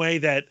same way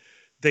that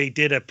they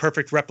did a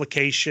perfect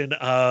replication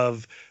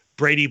of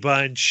Brady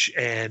Bunch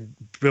and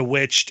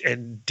Bewitched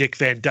and Dick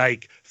Van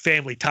Dyke,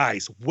 Family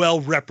Ties, well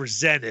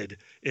represented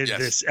in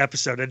this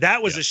episode. And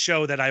that was a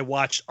show that I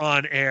watched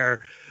on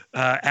air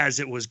as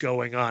it was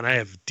going on. I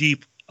have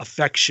deep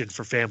affection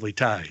for Family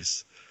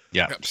Ties.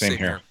 Yeah, same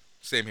here.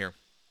 Same here.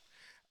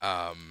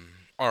 All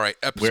right,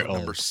 episode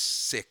number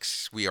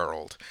 6. We are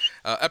old.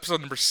 Episode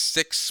number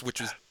 6,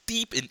 which was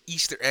deep in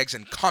Easter eggs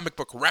and comic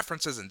book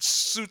references and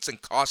suits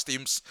and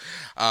costumes,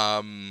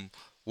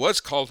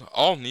 was called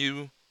All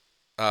New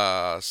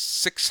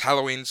Six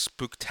Halloween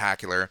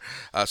Spooktacular.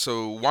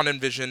 So Wanda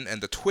and Vision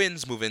and the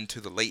twins move into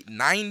the late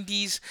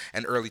 90s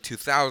and early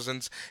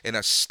 2000s in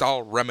a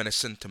style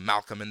reminiscent to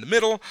Malcolm in the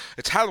Middle.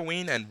 It's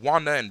Halloween and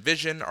Wanda and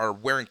Vision are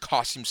wearing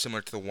costumes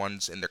similar to the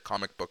ones in their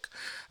comic book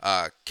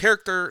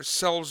character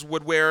selves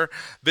would wear.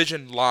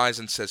 Vision lies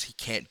and says he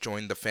can't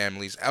join the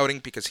family's outing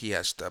because he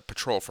has to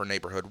patrol for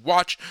neighborhood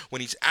watch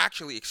when he's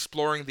actually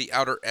exploring the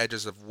outer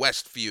edges of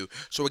Westview.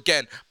 So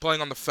again,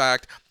 playing on the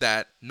fact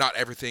that not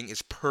everything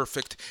is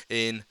perfect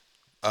in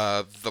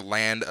the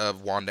land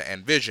of Wanda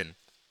and Vision.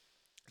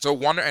 So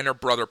Wanda and her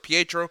brother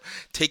Pietro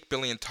take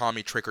Billy and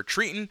Tommy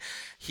trick-or-treating.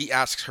 He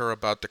asks her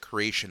about the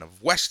creation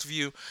of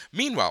Westview.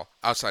 Meanwhile,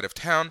 outside of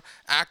town,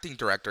 acting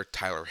director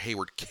Tyler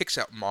Hayward kicks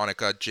out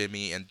Monica,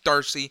 Jimmy, and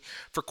Darcy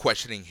for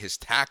questioning his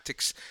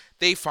tactics.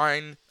 They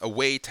find a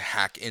way to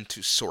hack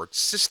into SWORD's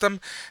system,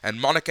 and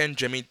Monica and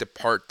Jimmy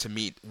depart to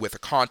meet with a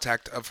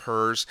contact of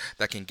hers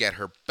that can get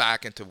her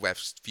back into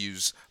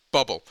Westview's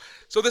bubble.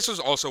 So this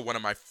was also one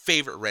of my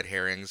favorite red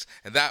herrings,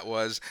 and that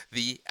was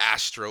the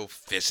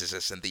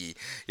astrophysicist and the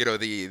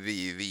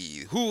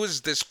who is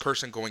this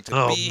person going to be?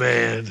 Oh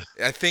man.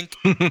 I think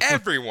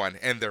everyone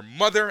and their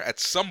mother at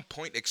some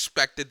point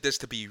expected this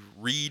to be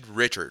Reed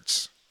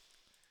Richards.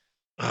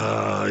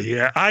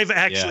 Yeah, I've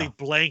actually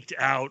blanked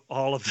out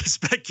all of the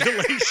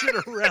speculation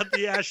around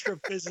the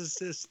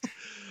astrophysicist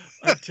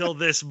until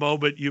this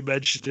moment you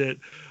mentioned it.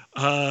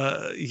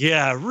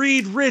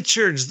 Reed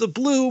Richards, the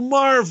Blue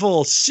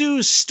Marvel,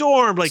 Sue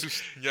Storm, No,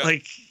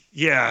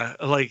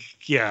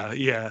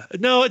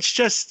 it's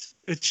just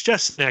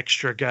an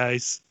extra,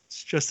 guys.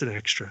 It's just an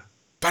extra.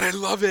 But I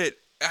love it.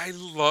 I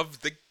love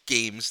the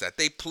games that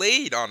they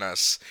played on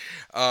us.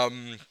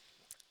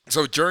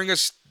 So during a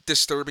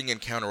disturbing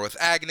encounter with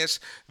Agnes,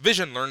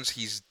 Vision learns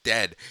he's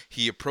dead.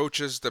 He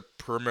approaches the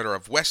perimeter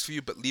of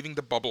Westview, but leaving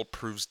the bubble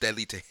proves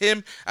deadly to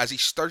him as he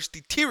starts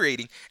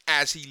deteriorating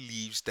as he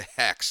leaves the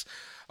Hex.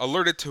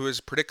 Alerted to his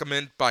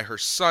predicament by her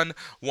son,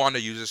 Wanda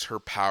uses her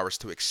powers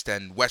to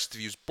extend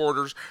Westview's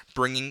borders,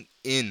 bringing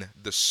in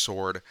the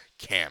SWORD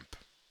camp.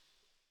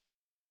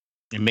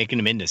 And making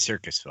them into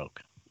circus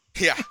folk.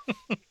 Yeah.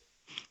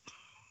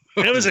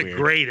 It was a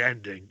great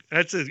ending.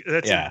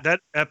 That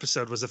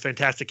episode was a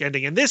fantastic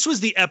ending. And this was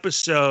the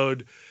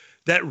episode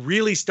that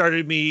really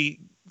started me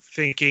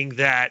thinking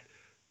that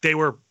they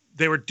were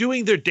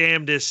doing their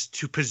damnedest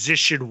to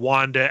position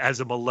Wanda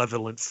as a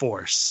malevolent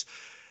force.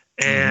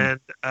 And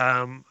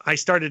I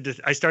started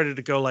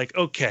to go like,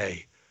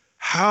 okay,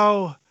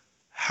 how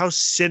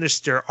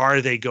sinister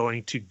are they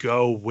going to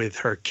go with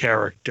her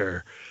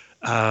character?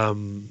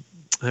 And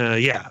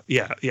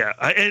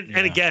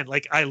again,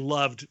 like I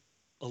loved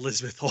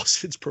Elizabeth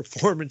Olsen's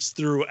performance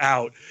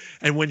throughout,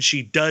 and when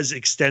she does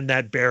extend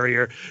that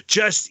barrier,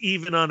 just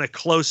even on a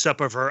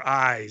close-up of her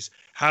eyes,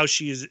 how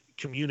she is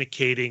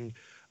communicating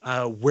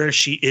where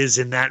she is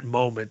in that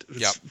moment.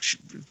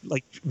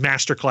 Like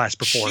masterclass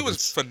performance. She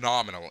was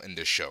phenomenal in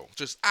this show,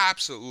 just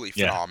absolutely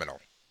phenomenal.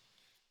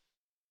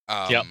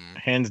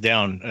 Hands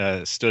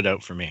down, stood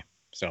out for me.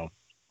 So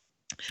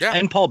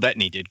and Paul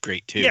Bettany did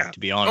great too. To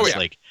be honest,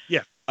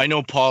 I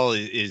know Paul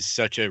is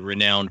such a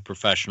renowned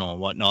professional and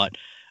whatnot,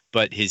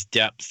 but his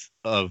depth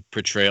of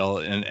portrayal,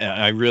 and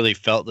I really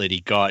felt that he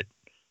got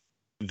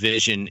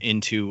Vision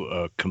into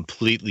a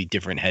completely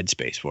different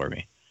headspace for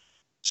me.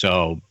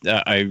 So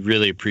I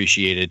really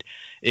appreciated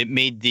it.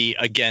 Made the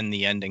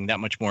ending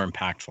that much more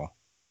impactful.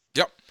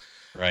 Yep.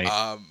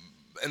 Right.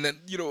 And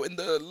then, in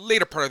the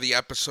later part of the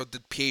episode,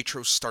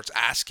 Pietro starts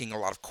asking a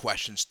lot of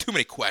questions. Too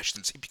many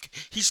questions.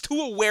 He's too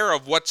aware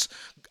of what's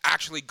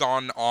actually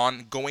going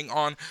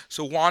on.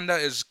 So Wanda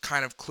is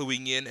kind of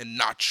cluing in and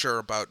not sure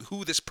about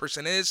who this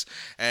person is,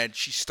 and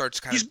she starts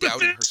kind of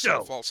doubting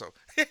herself also.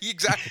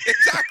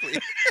 Exactly.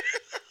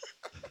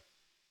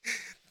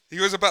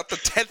 He was about the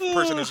 10th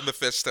person who's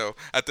Mephisto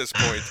at this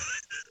point.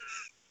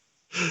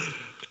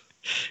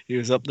 He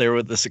was up there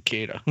with the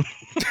cicada.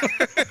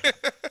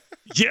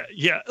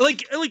 Yeah.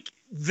 Like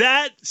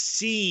that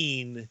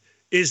scene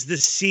is the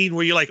scene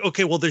where you're like,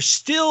 okay, well, there's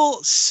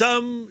still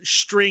some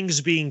strings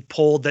being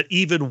pulled that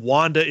even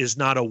Wanda is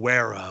not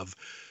aware of.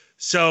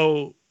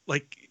 So,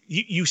 like,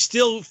 you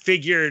still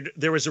figured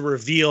there was a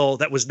reveal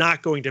that was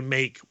not going to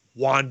make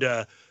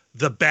Wanda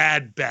the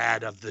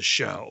bad of the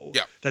show.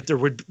 Yeah. That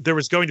there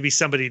was going to be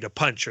somebody to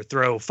punch or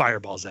throw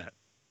fireballs at.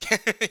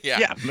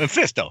 Yeah,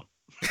 Mephisto.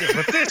 Yeah,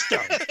 Mephisto.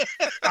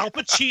 Al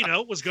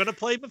Pacino was going to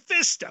play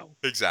Mephisto.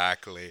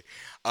 Exactly.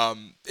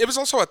 It was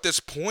also at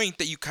this point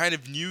that you kind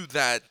of knew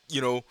that,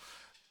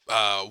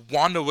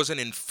 Wanda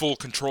wasn't in full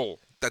control,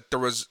 that there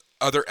was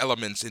other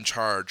elements in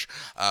charge.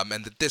 And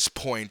at this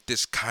point,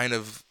 this kind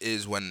of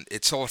is when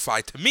it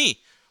solidified to me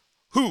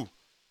who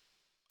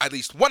at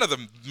least one of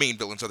the main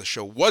villains of the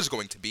show was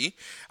going to be.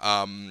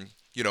 And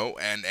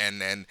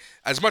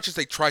as much as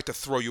they tried to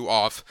throw you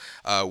off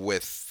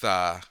with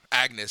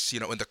Agnes,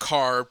 in the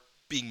car,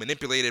 being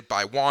manipulated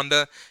by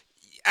Wanda,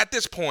 at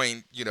this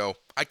point,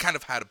 I kind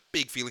of had a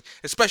big feeling,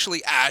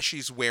 especially as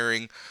she's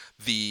wearing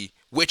the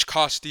witch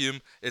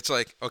costume. It's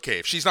like, okay,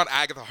 if she's not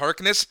Agatha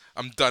Harkness,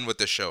 I'm done with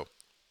this show.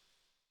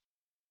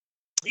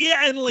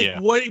 Yeah, and like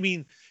what I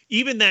mean,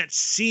 even that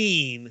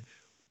scene,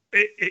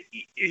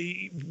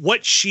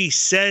 what she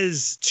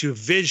says to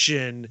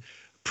Vision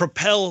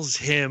propels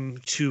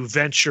him to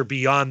venture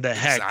beyond the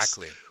hex,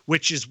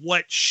 which is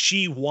what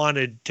she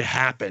wanted to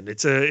happen.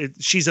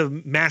 She's a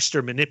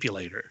master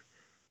manipulator.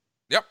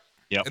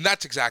 Yep. And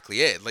that's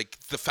exactly it. Like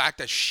the fact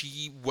that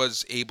she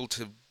was able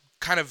to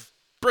kind of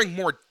bring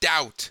more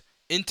doubt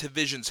into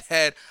Vision's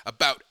head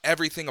about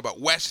everything,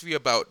 about Westview,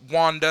 about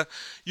Wanda.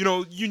 You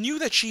know, you knew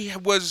that she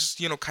was,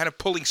 you know, kind of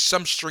pulling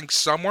some string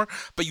somewhere,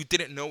 but you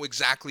didn't know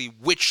exactly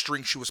which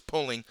string she was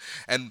pulling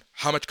and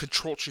how much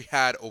control she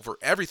had over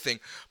everything.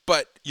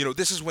 But, you know,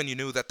 this is when you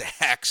knew that the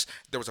Hex,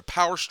 there was a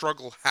power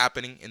struggle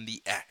happening in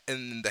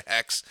the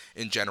Hex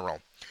in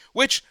general.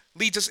 Which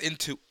leads us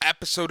into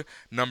episode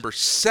number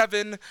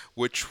 7,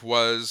 which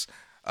was...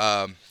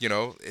 you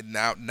know, it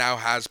now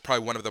has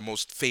probably one of the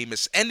most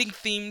famous ending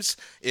themes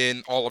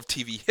in all of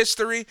TV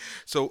history.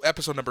 So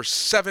episode number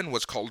 7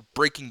 was called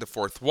Breaking the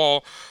Fourth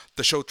Wall.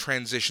 The show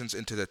transitions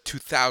into the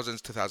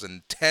 2000s,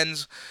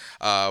 2010s,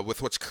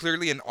 with what's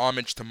clearly an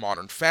homage to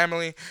Modern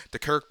Family. The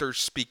characters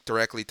speak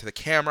directly to the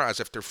camera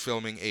as if they're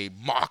filming a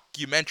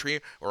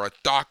mockumentary or a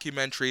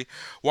documentary.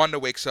 Wanda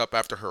wakes up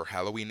after her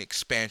Halloween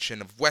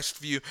expansion of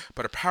Westview,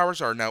 but her powers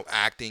are now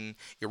acting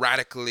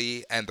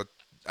erratically, and the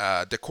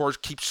decor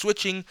keeps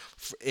switching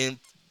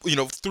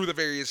through the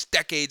various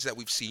decades that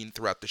we've seen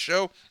throughout the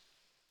show.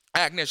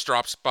 Agnes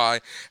drops by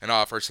and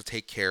offers to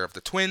take care of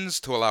the twins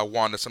to allow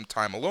Wanda some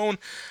time alone.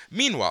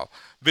 Meanwhile,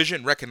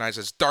 Vision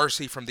recognizes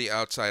Darcy from the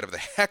outside of the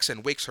Hex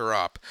and wakes her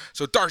up.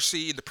 So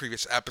Darcy in the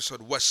previous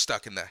episode was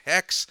stuck in the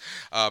Hex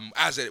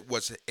as it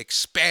was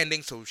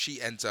expanding, so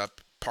she ends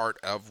up part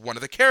of one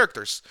of the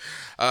characters.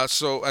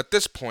 So at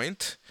this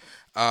point...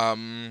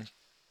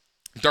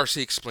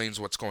 Darcy explains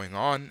what's going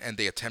on, and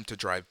they attempt to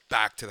drive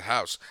back to the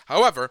house.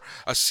 However,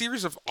 a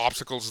series of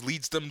obstacles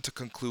leads them to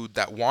conclude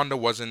that Wanda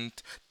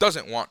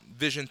doesn't want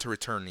Vision to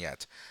return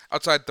yet.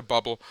 Outside the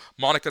bubble,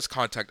 Monica's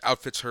contact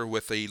outfits her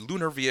with a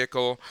lunar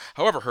vehicle.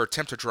 However, her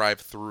attempt to drive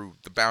through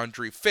the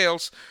boundary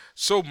fails,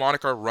 so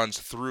Monica runs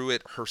through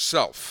it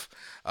herself.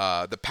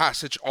 The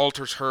passage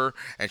alters her,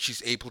 and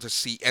she's able to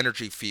see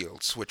energy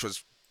fields, which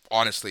was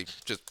honestly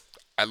just...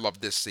 I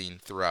love this scene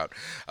throughout.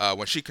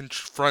 When she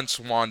confronts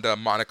Wanda,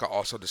 Monica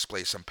also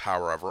displays some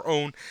power of her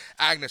own.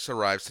 Agnes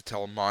arrives to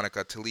tell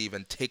Monica to leave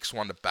and takes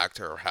Wanda back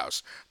to her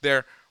house.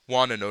 There,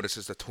 Wanda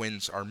notices the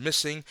twins are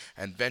missing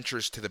and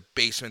ventures to the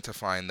basement to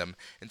find them.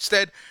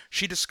 Instead,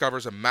 she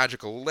discovers a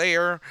magical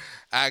lair.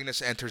 Agnes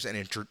enters and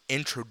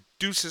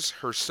introduces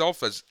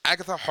herself as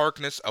Agatha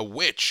Harkness, a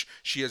witch.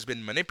 She has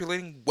been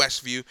manipulating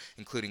Westview,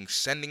 including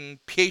sending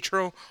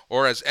Pietro,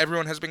 or as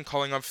everyone has been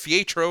calling him,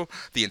 Fietro,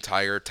 the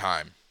entire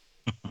time.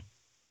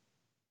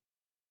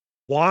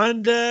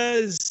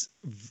 Wanda's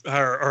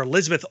or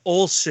Elizabeth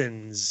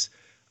Olsen's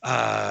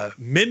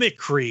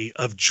mimicry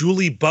of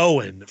Julie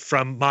Bowen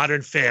from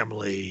Modern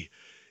Family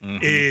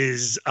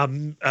is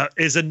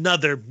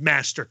another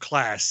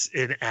masterclass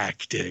in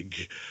acting.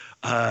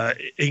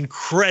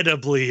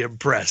 Incredibly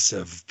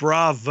impressive.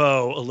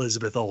 Bravo,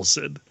 Elizabeth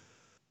Olsen.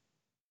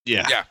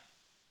 Yeah.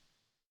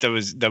 That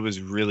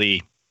was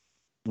really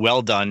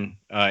well done.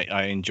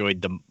 I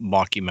enjoyed the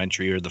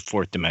mockumentary or the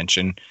Fourth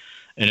Dimension,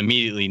 and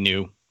immediately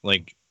knew.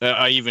 Like,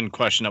 I even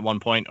questioned at one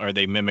point, are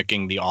they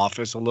mimicking The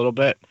Office a little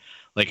bit?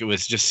 Like, it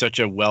was just such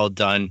a well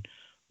done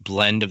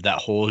blend of that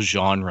whole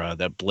genre,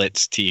 that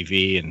Blitz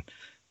TV, and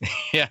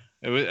yeah,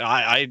 it was.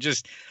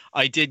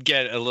 I did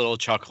get a little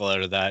chuckle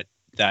out of that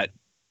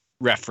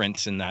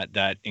reference and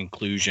that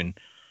inclusion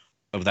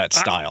of that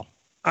style.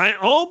 I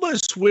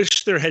almost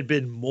wish there had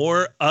been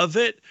more of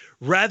it,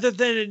 rather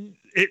than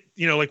it.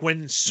 You know, like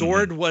when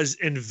S.W.O.R.D. was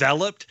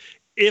enveloped,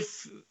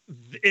 if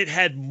it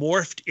had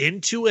morphed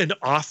into an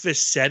office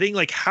setting,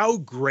 like how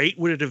great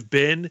would it have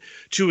been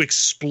to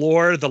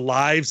explore the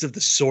lives of the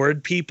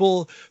S.W.O.R.D.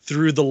 people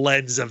through the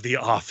lens of The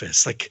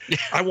Office? Like,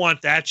 I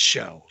want that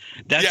show.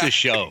 That's a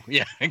show.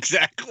 Yeah,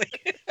 exactly.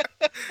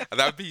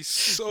 That would be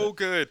so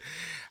good.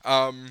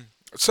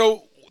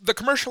 So the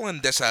commercial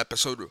in this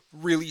episode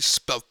really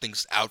spelled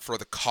things out for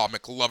the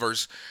comic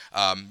lovers.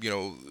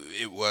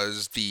 It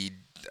was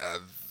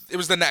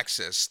the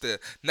Nexus, the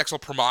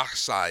Nexal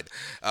Peroxide.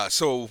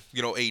 So,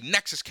 a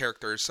Nexus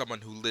character is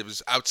someone who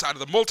lives outside of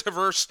the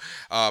multiverse.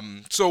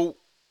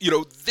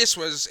 This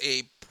was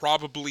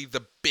probably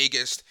the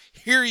biggest.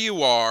 Here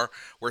you are.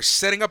 We're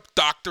setting up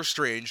Doctor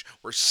Strange.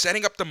 We're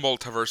setting up the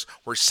multiverse.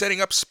 We're setting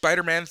up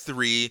Spider-Man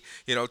 3.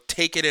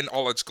 Take it in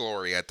all its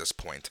glory at this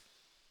point.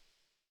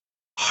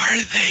 Are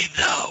they,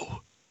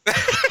 though?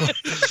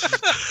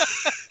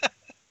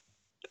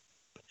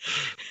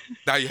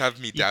 Now you have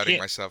me doubting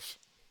myself.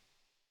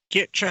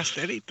 Can't trust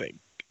anything.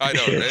 I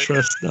know, can't right?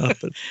 trust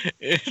nothing.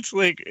 It's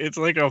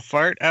like a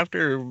fart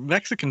after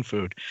Mexican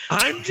food.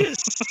 I'm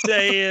just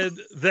saying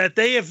that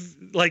they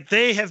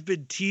have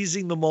been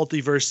teasing the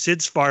multiverse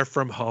since Far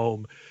From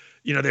Home.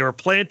 They were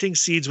planting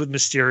seeds with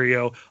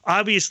Mysterio.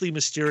 Obviously,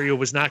 Mysterio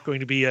was not going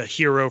to be a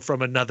hero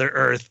from another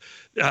Earth.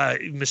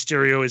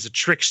 Mysterio is a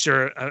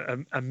trickster,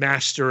 a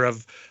master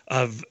of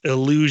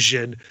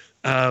illusion.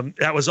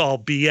 that was all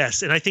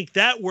BS. And I think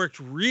that worked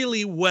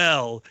really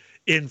well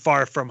in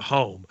Far From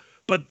Home.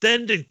 But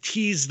then to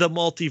tease the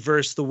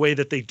multiverse the way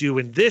that they do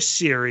in this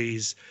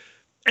series,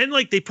 and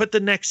like they put the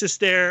Nexus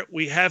there,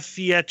 we have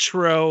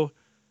Pietro.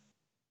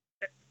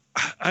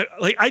 I'm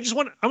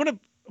gonna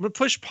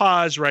push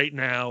pause right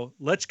now.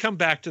 Let's come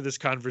back to this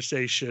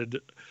conversation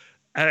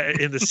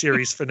in the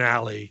series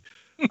finale,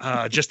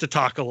 just to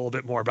talk a little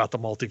bit more about the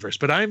multiverse.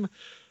 But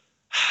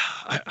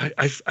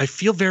I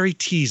feel very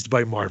teased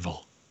by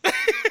Marvel.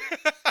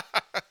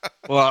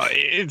 Well,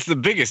 it's the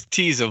biggest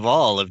tease of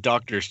all of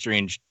Doctor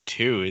Strange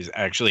 2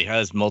 actually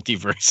has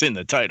multiverse in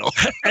the title.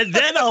 And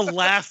then I'll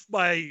laugh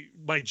my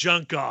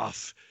junk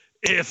off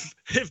if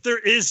there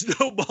is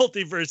no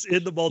multiverse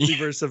in the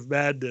Multiverse of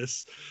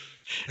Madness.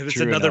 And it's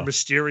another enough.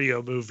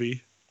 Mysterio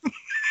movie.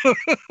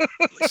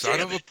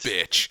 Son of a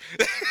bitch.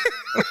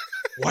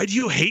 Why do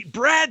you hate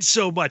Brad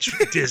so much,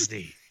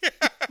 Disney?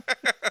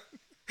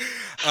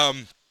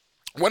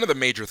 One of the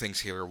major things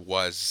here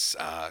was,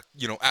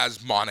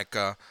 as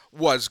Monica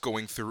was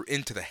going through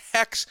into the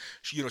Hex,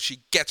 she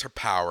gets her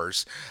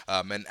powers,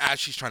 and as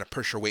she's trying to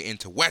push her way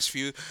into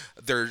Westview,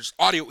 there's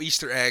audio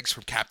Easter eggs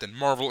from Captain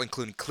Marvel,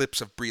 including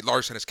clips of Brie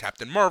Larson as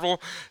Captain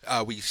Marvel.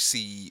 We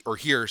see or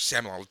hear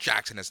Samuel L.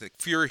 Jackson as Nick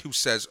Fury, who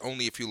says,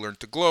 "Only if you learn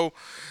to glow."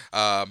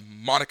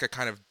 Monica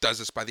kind of does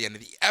this by the end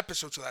of the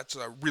episode, so that's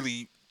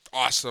really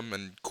awesome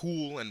and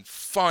cool and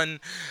fun.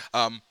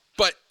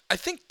 But I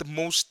think the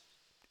most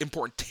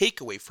important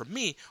takeaway for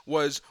me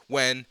was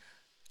when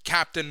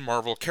Captain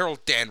Marvel, Carol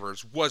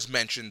Danvers, was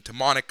mentioned to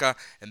Monica,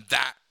 and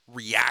that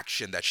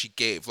reaction that she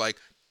gave, like,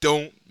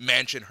 don't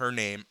mention her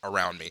name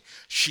around me.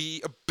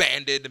 She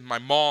abandoned my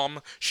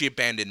mom. She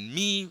abandoned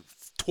me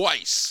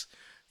twice,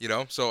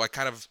 so I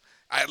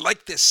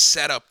like this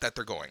setup that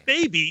they're going.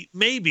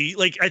 Maybe.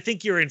 Like, I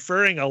think you're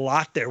inferring a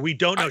lot there. We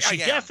don't know. She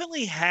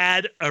definitely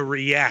had a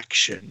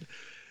reaction.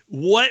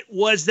 What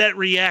was that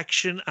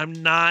reaction? I'm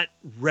not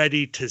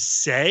ready to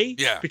say.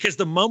 Yeah. Because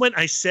the moment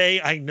I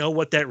say I know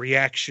what that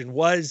reaction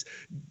was,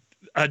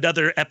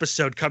 another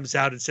episode comes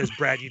out and says,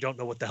 Brad, you don't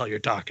know what the hell you're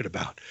talking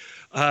about.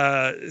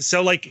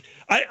 So like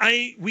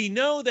we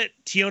know that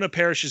Tiona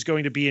Parrish is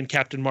going to be in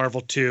Captain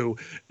Marvel 2.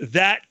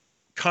 That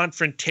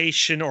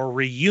confrontation or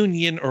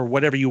reunion or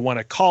whatever you want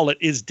to call it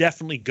is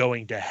definitely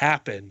going to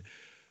happen.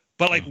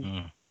 But like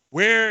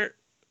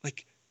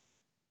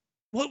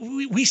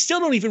we still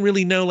don't even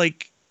really know,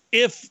 like,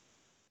 if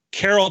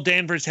Carol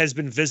Danvers has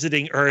been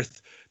visiting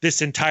Earth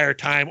this entire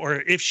time,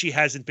 or if she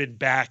hasn't been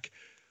back.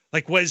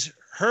 Like, was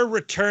her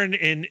return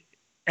in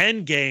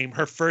Endgame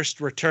her first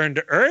return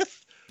to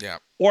Earth? Yeah.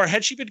 Or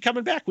had she been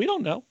coming back? We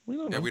don't know. We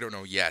don't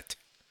know yet.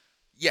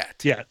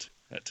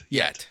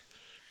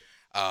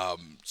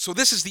 So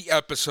this is the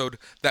episode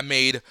that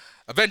made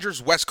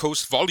Avengers West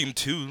Coast Volume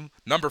 2,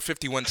 number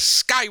 51,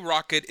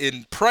 skyrocket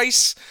in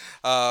price.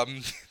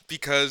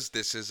 Because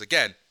this is,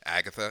 again,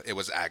 Agatha. It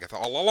was Agatha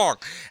all along.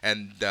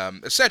 And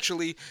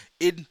essentially,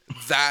 in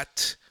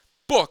that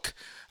book,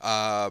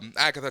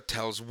 Agatha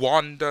tells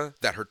Wanda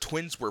that her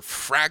twins were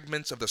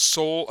fragments of the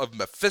soul of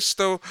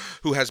Mephisto,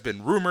 who has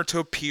been rumored to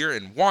appear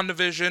in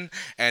WandaVision.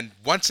 And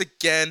once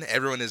again,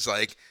 everyone is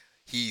like,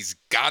 he's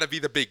got to be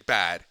the big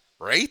bad,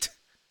 right?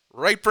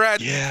 Right,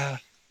 Brad?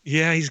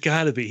 Yeah, he's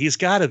got to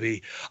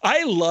be.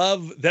 I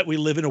love that we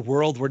live in a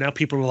world where now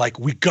people are like,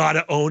 we got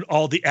to own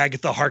all the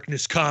Agatha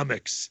Harkness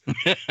comics.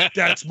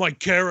 That's my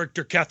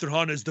character. Catherine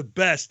Hahn is the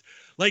best.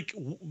 Like,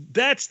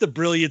 that's the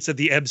brilliance of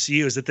the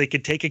MCU, is that they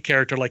can take a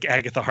character like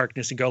Agatha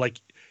Harkness and go like,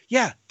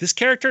 yeah, this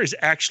character is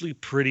actually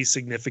pretty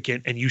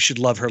significant and you should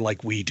love her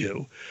like we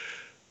do.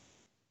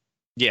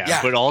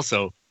 Yeah. But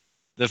also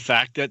the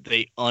fact that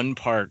they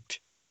unparked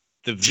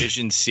the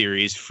Vision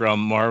series from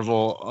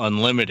Marvel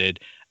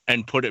Unlimited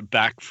and put it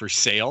back for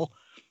sale.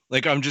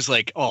 Like, I'm just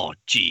like, oh,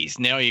 geez,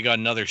 now you got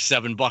another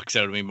 $7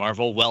 out of me,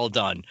 Marvel. Well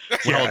done.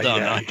 Well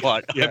done. I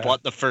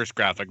bought the first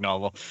graphic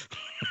novel.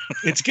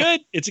 It's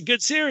good. It's a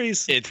good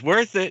series. It's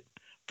worth it.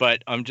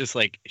 But I'm just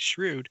like,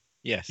 shrewd.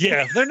 Yes.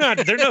 Yeah, they're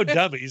no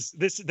dummies.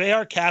 They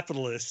are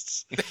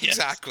capitalists.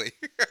 Exactly.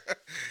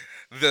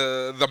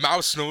 The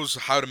mouse knows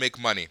how to make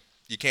money.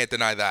 You can't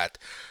deny that.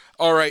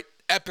 All right,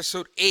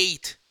 episode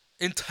 8.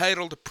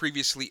 Entitled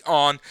Previously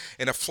On.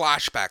 In a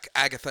flashback,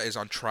 Agatha is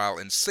on trial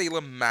in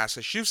Salem,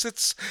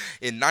 Massachusetts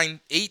in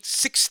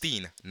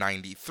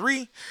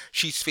 1693.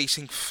 She's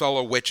facing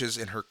fellow witches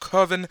in her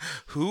coven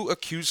who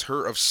accuse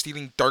her of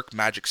stealing dark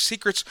magic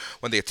secrets.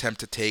 When they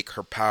attempt to take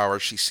her power,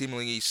 she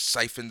seemingly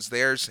siphons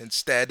theirs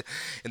instead.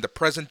 In the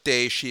present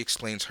day, she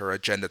explains her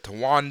agenda to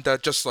Wanda,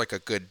 just like a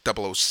good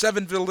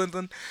 007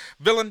 villain,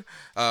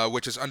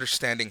 which is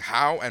understanding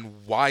how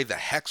and why the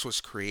Hex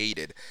was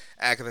created.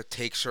 Agatha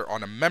takes her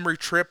on a memory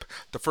trip,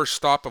 the first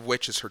stop of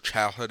which is her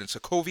childhood in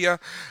Sokovia.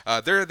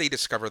 There they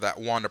discover that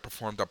Wanda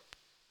performed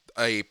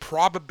a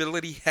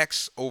probability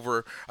hex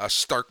over a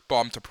Stark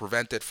bomb to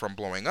prevent it from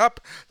blowing up.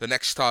 The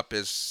next stop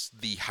is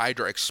the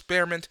Hydra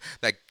experiment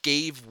that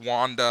gave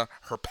Wanda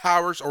her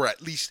powers, or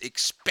at least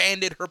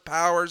expanded her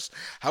powers.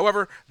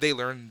 However, they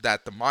learn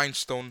that the Mind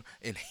Stone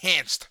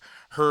enhanced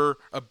her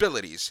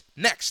abilities.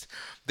 Next,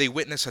 they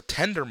witness a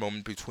tender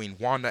moment between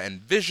Wanda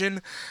and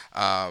Vision.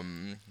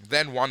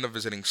 Then Wanda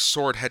visiting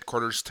Sword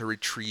headquarters to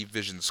retrieve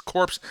Vision's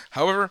corpse.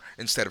 However,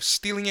 instead of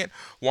stealing it,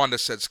 Wanda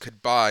says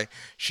goodbye.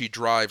 She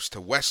drives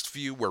to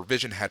Westview, where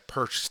Vision had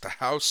purchased a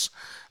house,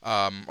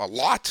 a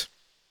lot.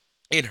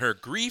 In her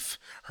grief,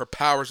 her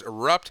powers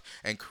erupt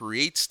and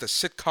creates the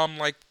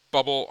sitcom-like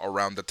bubble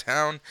around the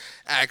town.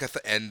 Agatha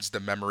ends the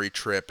memory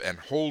trip and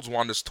holds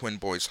Wanda's twin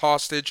boys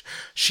hostage.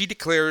 She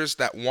declares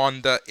that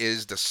Wanda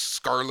is the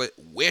Scarlet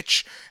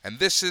Witch, and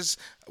this is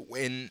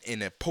in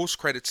a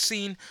post-credit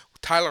scene.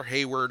 Tyler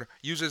Hayward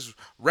uses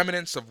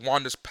remnants of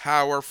Wanda's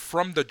power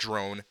from the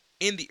drone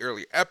in the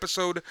earlier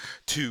episode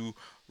to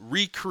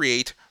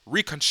recreate,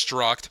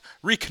 reconstruct,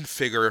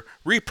 reconfigure,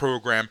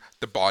 reprogram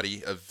the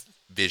body of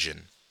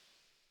Vision.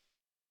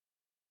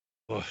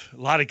 A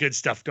lot of good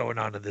stuff going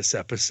on in this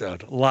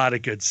episode. A lot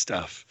of good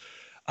stuff.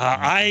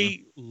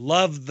 I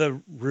love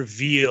the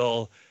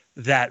reveal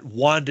that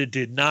Wanda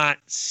did not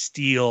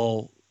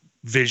steal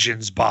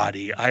Vision's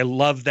body. I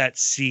love that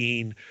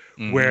scene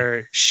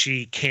where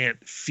she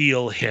can't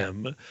feel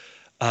him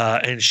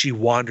and she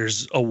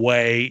wanders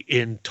away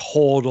in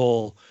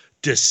total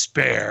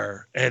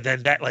despair. And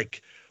then that,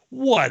 like,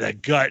 what a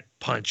gut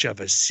punch of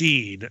a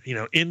scene, you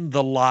know, in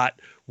the lot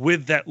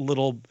with that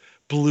little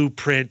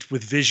blueprint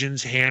with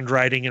Vision's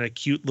handwriting and a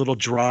cute little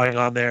drawing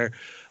on there.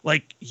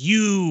 Like,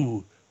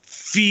 you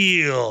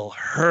feel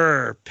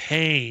her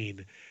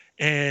pain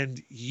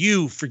and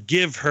you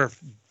forgive her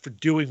for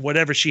doing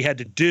whatever she had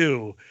to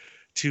do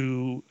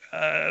to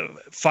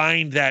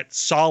find that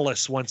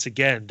solace once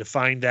again, to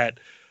find that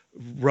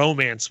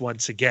romance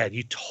once again.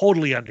 You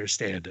totally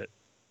understand it.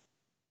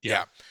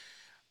 Yeah.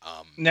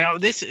 Now,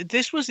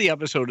 this was the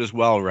episode as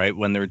well, right?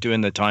 When they're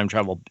doing the time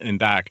travel and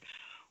back,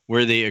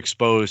 where they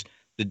exposed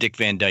the Dick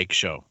Van Dyke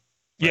Show.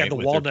 Yeah, right, the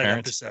Walnut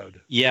episode.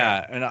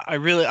 Yeah, and I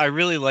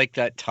really like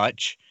that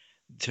touch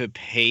to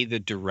pay the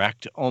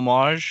direct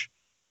homage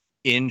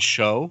in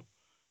show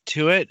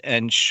to it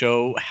and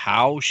show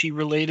how she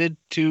related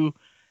to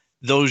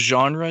those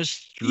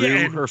genres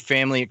through her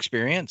family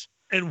experience.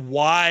 And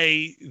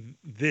why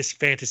this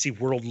fantasy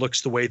world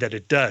looks the way that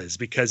it does,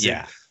 because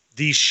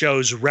these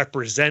shows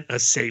represent a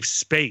safe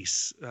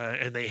space,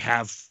 and they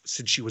have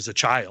since she was a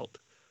child.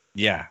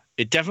 Yeah,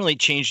 it definitely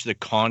changed the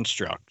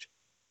construct,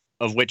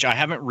 of which I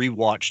haven't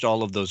rewatched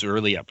all of those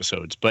early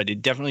episodes, but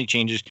it definitely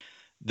changes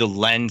the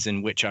lens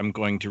in which I'm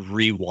going to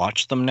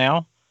rewatch them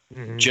now,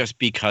 just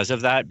because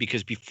of that.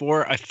 Because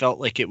before I felt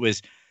like it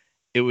was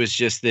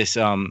just this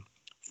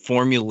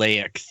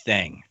formulaic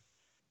thing,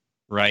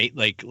 right?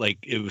 Like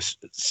it was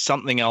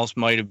something else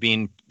might have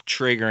been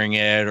triggering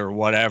it or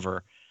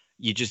whatever.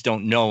 You just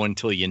don't know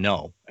until you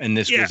know. And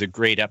this was a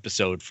great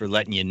episode for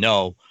letting you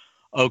know,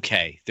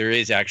 okay, there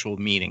is actual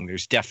meaning.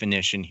 There's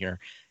definition here.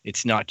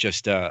 It's not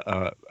just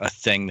a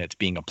thing that's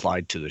being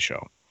applied to the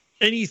show.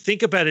 And you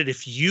think about it,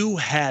 if you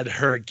had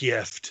her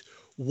gift,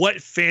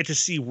 what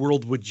fantasy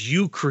world would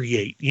you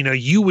create? You know,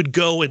 you would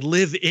go and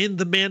live in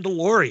the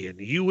Mandalorian.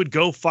 You would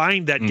go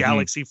find that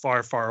galaxy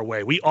far, far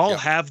away. We all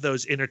have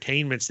those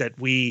entertainments that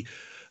we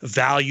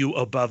value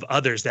above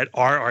others, that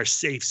are our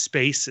safe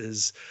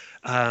spaces.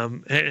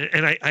 And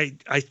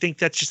I think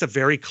that's just a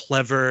very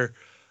clever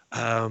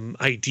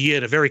idea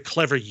and a very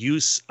clever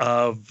use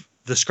of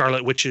the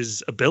Scarlet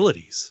Witch's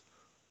abilities.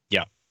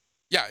 Yeah.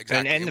 Yeah,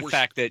 exactly. And the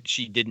fact that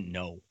she didn't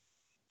know.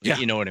 Yeah.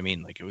 You know what I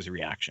mean? Like, it was a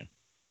reaction.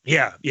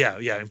 Yeah.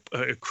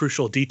 A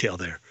crucial detail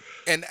there.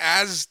 And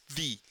as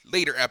the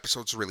later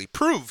episodes really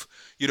prove,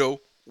 you know,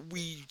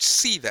 we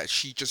see that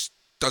she just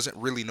doesn't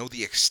really know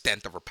the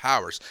extent of her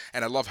powers.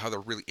 And I love how they're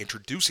really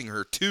introducing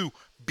her to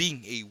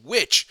being a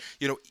witch,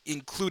 you know,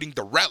 including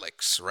the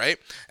relics, right?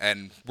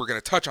 And we're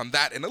going to touch on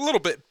that in a little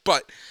bit.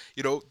 But,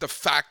 you know, the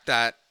fact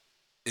that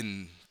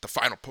in the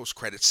final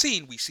post-credit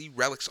scene, we see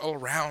relics all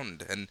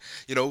around. And,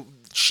 you know,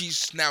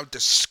 she's now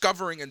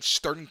discovering and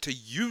starting to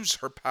use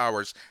her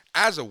powers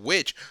as a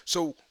witch.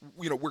 So,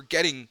 you know, we're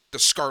getting the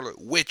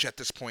Scarlet Witch at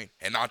this point,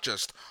 and not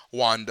just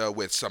Wanda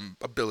with some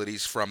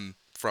abilities from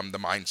the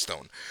Mind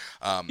Stone.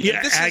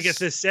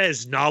 Agatha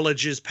says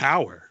knowledge is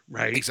power,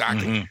 right?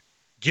 Exactly.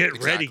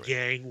 Get ready,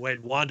 gang,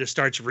 when Wanda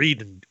starts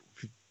reading.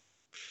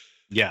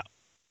 Yeah.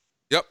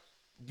 Yep.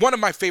 One of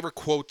my favorite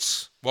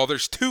quotes, well,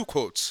 there's two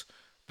quotes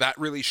that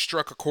really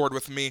struck a chord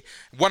with me.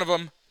 One of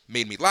them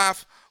made me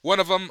laugh. One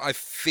of them, I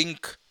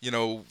think, you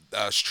know,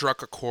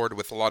 struck a chord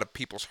with a lot of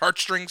people's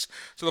heartstrings.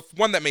 So the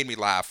one that made me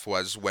laugh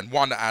was when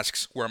Wanda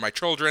asks, "Where are my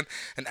children?"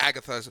 And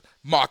Agatha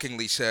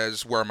mockingly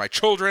says, "Where are my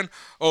children?"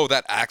 Oh,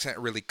 that accent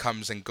really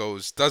comes and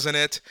goes, doesn't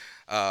it?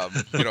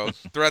 You know,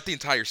 throughout the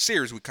entire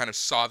series, we kind of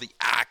saw the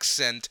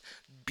accent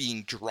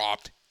being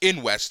dropped in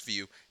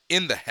Westview,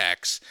 in the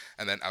Hex,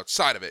 and then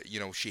outside of it, you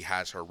know, she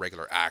has her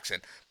regular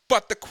accent.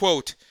 But the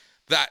quote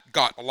that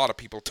got a lot of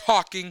people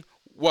talking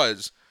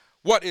was,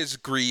 "What is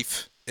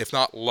grief if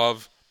not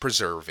love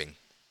preserving?"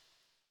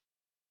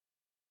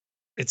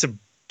 It's a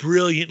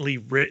brilliantly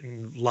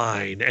written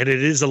line, and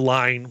it is a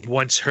line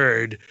once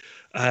heard.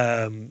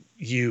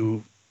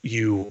 You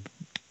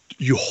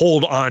you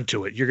hold on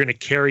to it. You're going to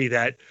carry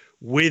that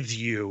with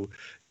you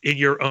in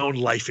your own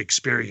life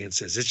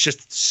experiences. It's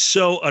just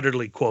so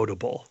utterly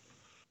quotable.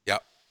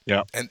 Yep.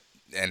 Yeah.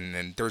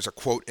 And there's a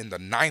quote in the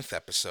 9th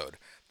episode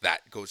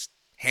that goes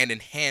hand in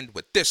hand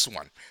with this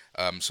one.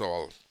 So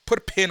I'll put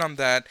a pin on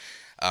that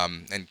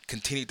and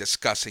continue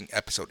discussing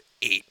episode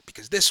 8,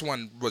 because this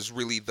one was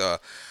really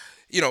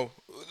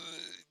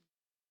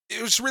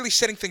it was really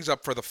setting things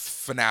up for the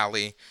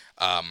finale.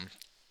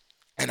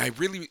 And I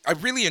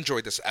really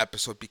enjoyed this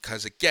episode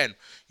because, again,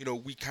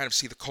 we kind of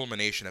see the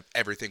culmination of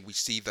everything. We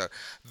see the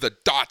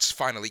dots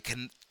finally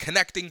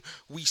connecting.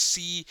 We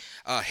see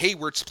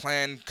Hayward's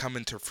plan come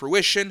into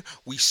fruition.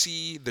 We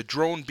see the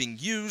drone being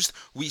used.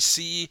 We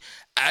see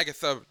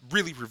Agatha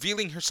really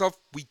revealing herself.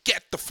 We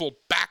get the full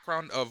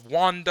background of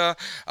Wanda,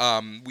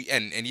 and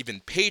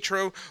even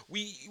Pietro.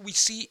 We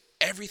see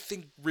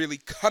everything really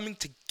coming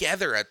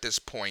together at this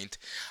point,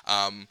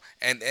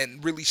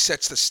 and really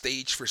sets the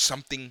stage for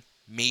something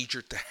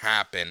major to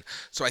happen.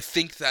 So I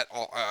think that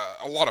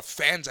a lot of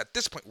fans at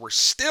this point were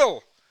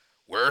still,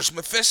 where's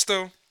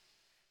Mephisto?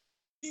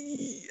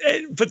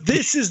 But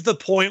this is the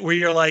point where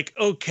you're like,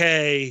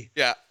 okay,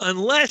 yeah,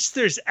 unless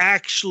there's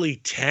actually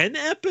 10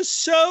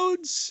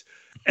 episodes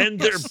and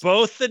they're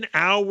both an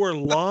hour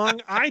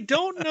long, I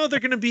don't know they're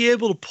going to be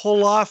able to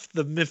pull off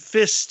the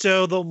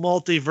Mephisto, the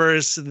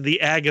multiverse, and the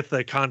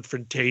Agatha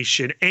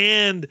confrontation,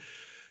 and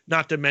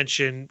not to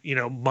mention,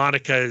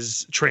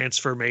 Monica's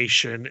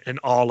transformation and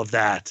all of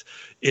that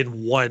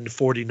in one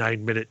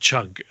 49-minute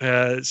chunk.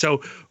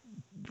 So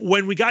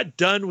when we got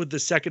done with the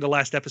second to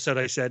last episode,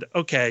 I said,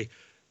 okay,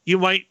 you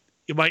might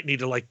need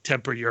to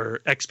temper your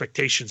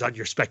expectations on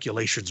your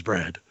speculations,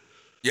 Brad.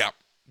 Yeah,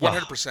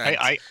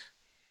 100%.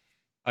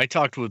 I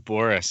talked with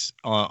Boris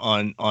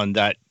on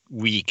that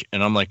week,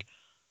 and I'm like,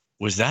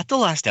 was that the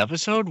last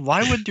episode?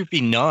 Why would there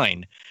be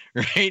 9?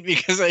 Right?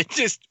 Because it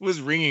just was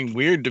ringing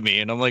weird to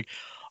me. And I'm like,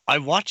 I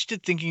watched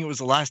it thinking it was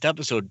the last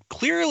episode.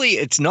 Clearly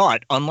it's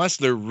not, unless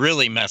they're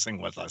really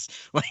messing with us.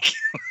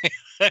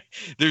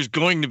 There's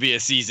going to be a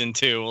season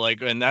 2,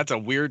 and that's a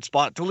weird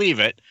spot to leave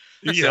it.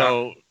 Yeah.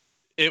 So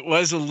it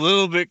was a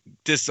little bit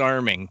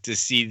disarming to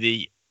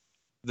see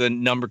the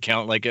number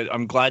count.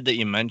 I'm glad that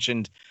you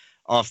mentioned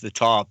off the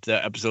top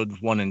that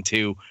episodes 1 and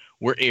 2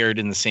 were aired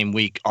in the same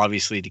week,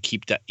 obviously to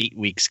keep that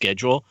 8-week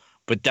schedule,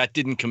 but that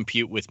didn't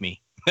compute with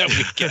me that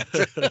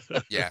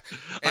weekend. Yeah.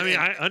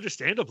 I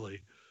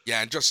understandably.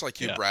 Yeah, and just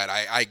like you, Brad,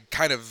 I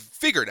kind of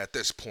figured at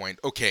this point,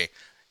 okay,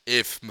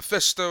 if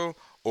Mephisto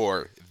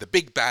or the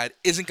big bad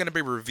isn't going to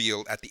be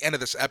revealed at the end of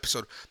this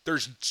episode,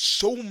 there's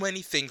so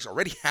many things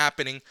already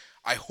happening.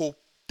 I hope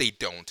they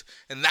don't.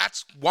 And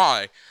that's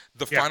why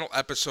the final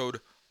episode,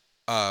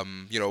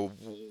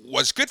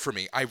 was good for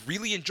me. I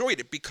really enjoyed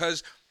it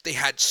because they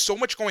had so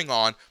much going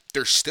on.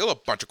 There's still a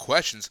bunch of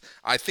questions.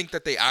 I think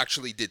that they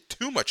actually did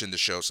too much in the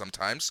show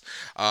sometimes.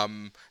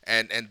 And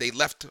they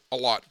left a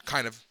lot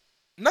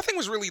nothing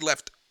was really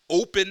left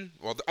open.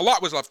 Well, a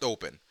lot was left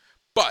open,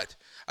 but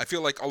I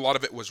feel like a lot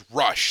of it was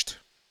rushed.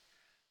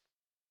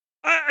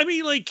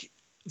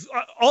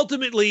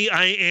 Ultimately,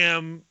 I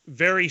am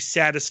very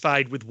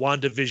satisfied with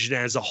WandaVision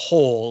as a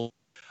whole.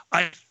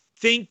 I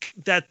think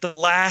that the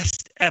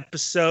last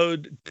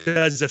episode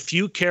does a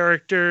few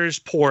characters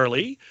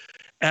poorly.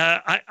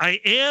 I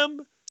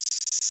am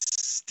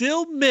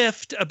still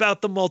miffed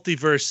about the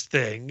multiverse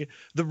thing.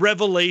 The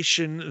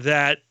revelation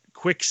that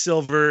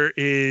Quicksilver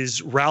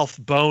is Ralph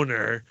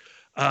Boner,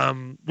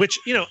 which,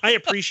 I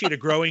appreciate a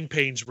Growing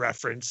Pains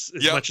reference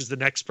as much as the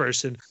next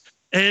person.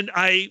 And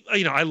I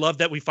love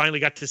that we finally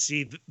got to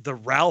see the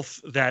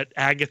Ralph that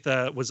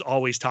Agatha was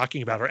always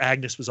talking about, or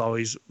Agnes was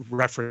always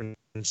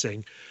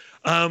referencing.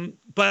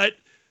 But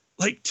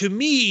to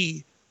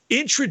me,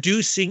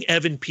 introducing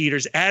Evan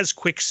Peters as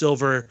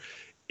Quicksilver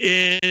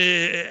in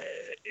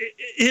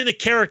a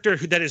character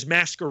that is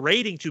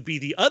masquerading to be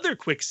the other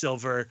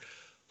Quicksilver,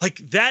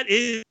 that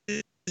is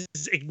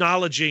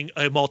acknowledging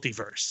a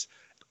multiverse.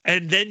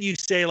 And then you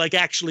say,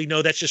 actually,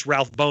 no, that's just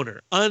Ralph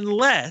Boner.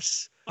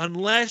 Unless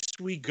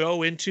we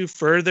go into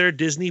further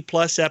Disney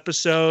Plus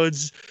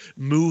episodes,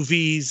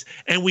 movies,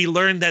 and we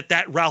learn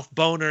that Ralph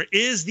Boner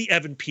is the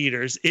Evan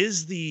Peters,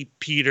 is the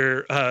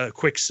Peter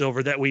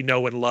Quicksilver that we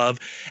know and love.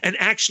 And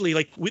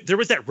actually, there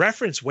was that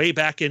reference way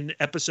back in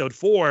episode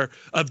 4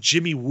 of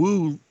Jimmy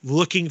Woo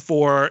looking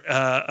for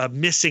a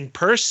missing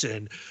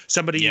person,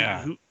 somebody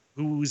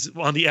who's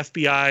on the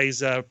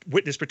FBI's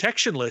witness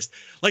protection list.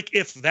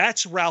 If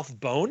that's Ralph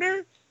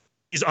Boner,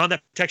 is on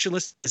that protection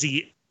list, is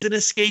he an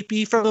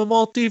escapee from the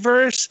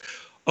multiverse?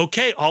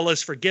 Okay, all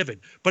is forgiven.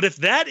 But if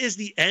that is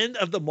the end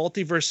of the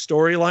multiverse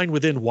storyline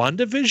within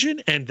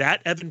WandaVision, and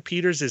that Evan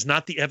Peters is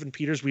not the Evan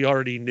Peters we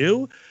already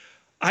knew,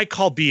 I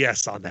call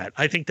BS on that.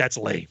 I think that's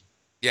lame.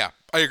 Yeah,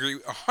 I agree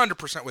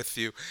 100% with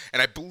you.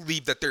 And I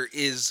believe that there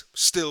is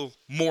still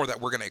more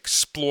that we're going to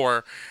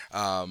explore.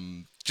 I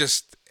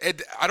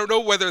don't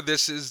know whether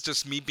this is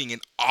just me being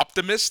an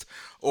optimist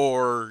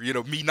or,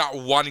 me not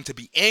wanting to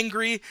be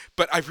angry,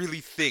 but I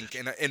really think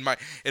in my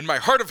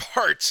heart of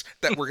hearts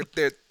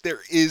that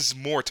there is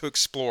more to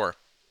explore.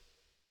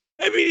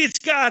 I mean, it's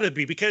gotta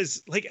be,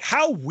 because like,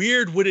 how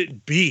weird would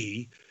it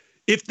be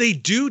if they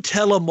do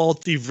tell a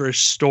multiverse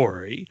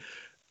story,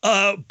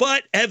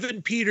 but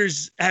Evan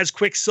Peters as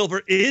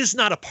Quicksilver is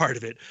not a part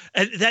of it,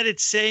 and that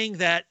it's saying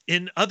that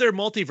in other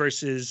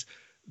multiverses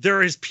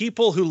there is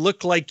people who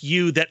look like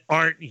you that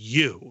aren't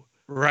you,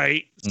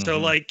 right? So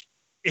like,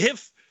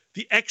 if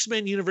the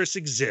X-Men universe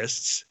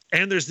exists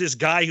and there's this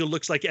guy who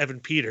looks like Evan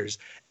Peters,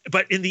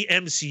 but in the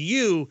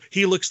MCU,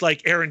 he looks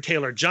like Aaron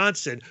Taylor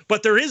Johnson,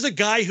 but there is a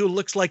guy who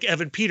looks like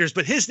Evan Peters,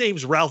 but his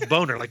name's Ralph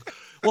Boner. Like,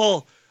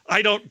 well,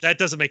 that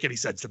doesn't make any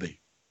sense to me.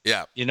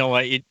 Yeah. You know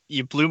what?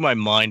 You blew my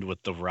mind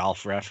with the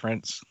Ralph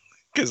reference,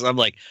 because I'm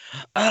like,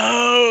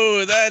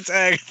 oh, that's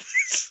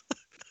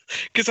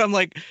because I'm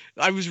like,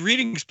 I was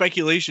reading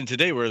speculation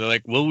today where they're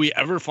like, will we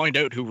ever find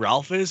out who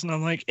Ralph is? And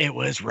I'm like, it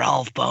was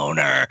Ralph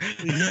Boner.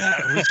 Yeah,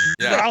 it was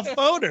Ralph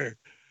Boner.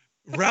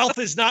 Ralph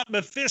is not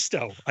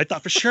Mephisto. I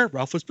thought for sure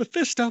Ralph was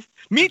Mephisto.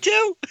 Me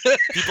too.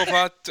 People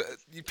thought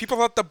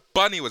the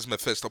bunny was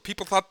Mephisto.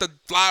 People thought the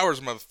flowers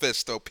was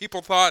Mephisto.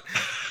 People thought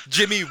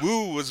Jimmy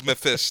Woo was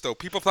Mephisto.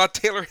 People thought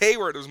Taylor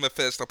Hayward was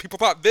Mephisto. People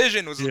thought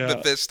Vision was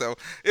Mephisto.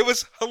 It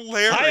was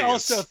hilarious. I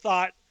also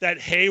thought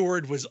that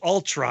Hayward was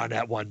Ultron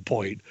at one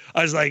point.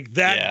 I was like,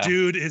 that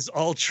dude is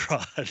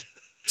Ultron.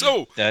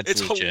 So That's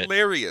it's legit.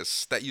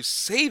 hilarious that you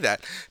say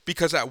that,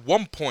 because at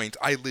one point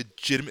I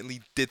legitimately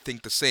did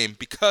think the same,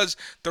 because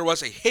there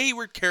was a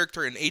Hayward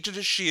character in Agents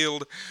of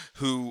S.H.I.E.L.D.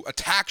 who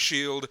attacked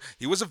S.H.I.E.L.D.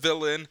 He was a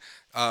villain.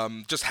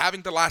 Just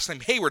having the last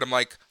name Hayward, I'm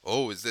like,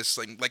 oh, is this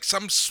like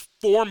some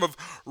form of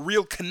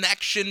real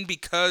connection,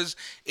 because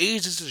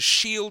Agents of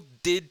S.H.I.E.L.D.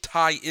 did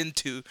tie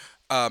into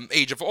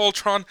Age of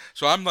Ultron.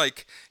 So I'm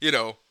like, you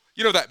know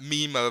that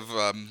meme of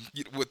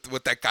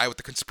with that guy with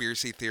the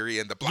conspiracy theory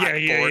and the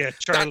blackboard. Yeah.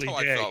 Charlie That's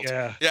how Day. I felt.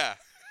 Yeah.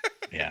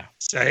 Yeah.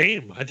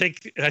 Same. I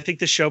think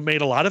the show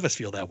made a lot of us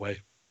feel that way.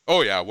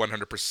 Oh yeah,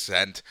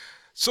 100%.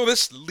 So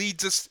this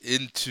leads us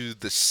into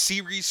the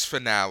series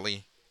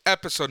finale,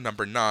 episode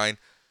number 9,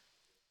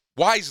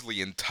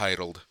 wisely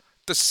entitled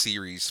the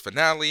series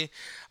finale.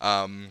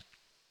 And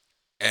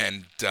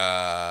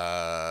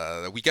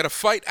we get a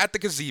fight at the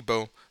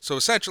gazebo. So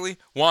essentially,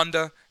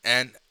 Wanda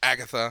and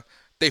Agatha,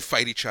 they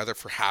fight each other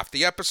for half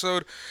the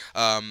episode.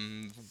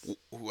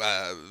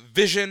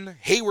 Vision,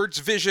 Hayward's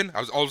Vision. I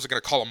was always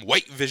going to call him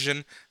White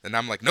Vision. And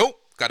I'm like, nope,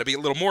 got to be a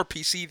little more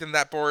PC than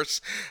that,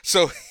 Boris.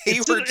 So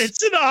Hayward's...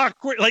 It's an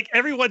awkward... Like,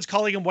 everyone's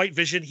calling him White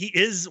Vision. He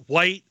is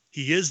white.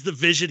 He is the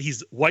Vision.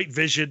 He's White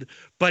Vision.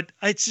 But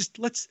it's just,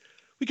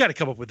 we got to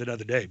come up with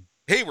another name.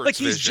 Hayward's like,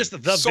 he's Vision.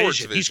 just the Swords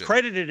Vision. He's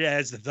credited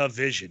as the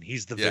Vision.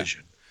 He's the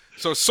Vision.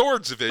 So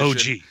Swords Vision.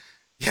 OG.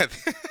 Yeah.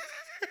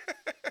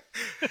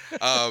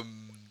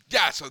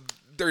 So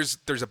there's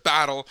a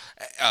battle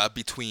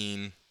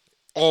between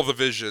all the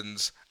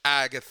Visions,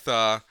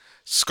 Agatha,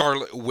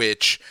 Scarlet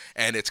Witch,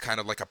 and it's kind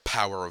of like a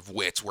power of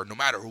wits, where no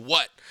matter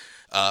what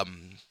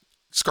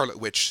Scarlet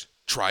Witch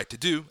tried to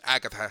do,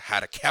 Agatha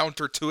had a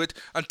counter to it,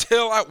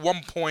 until at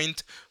one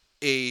point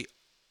a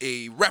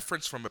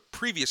reference from a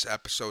previous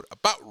episode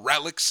about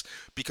relics,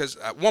 because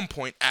at one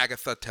point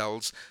Agatha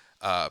tells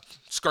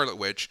Scarlet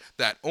Witch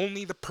that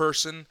only the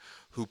person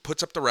who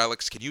puts up the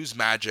relics can use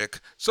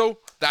magic. So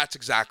that's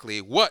exactly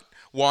what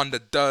Wanda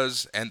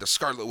does and the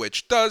Scarlet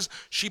Witch does.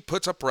 She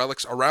puts up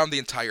relics around the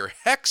entire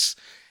hex,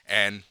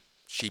 and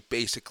she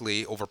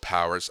basically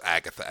overpowers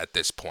Agatha at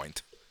this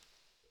point.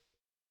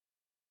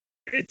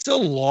 It's a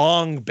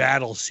long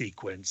battle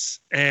sequence,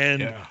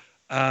 and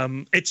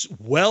it's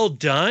well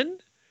done,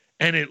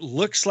 and it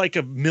looks like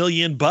 $1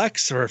 million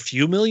or a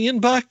few $1 million.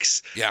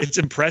 Yeah. It's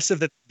impressive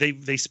that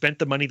they spent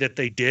the money that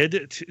they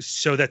did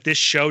so that this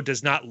show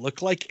does not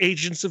look like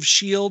Agents of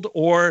S.H.I.E.L.D.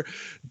 or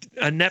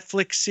a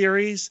Netflix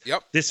series.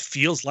 Yep. This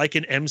feels like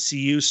an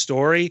MCU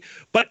story.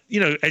 But,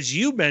 as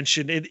you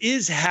mentioned, it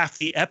is half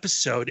the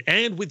episode,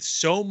 and with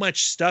so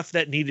much stuff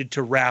that needed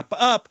to wrap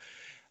up,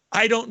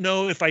 I don't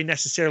know if I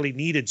necessarily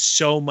needed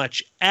so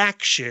much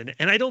action.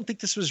 And I don't think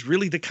this was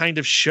really the kind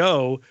of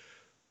show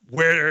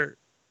where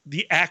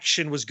the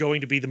action was going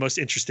to be the most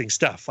interesting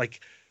stuff.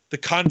 Like, the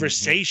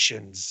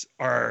conversations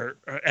are,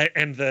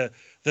 and the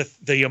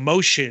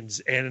emotions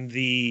and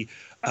the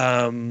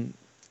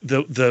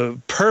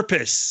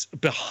purpose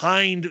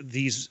behind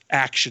these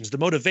actions, the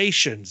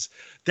motivations.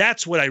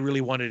 That's what I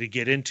really wanted to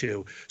get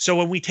into. So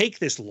when we take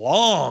this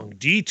long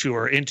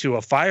detour into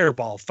a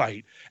fireball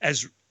fight,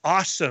 as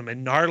awesome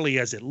and gnarly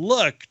as it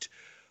looked,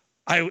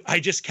 I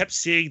just kept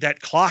seeing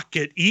that clock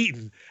get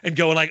eaten and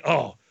going like,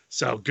 oh,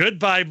 so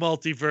goodbye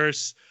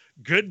multiverse,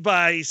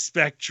 goodbye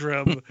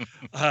Spectrum,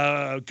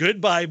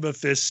 goodbye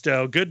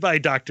Mephisto, goodbye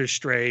Doctor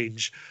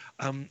Strange.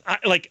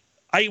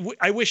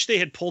 I wish they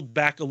had pulled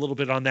back a little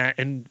bit on that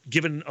and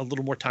given a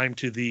little more time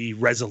to the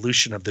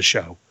resolution of the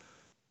show.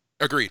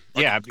 Agreed.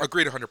 Yeah.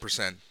 Agreed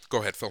 100%. Go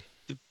ahead, Phil.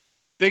 The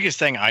biggest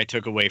thing I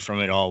took away from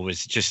it all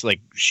was just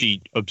like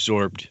she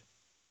absorbed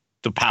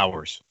the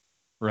powers,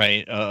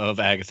 right,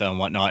 of Agatha and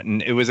whatnot.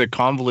 And it was a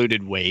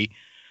convoluted way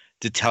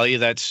to tell you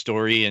that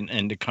story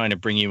and to kind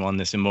of bring you on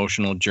this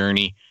emotional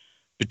journey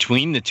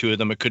between the two of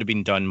them, it could have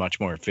been done much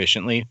more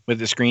efficiently with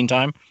the screen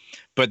time.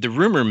 But the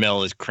rumor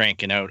mill is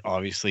cranking out,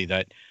 obviously,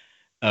 that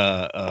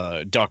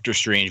Doctor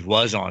Strange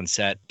was on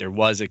set. There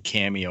was a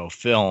cameo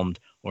filmed,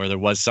 or there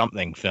was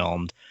something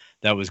filmed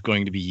that was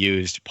going to be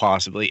used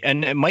possibly.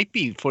 And it might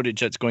be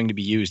footage that's going to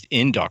be used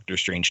in Doctor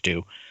Strange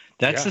 2.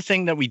 That's the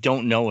thing that we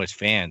don't know as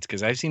fans,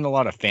 because I've seen a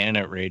lot of fan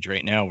outrage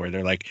right now where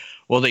they're like,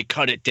 well, they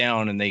cut it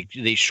down and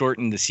they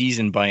shortened the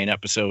season by an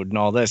episode and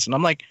all this. And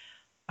I'm like,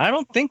 I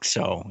don't think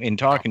so. In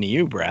talking to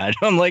you, Brad,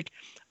 I'm like,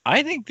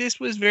 I think this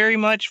was very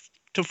much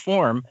to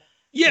form.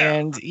 Yeah.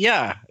 And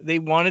yeah, they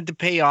wanted to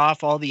pay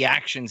off all the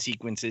action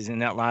sequences in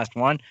that last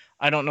one.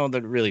 I don't know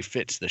that it really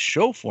fits the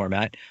show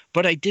format,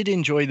 but I did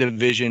enjoy the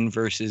Vision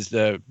versus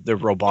the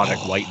robotic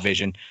White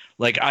Vision.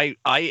 Like I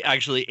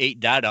actually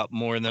ate that up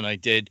more than I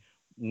did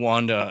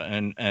Wanda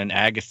and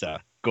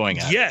Agatha going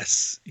at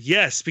it.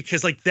 Yes,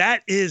 because like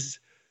that is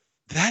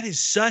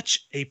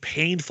such a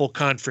painful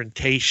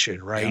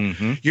confrontation, right?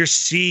 Mm-hmm. You're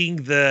seeing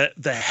the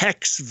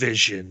Hex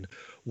Vision,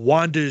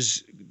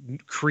 Wanda's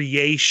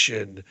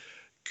creation,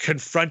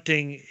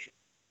 confronting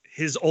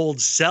his old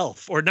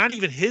self, or not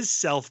even his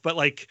self, but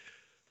like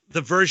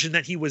the version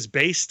that he was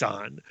based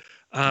on.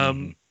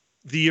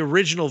 The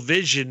original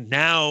Vision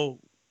now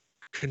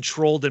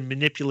controlled and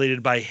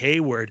manipulated by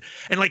Hayward,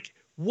 and like,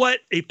 what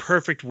a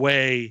perfect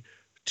way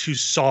to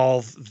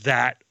solve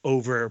that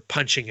over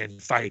punching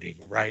and fighting,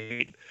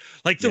 right?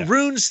 Like the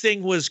runes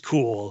thing was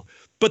cool,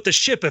 but the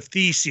ship of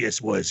Theseus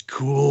was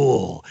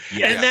cool.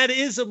 Yeah. And that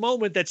is a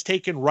moment that's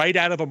taken right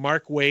out of a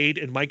Mark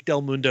Waid and Mike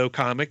Del Mundo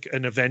comic,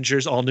 an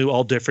Avengers, all new,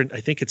 all different. I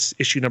think it's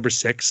issue number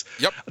 6.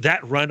 Yep.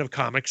 That run of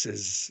comics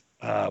is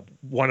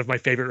one of my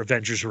favorite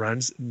Avengers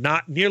runs.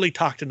 Not nearly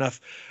talked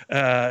enough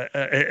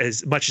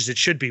as much as it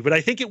should be, but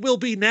I think it will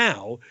be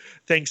now,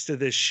 thanks to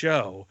this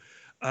show.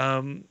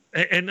 And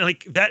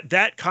like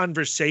that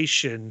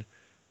conversation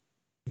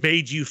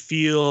made you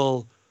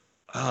feel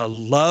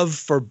love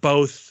for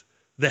both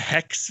the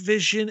Hex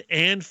Vision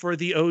and for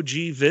the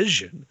OG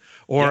Vision,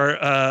 or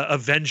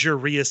Avenger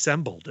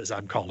Reassembled, as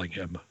I'm calling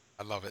him.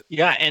 I love it.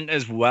 Yeah, and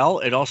as well,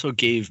 it also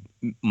gave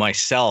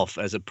myself,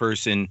 as a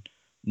person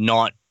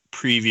not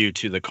preview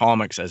to the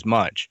comics as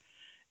much,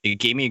 it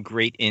gave me a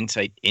great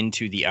insight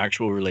into the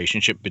actual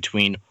relationship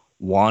between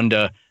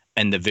Wanda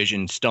and the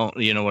Vision Stone.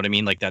 You know what I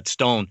mean? Like that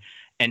stone.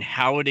 And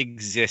how it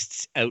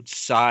exists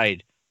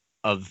outside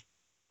of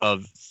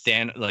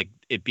like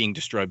it being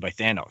destroyed by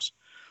Thanos.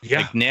 Yeah.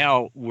 Like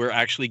now we're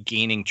actually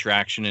gaining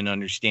traction and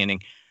understanding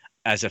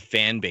as a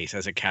fan base,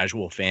 as a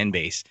casual fan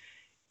base,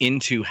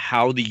 into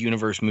how the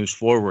universe moves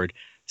forward,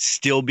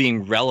 still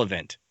being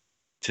relevant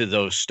to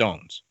those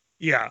stones.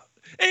 Yeah.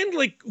 And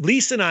like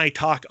Lisa and I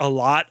talk a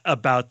lot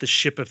about the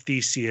Ship of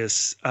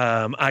Theseus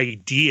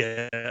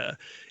idea.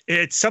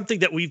 It's something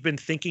that we've been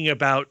thinking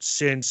about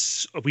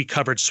since we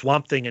covered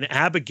Swamp Thing and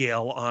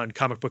Abigail on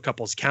Comic Book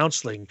Couples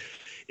Counseling,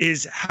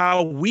 is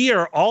how we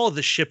are all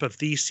the Ship of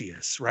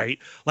Theseus, right?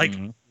 Like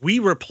we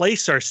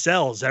replace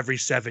ourselves every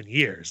 7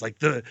 years. Like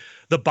the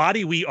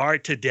body we are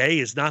today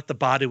is not the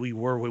body we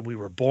were when we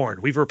were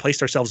born. We've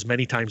replaced ourselves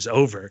many times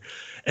over.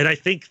 And I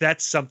think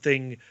that's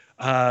something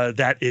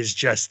that is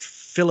just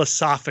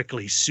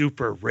philosophically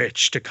super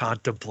rich to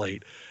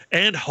contemplate,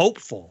 and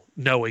hopeful,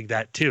 knowing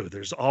that too.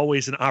 There's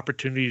always an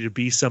opportunity to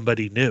be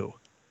somebody new.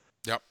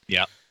 Yep.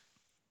 Yep.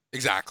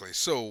 Exactly.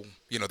 So,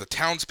 the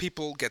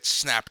townspeople get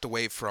snapped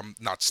away from,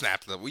 not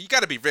snapped. Well, you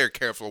got to be very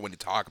careful when you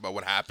talk about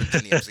what happens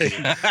in the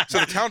MCU. So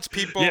the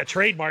townspeople. Yeah,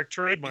 trademark.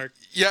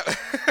 Yeah.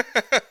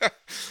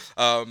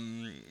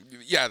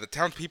 The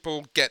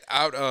townspeople get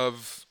out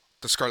of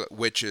the Scarlet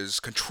Witch's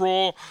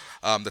control.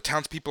 The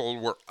townspeople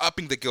were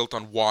upping the guilt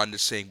on Wanda,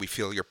 saying, "We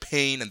feel your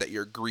pain and that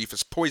your grief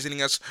is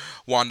poisoning us."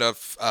 Wanda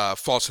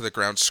falls to the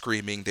ground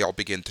screaming. They all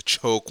begin to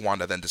choke.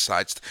 Wanda then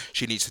decides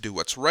she needs to do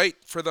what's right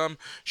for them.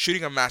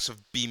 Shooting a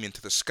massive beam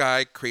into the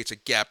sky creates a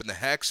gap in the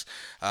hex.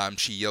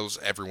 She yells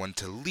everyone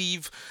to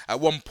leave.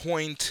 At one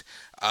point,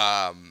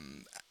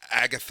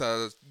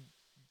 Agatha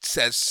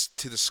says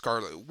to the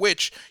Scarlet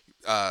Witch,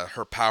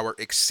 her power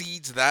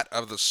exceeds that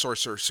of the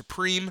Sorcerer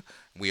Supreme.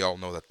 We all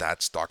know that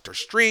that's Doctor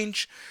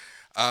Strange.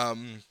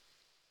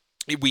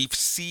 We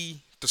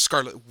see the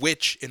Scarlet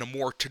Witch in a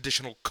more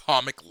traditional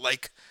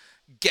comic-like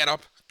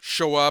getup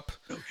show up.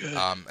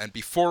 And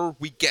before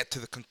we get to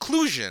the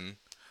conclusion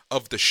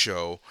of the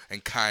show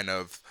and kind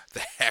of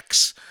the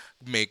hex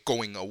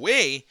going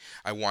away,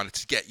 I wanted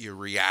to get your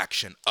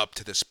reaction up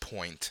to this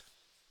point.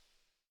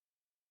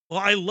 Well,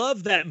 I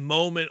love that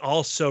moment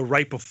also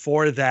right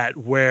before that,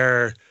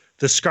 where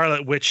the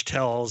Scarlet Witch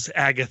tells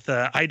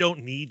Agatha, "I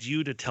don't need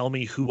you to tell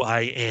me who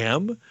I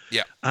am."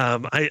 Yeah.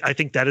 I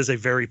think that is a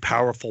very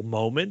powerful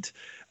moment.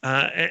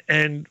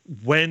 And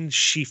when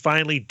she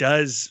finally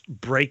does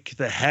break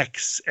the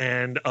hex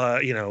and,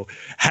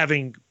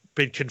 having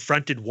been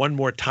confronted one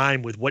more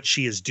time with what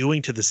she is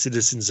doing to the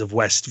citizens of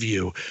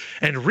Westview,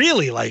 and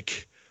really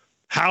like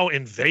how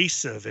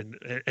invasive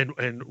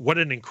and what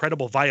an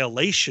incredible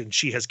violation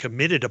she has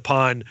committed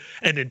upon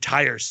an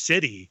entire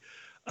city,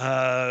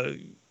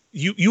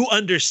 you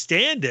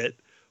understand it,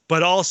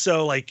 but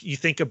also like you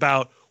think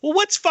about, well,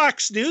 what's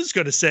Fox News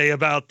going to say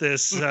about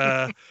this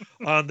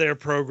on their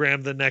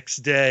program the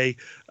next day?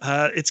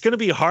 It's going to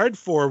be hard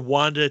for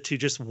Wanda to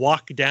just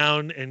walk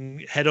down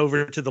and head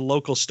over to the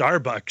local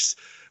Starbucks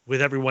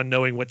with everyone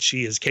knowing what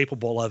she is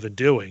capable of and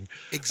doing.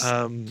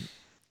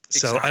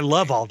 So I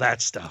love all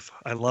that stuff.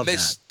 I love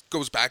that.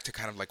 Goes back to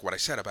kind of like what I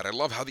said about, I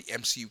love how the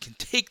MCU can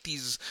take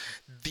these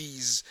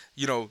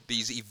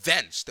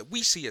events that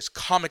we see as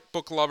comic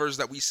book lovers,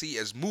 that we see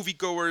as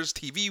moviegoers,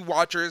 TV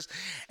watchers,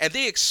 and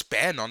they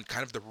expand on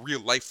kind of the real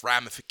life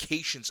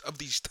ramifications of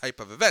these type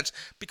of events,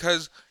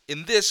 because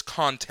in this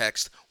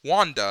context,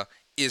 Wanda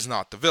is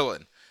not the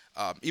villain.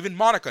 Even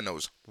Monica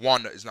knows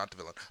Wanda is not the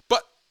villain.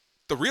 But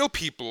the real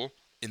people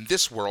in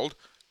this world,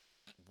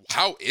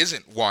 how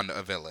isn't Wanda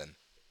a villain?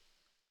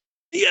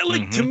 Yeah,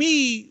 like to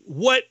me,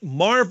 what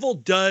Marvel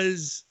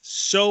does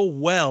so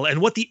well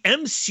and what the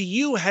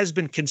MCU has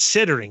been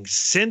considering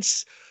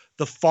since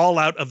the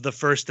fallout of the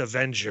first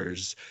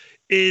Avengers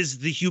is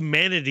the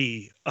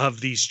humanity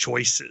of these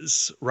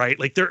choices, right?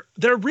 Like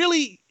there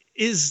really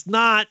is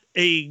not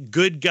a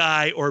good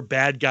guy or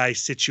bad guy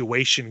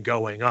situation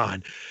going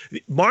on.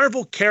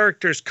 Marvel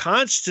characters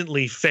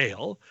constantly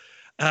fail.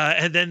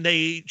 And then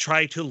they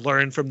try to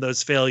learn from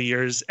those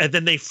failures, and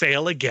then they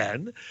fail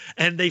again,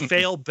 and they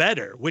fail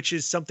better, which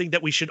is something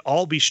that we should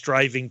all be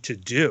striving to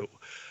do.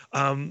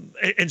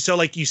 And so,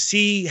 like, you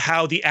see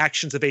how the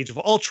actions of Age of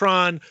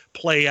Ultron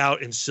play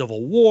out in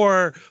Civil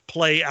War,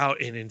 play out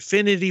in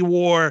Infinity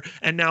War,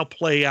 and now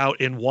play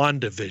out in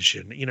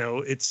WandaVision. You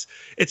know, it's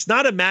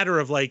not a matter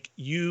of like,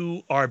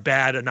 you are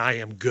bad and I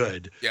am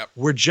good. Yep.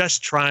 We're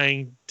just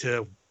trying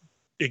to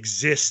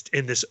exist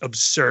in this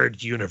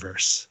absurd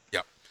universe.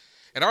 Yep.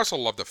 And I also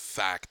love the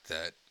fact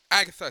that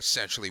Agatha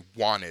essentially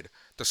wanted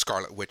the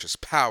Scarlet Witch's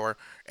power,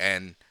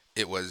 and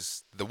it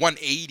was the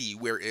 180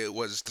 where it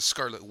was the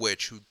Scarlet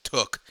Witch who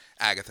took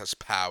Agatha's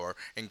power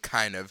and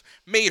kind of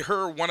made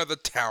her one of the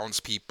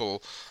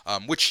townspeople,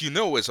 which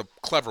is a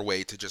clever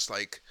way to just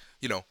like,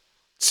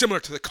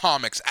 similar to the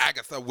comics,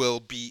 Agatha will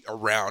be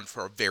around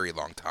for a very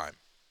long time.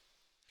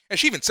 And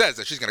she even says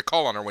that she's going to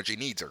call on her when she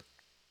needs her.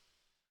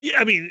 Yeah,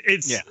 I mean,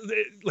 it's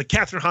like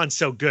Catherine Hahn's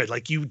so good.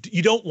 Like you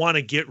don't want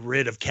to get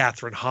rid of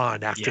Catherine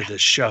Hahn after this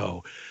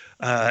show.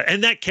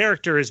 And that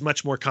character is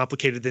much more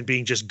complicated than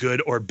being just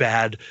good or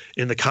bad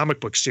in the comic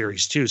book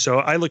series too. So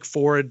I look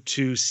forward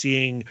to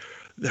seeing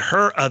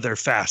her other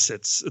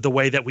facets, the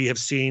way that we have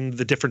seen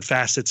the different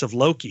facets of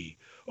Loki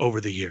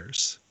over the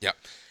years. Yeah.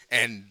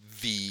 And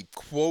the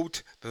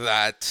quote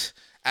that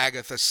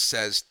Agatha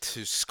says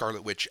to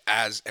Scarlet Witch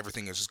as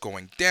everything is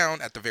going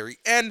down at the very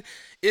end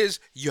is,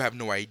 "You have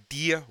no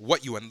idea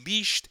what you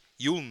unleashed.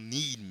 You'll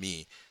need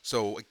me."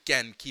 So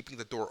again, keeping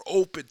the door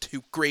open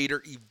to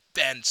greater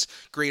events,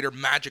 greater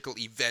magical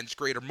events,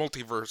 greater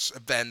multiverse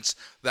events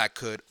that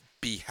could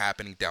be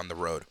happening down the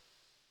road.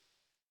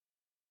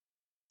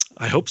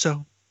 I hope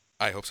so.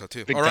 I hope so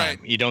too. Big All time.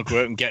 right. You don't go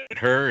out and get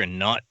her and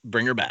not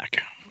bring her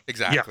back.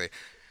 Exactly. Yeah.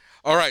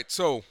 All right,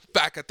 so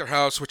back at their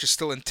house, which is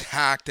still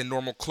intact in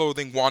normal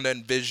clothing, Wanda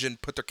and Vision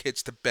put their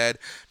kids to bed.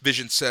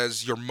 Vision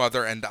says, "Your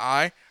mother and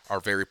I are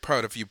very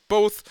proud of you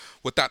both,"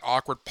 with that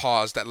awkward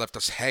pause that left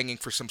us hanging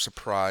for some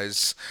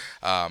surprise.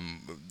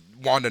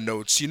 Wanda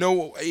notes,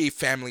 "A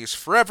family is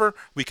forever.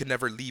 We could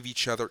never leave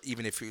each other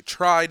even if we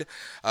tried."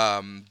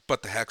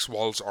 But the hex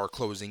walls are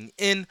closing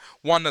in.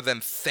 Wanda then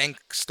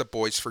thanks the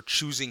boys for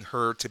choosing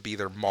her to be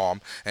their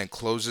mom and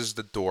closes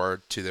the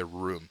door to their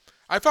room.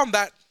 I found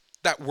that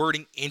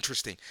wording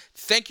interesting.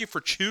 Thank you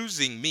for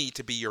choosing me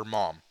to be your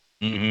mom.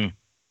 Mm-hmm.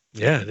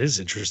 Yeah, it is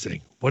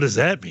interesting. What does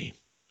that mean?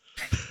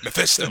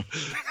 Mephisto.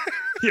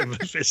 Yeah,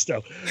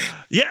 Mephisto.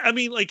 Yeah, I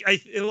mean,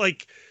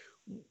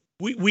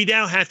 we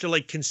now have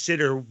to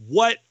consider,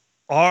 what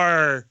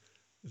are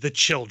the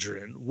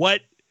children?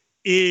 What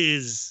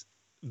is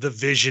the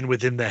Vision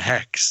within the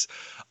hex?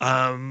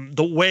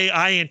 The way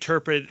I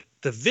interpret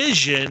the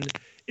Vision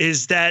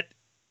is that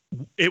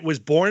it was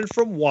born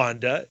from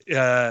Wanda.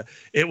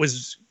 It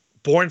was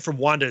born from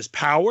Wanda's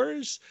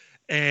powers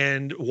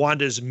and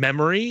Wanda's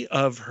memory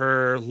of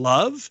her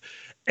love.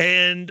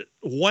 And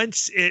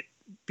once it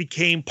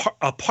became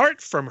apart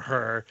from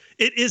her,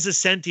 it is a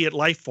sentient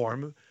life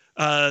form.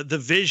 The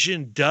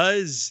Vision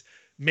does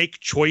make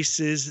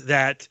choices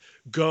that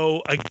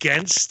go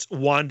against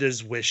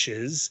Wanda's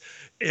wishes.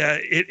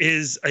 It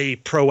is a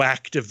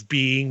proactive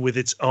being with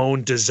its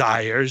own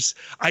desires.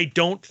 I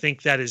don't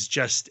think that is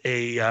just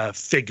a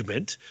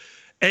figment.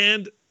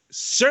 And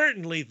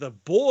certainly the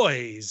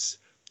boys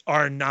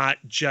are not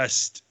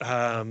just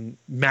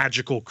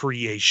magical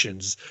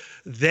creations.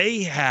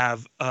 They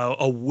have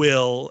a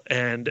will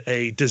and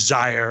a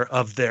desire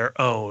of their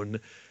own.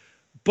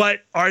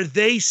 But are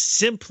they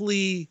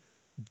simply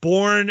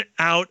born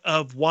out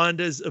of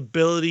Wanda's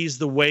abilities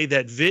the way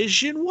that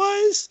Vision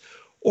was?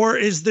 Or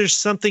is there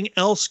something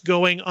else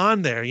going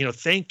on there?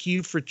 Thank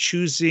you for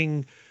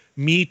choosing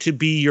me to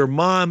be your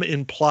mom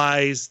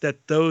implies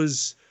that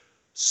those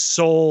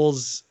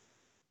souls,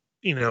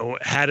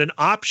 had an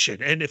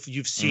option. And if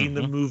you've seen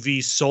the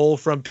movie Soul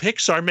from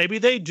Pixar, maybe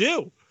they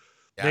do.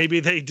 Yeah. Maybe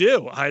they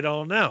do. I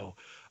don't know.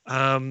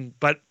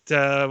 But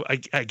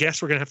I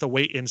guess we're going to have to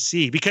wait and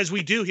see, because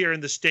we do hear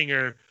in the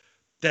stinger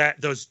that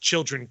those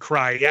children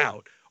cry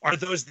out. Are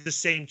those the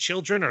same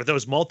children? Are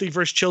those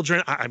multiverse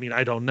children? I mean,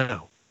 I don't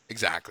know.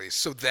 Exactly.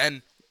 So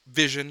then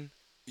Vision,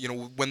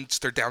 once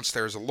they're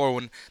downstairs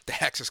alone, the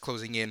hex is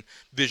closing in.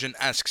 Vision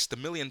asks the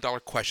 $1 million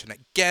question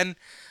again.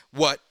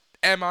 What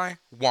am I?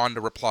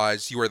 Wanda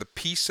replies, you are the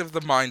piece of the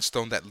Mind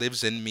Stone that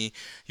lives in me.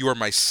 You are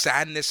my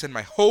sadness and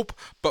my hope,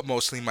 but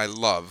mostly my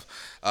love.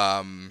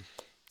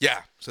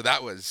 Yeah, so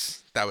that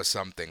was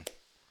something.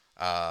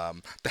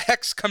 The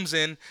hex comes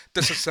in,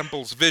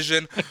 disassembles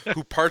Vision,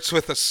 who parts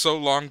with a so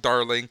long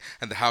darling,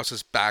 and the house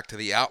is back to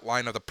the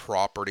outline of the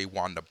property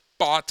Wanda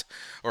bought,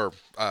 or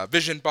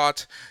Vision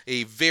bought.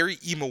 A very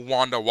emo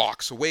Wanda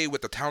walks away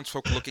with the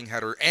townsfolk looking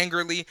at her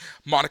angrily.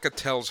 Monica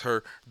tells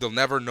her they'll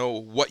never know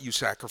what you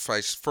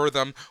sacrificed for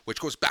them, which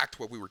goes back to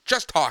what we were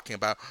just talking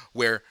about,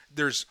 where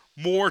there's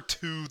more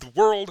to the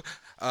world,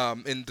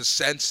 in the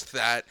sense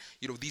that,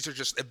 these are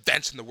just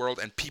events in the world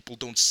and people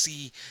don't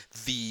see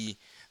the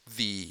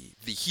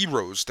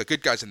heroes, the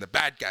good guys and the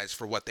bad guys,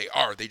 for what they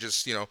are. They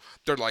just,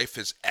 their life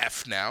is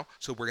F now,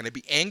 so we're going to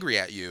be angry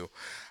at you.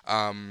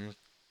 And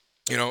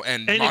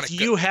Monica, if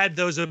you had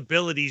those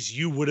abilities,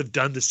 you would have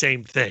done the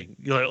same thing.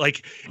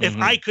 Like if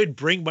I could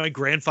bring my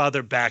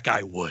grandfather back,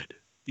 I would,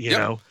 you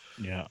know?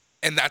 Yeah.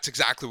 And that's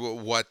exactly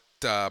what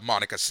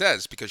Monica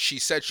says, because she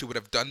said she would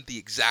have done the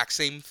exact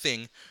same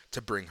thing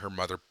to bring her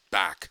mother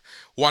back.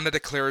 Wanda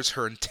declares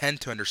her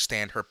intent to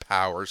understand her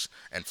powers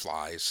and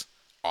flies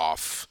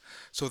off.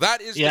 So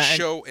that is the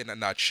show in a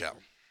nutshell.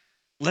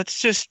 Let's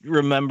just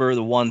remember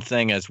the one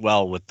thing as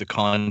well with the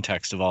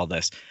context of all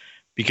this,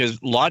 because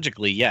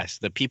logically, yes,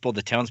 the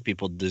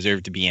townspeople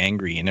deserve to be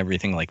angry and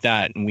everything like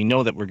that. And we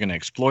know that we're going to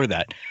explore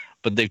that,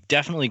 but they've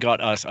definitely got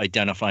us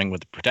identifying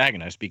with the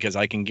protagonist, because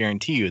I can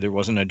guarantee you there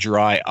wasn't a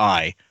dry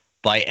eye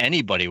by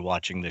anybody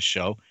watching this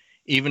show.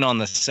 Even on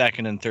the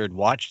second and third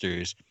watch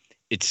throughs,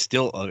 it's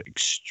still an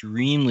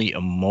extremely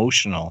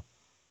emotional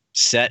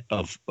set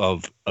of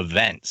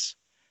events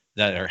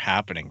that are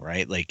happening,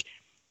 right? Like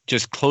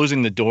just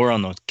closing the door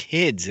on those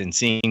kids and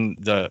seeing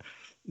the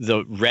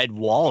red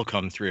wall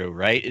come through,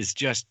 right? Is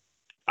just,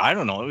 I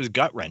don't know, it was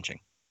gut-wrenching.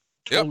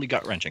 Totally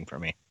gut-wrenching for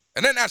me.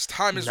 And then as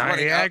time is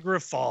running out,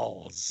 Niagara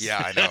Falls.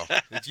 Yeah, I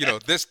know.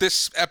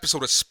 This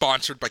episode is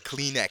sponsored by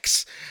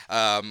Kleenex.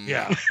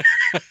 Yeah.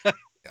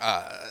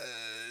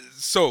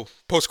 So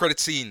post-credit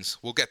scenes.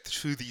 We'll get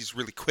through these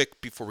really quick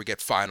before we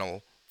get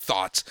final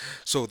thoughts.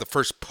 So the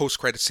first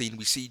post-credit scene,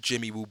 we see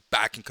Jimmy Woo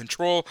back in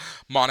control.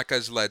 Monica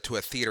is led to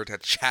a theater to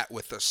chat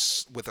with a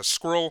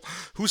Skrull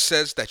who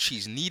says that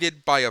she's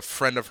needed by a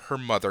friend of her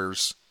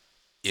mother's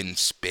in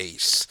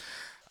space.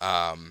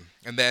 And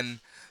then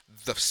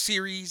the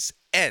series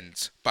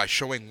ends by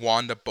showing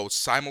Wanda both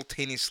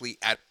simultaneously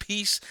at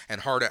peace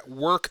and hard at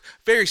work,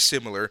 very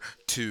similar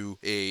to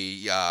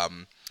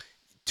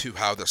to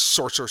how the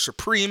Sorcerer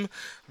Supreme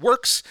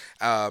works.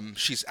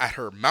 She's at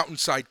her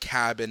mountainside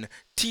cabin.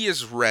 Tea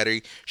is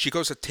ready. She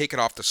goes to take it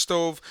off the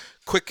stove.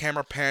 Quick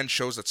camera pan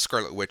shows that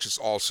Scarlet Witch is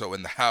also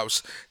in the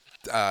house,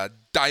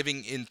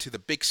 diving into the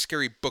big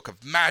scary book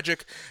of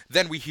magic.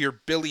 Then we hear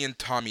Billy and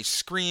Tommy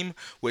scream,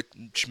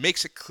 which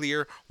makes it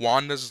clear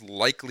Wanda's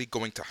likely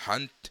going to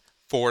hunt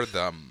for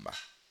them.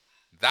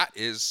 That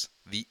is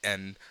the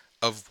end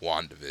of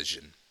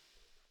WandaVision.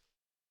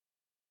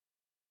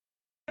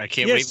 I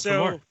can't wait for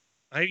more.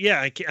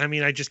 I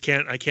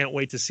can't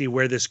wait to see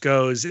where this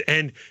goes.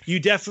 And you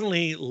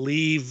definitely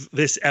leave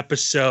this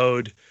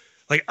episode,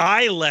 like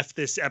I left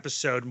this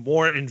episode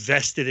more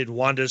invested in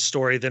Wanda's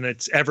story than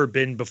it's ever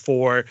been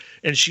before.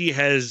 And she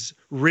has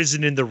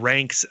risen in the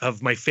ranks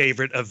of my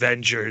favorite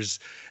Avengers.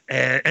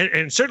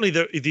 And certainly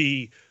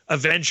the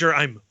Avenger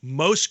I'm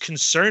most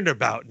concerned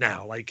about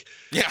now. Like,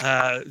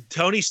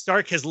 Tony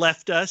Stark has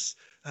left us.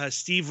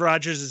 Steve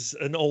Rogers is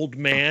an old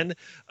man.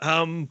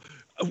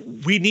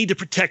 We need to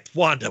protect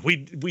Wanda.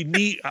 We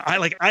need.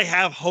 I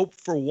have hope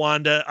for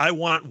Wanda. I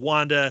want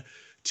Wanda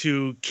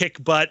to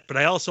kick butt, but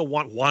I also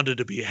want Wanda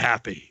to be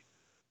happy.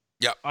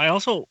 Yeah.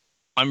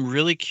 I'm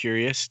really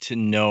curious to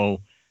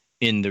know,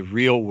 in the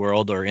real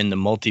world or in the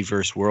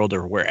multiverse world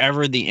or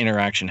wherever the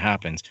interaction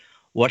happens,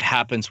 what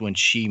happens when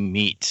she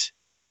meets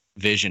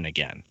Vision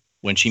again,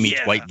 when she meets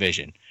White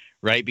Vision,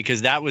 right?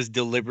 Because that was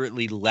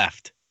deliberately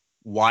left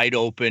wide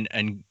open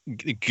and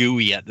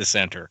gooey at the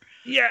center.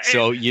 Yeah.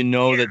 So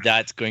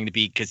that's going to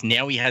be, because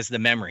now he has the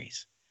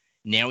memories.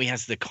 Now he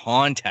has the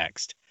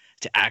context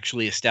to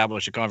actually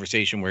establish a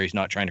conversation where he's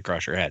not trying to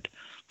crush her head.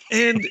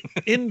 And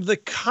in the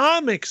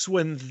comics,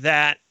 when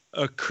that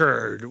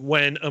occurred,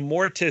 when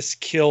Immortus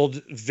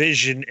killed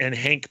Vision and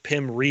Hank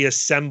Pym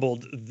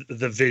reassembled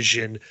the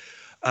Vision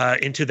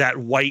into that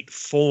white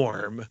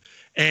form,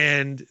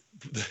 and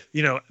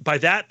by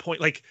that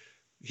point, I'm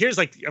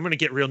going to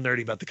get real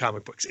nerdy about the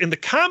comic books. In the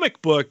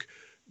comic book,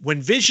 when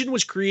Vision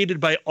was created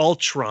by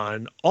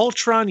Ultron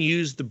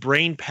used the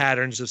brain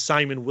patterns of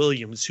Simon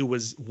Williams, who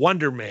was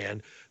Wonder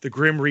Man, the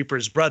Grim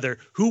Reaper's brother,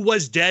 who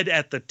was dead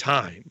at the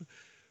time,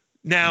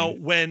 Now,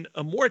 when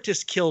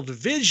Immortus killed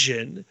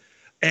Vision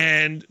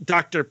and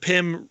Dr.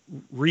 Pym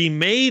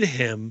remade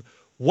him,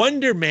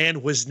 Wonder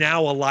Man was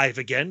now alive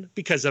again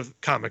because of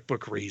comic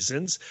book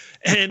reasons.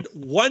 And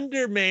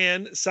Wonder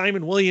Man,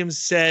 Simon Williams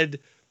said,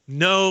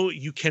 no,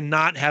 you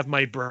cannot have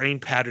my brain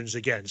patterns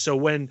again. So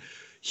when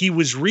he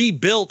was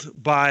rebuilt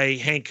by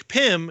Hank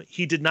Pym,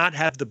 he did not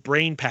have the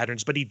brain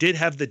patterns, but he did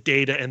have the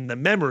data and the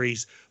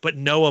memories, but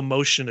no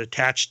emotion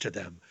attached to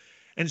them.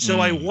 And so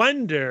I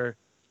wonder,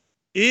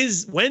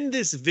 is when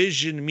this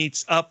Vision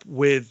meets up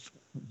with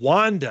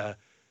Wanda,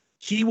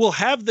 he will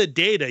have the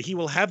data, he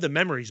will have the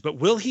memories, but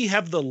will he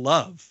have the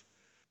love?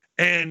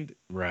 And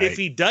if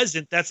he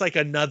doesn't, that's like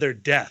another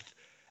death.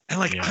 And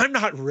like, I'm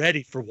not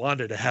ready for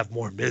Wanda to have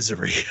more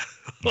misery.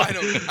 I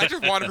know. I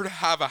just want her to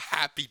have a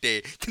happy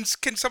day.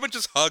 Can someone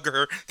just hug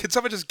her? Can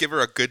someone just give her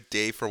a good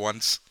day for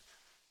once?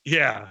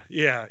 Yeah.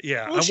 Well,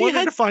 I want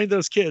her to find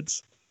those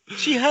kids.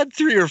 She had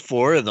 3 or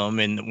 4 of them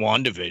in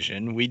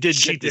WandaVision. We did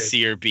get to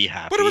see her be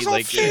happy. But it was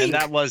all fake. And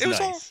that was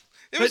nice.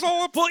 It was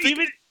all fake.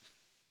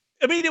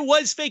 It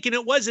was fake and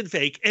it wasn't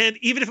fake. And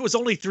even if it was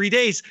only 3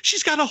 days,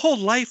 she's got a whole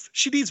life.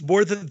 She needs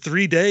more than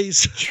 3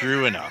 days.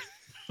 True enough.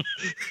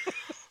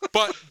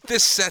 But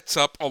this sets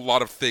up a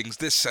lot of things.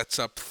 This sets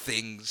up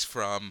things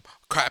from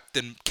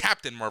Captain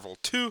Marvel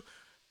 2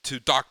 to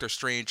Doctor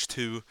Strange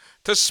 2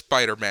 to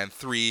Spider-Man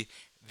 3.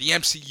 The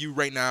MCU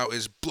right now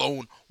is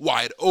blown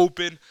wide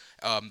open.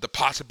 The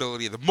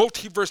possibility of the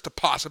multiverse, the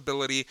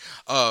possibility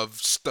of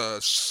the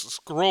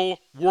Skrull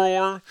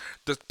War,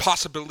 the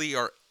possibility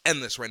are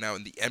endless right now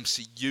in the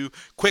MCU.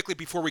 Quickly,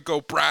 before we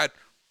go, Brad,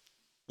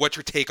 what's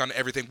your take on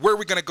everything? Where are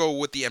we going to go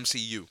with the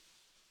MCU?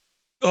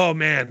 Oh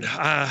man,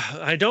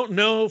 I don't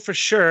know for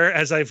sure,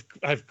 as I've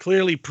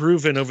clearly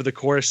proven over the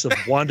course of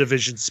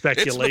WandaVision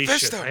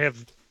speculation.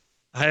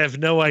 I have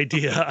no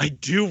idea. I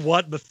do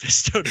want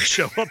Mephisto to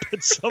show up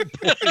at some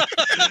point.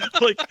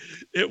 Like,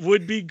 it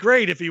would be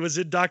great if he was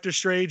in Doctor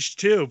Strange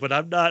too, but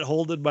I'm not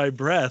holding my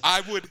breath.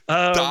 I would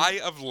die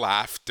of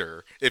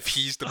laughter if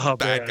he's the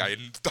bad guy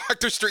in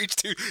Doctor Strange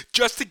 2,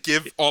 just to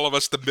give all of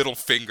us the middle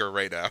finger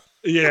right now.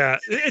 Yeah,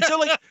 and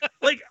so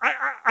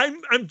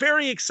I'm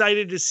very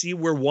excited to see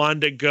where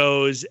Wanda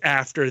goes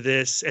after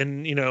this,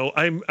 and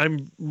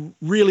I'm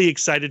really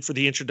excited for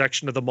the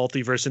introduction of the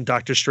multiverse in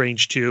Doctor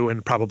Strange 2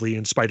 and probably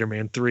in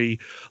Spider-Man 3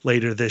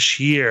 later this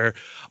year.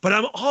 But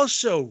I'm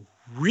also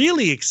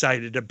really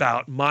excited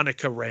about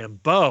Monica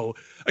Rambeau,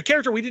 a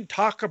character we didn't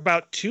talk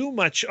about too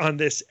much on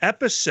this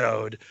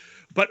episode.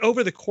 But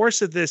over the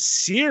course of this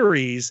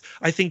series,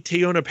 I think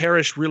Teyonah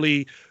Parrish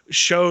really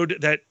showed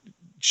that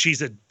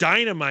she's a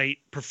dynamite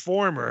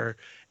performer,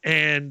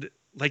 and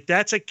like,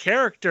 that's a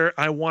character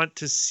I want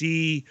to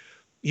see,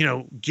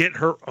 get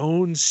her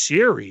own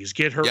series,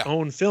 get her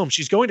own film.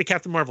 She's going to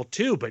Captain Marvel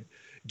 2, but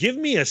give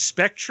me a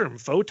Spectrum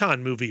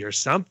Photon movie or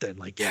something,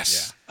 like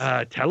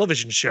a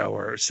television show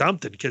or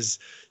something, because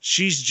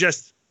she's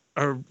just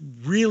a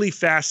really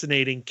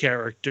fascinating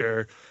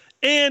character.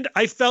 And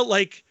I felt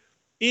like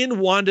in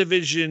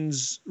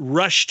WandaVision's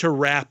rush to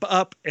wrap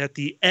up at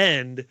the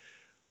end,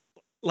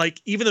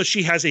 like, even though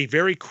she has a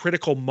very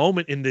critical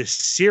moment in this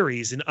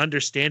series in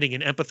understanding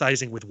and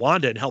empathizing with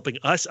Wanda and helping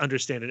us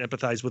understand and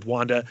empathize with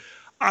Wanda,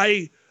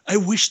 I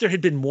wish there had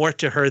been more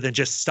to her than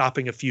just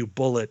stopping a few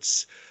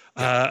bullets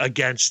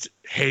against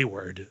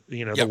Hayward,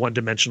 the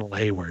one-dimensional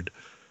Hayward.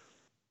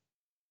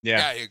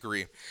 Yeah, I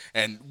agree.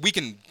 And we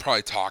can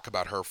probably talk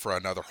about her for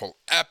another whole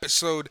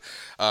episode.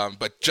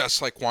 But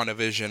just like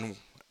WandaVision,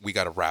 we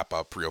got to wrap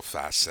up real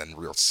fast and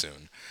real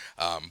soon.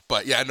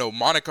 But yeah, no,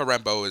 Monica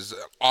Rambeau is an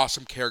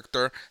awesome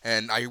character,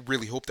 and I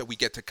really hope that we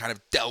get to kind of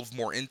delve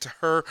more into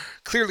her.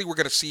 Clearly, we're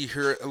going to see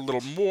her a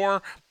little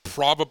more,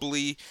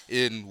 probably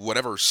in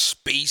whatever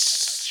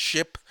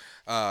spaceship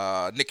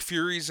Nick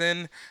Fury's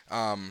in.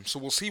 So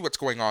we'll see what's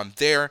going on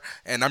there,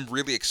 and I'm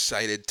really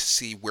excited to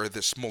see where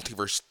this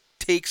multiverse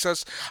takes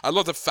us. I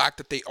love the fact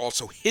that they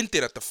also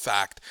hinted at the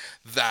fact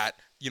that,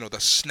 the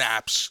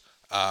snaps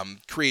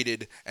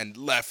created and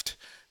left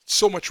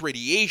so much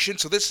radiation,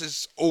 so this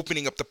is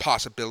opening up the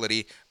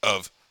possibility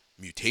of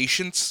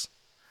mutations.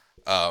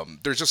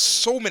 There's just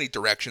so many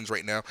directions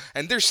right now,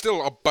 and there's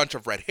still a bunch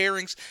of red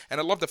herrings, and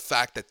I love the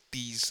fact that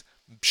these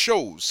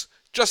shows,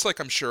 just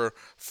like I'm sure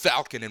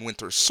Falcon and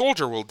Winter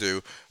Soldier will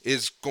do,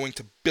 is going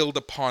to build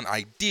upon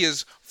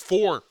ideas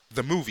for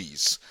the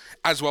movies,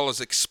 as well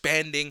as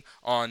expanding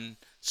on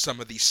some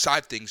of these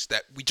side things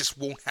that we just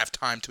won't have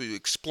time to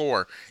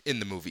explore in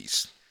the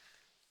movies.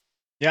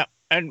 Yeah,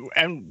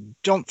 and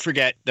don't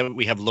forget that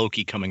we have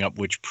Loki coming up,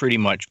 which pretty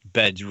much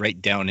beds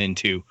right down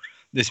into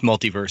this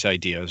multiverse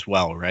idea as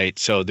well, right?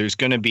 So there's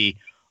going to be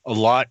a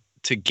lot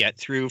to get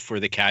through for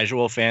the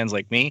casual fans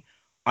like me.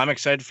 I'm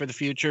excited for the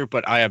future,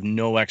 but I have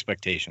no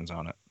expectations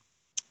on it.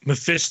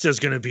 Mephisto's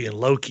going to be in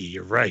Loki,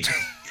 you're right.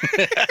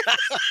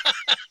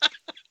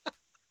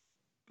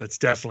 That's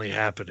definitely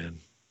happening.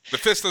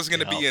 Mephisto's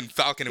going to be in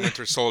Falcon and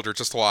Winter Soldier,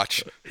 just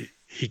watch.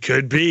 He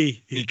could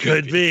be. He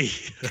could be.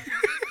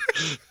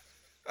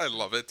 I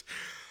love it.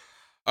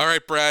 All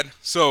right, Brad.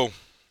 So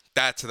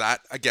That's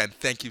that. Again,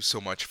 thank you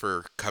so much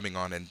for coming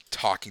on and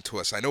talking to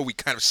us. I know we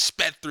kind of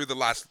sped through the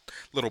last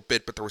little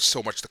bit, but there was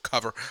so much to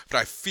cover. But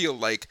I feel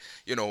like,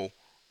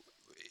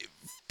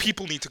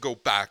 people need to go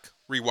back,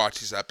 rewatch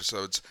these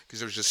episodes,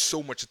 because there's just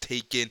so much to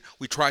take in.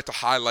 We tried to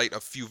highlight a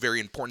few very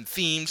important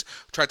themes.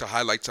 We tried to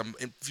highlight a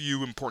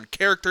few important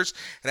characters.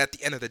 And at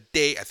the end of the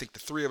day, I think the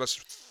three of us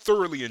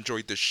thoroughly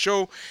enjoyed this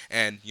show.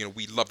 And,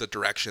 we love the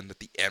direction that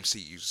the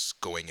MCU's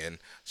going in.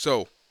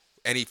 So,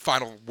 any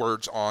final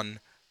words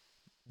on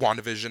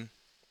WandaVision?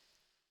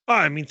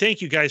 I mean,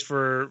 thank you guys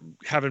for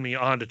having me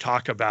on to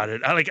talk about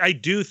it. I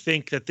do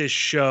think that this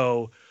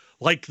show,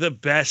 like the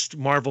best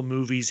Marvel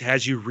movies,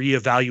 has you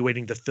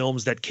reevaluating the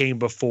films that came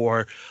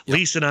before. Yep.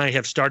 Lisa and I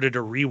have started a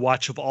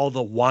rewatch of all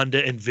the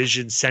Wanda and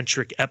Vision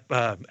centric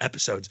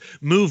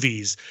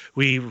movies.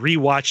 We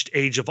rewatched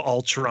Age of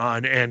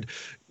Ultron, and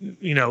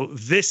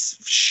this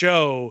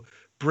show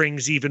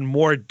brings even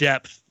more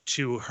depth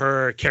to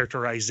her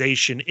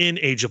characterization in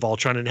Age of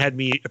Ultron and had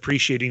me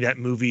appreciating that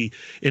movie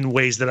in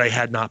ways that I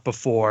had not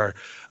before.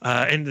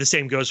 And the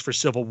same goes for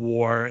Civil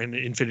War and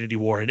Infinity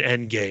War and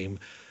Endgame.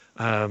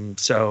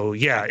 So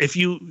yeah, if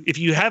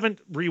you haven't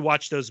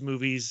rewatched those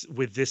movies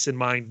with this in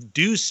mind,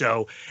 do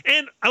so.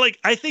 And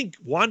I think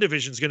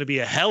WandaVision is going to be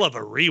a hell of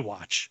a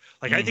rewatch.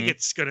 I think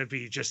it's going to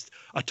be just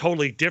a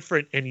totally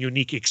different and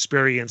unique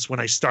experience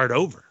when I start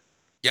over.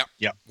 Yep.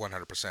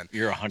 100%.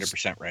 You're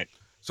 100% right.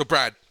 So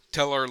Brad,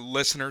 tell our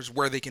listeners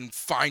where they can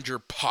find your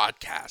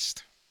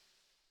podcast.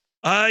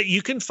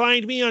 You can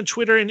find me on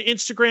Twitter and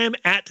Instagram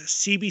at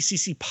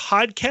CBCC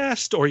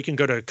Podcast, or you can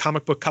go to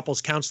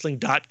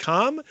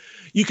comicbookcouplescounseling.com.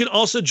 You can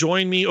also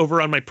join me over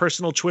on my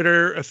personal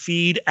Twitter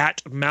feed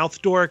at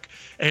MouthDork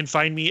and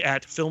find me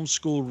at Film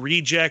School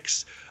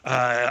Rejects.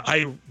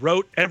 I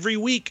wrote every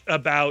week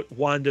about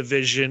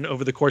WandaVision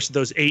over the course of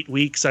those 8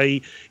 weeks.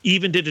 I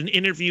even did an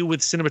interview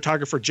with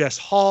cinematographer Jess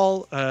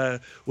Hall,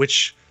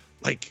 which...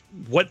 we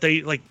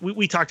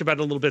talked about it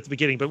a little bit at the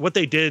beginning, but what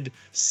they did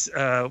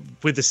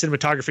with the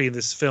cinematography in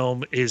this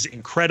film is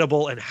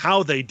incredible, and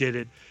how they did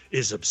it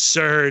is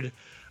absurd.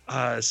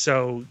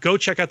 So go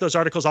check out those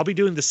articles. I'll be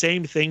doing the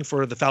same thing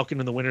for The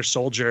Falcon and the Winter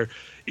Soldier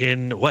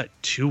in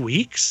 2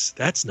 weeks?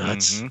 That's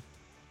nuts. Mm-hmm.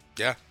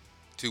 Yeah,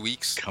 2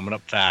 weeks. Coming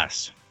up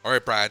fast. All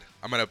right, Brad,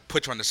 I'm going to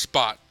put you on the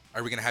spot.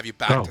 Are we going to have you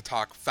back to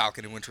talk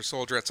Falcon and Winter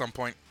Soldier at some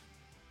point?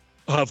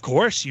 Of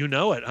course, you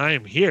know it. I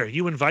am here.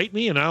 You invite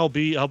me, and I'll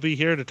be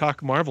here to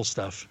talk Marvel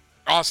stuff.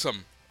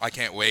 Awesome. I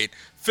can't wait.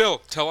 Phil,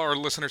 tell our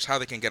listeners how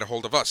they can get a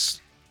hold of us.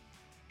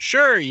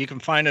 Sure. You can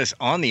find us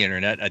on the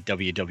internet at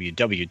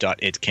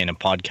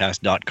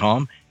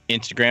www.itscanonpodcast.com,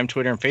 Instagram,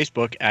 Twitter, and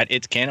Facebook at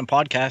It's Canon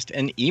Podcast,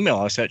 and email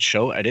us at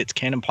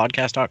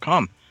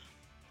show@itscanonpodcast.com.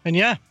 And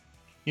yeah,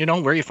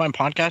 where you find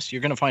podcasts,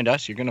 you're going to find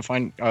us. You're going to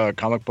find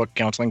Comic Book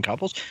Counseling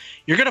Couples.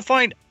 You're going to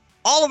find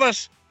all of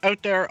us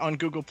out there on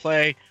Google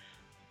Play,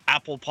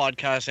 Apple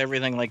Podcasts,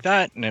 everything like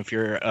that. And if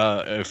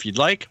you'd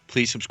like,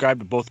 please subscribe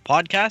to both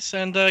podcasts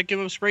and give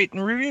us a rate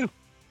and review.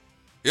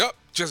 Yep,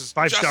 just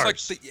 5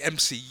 stars. Like the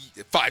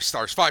MCU, 5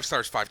 stars, 5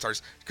 stars, 5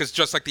 stars. Because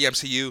just like the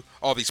MCU,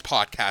 all these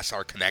podcasts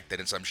are connected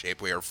in some shape,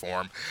 way, or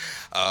form.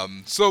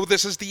 So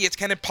this is the It's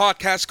Canon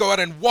Podcast. Go out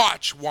and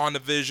watch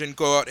WandaVision.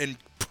 Go out and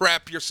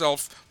prep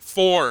yourself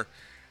for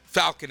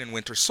Falcon and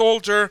Winter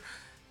Soldier.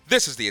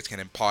 This is the It's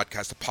Canon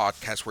Podcast, the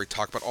podcast where we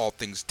talk about all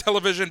things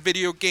television,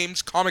 video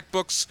games, comic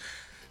books,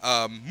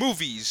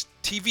 movies,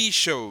 TV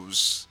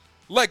shows,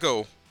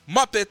 Lego,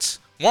 Muppets,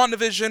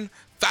 WandaVision,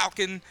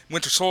 Falcon,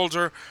 Winter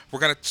Soldier. We're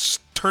going to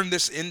turn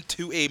this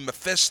into a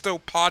Mephisto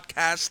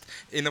podcast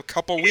in a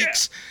couple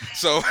weeks.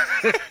 So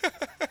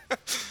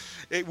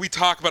we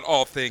talk about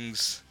all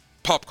things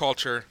pop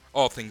culture,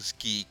 all things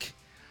geek.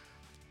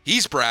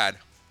 He's Brad.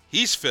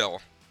 He's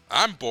Phil.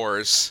 I'm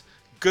Boris.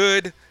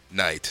 Good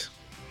night.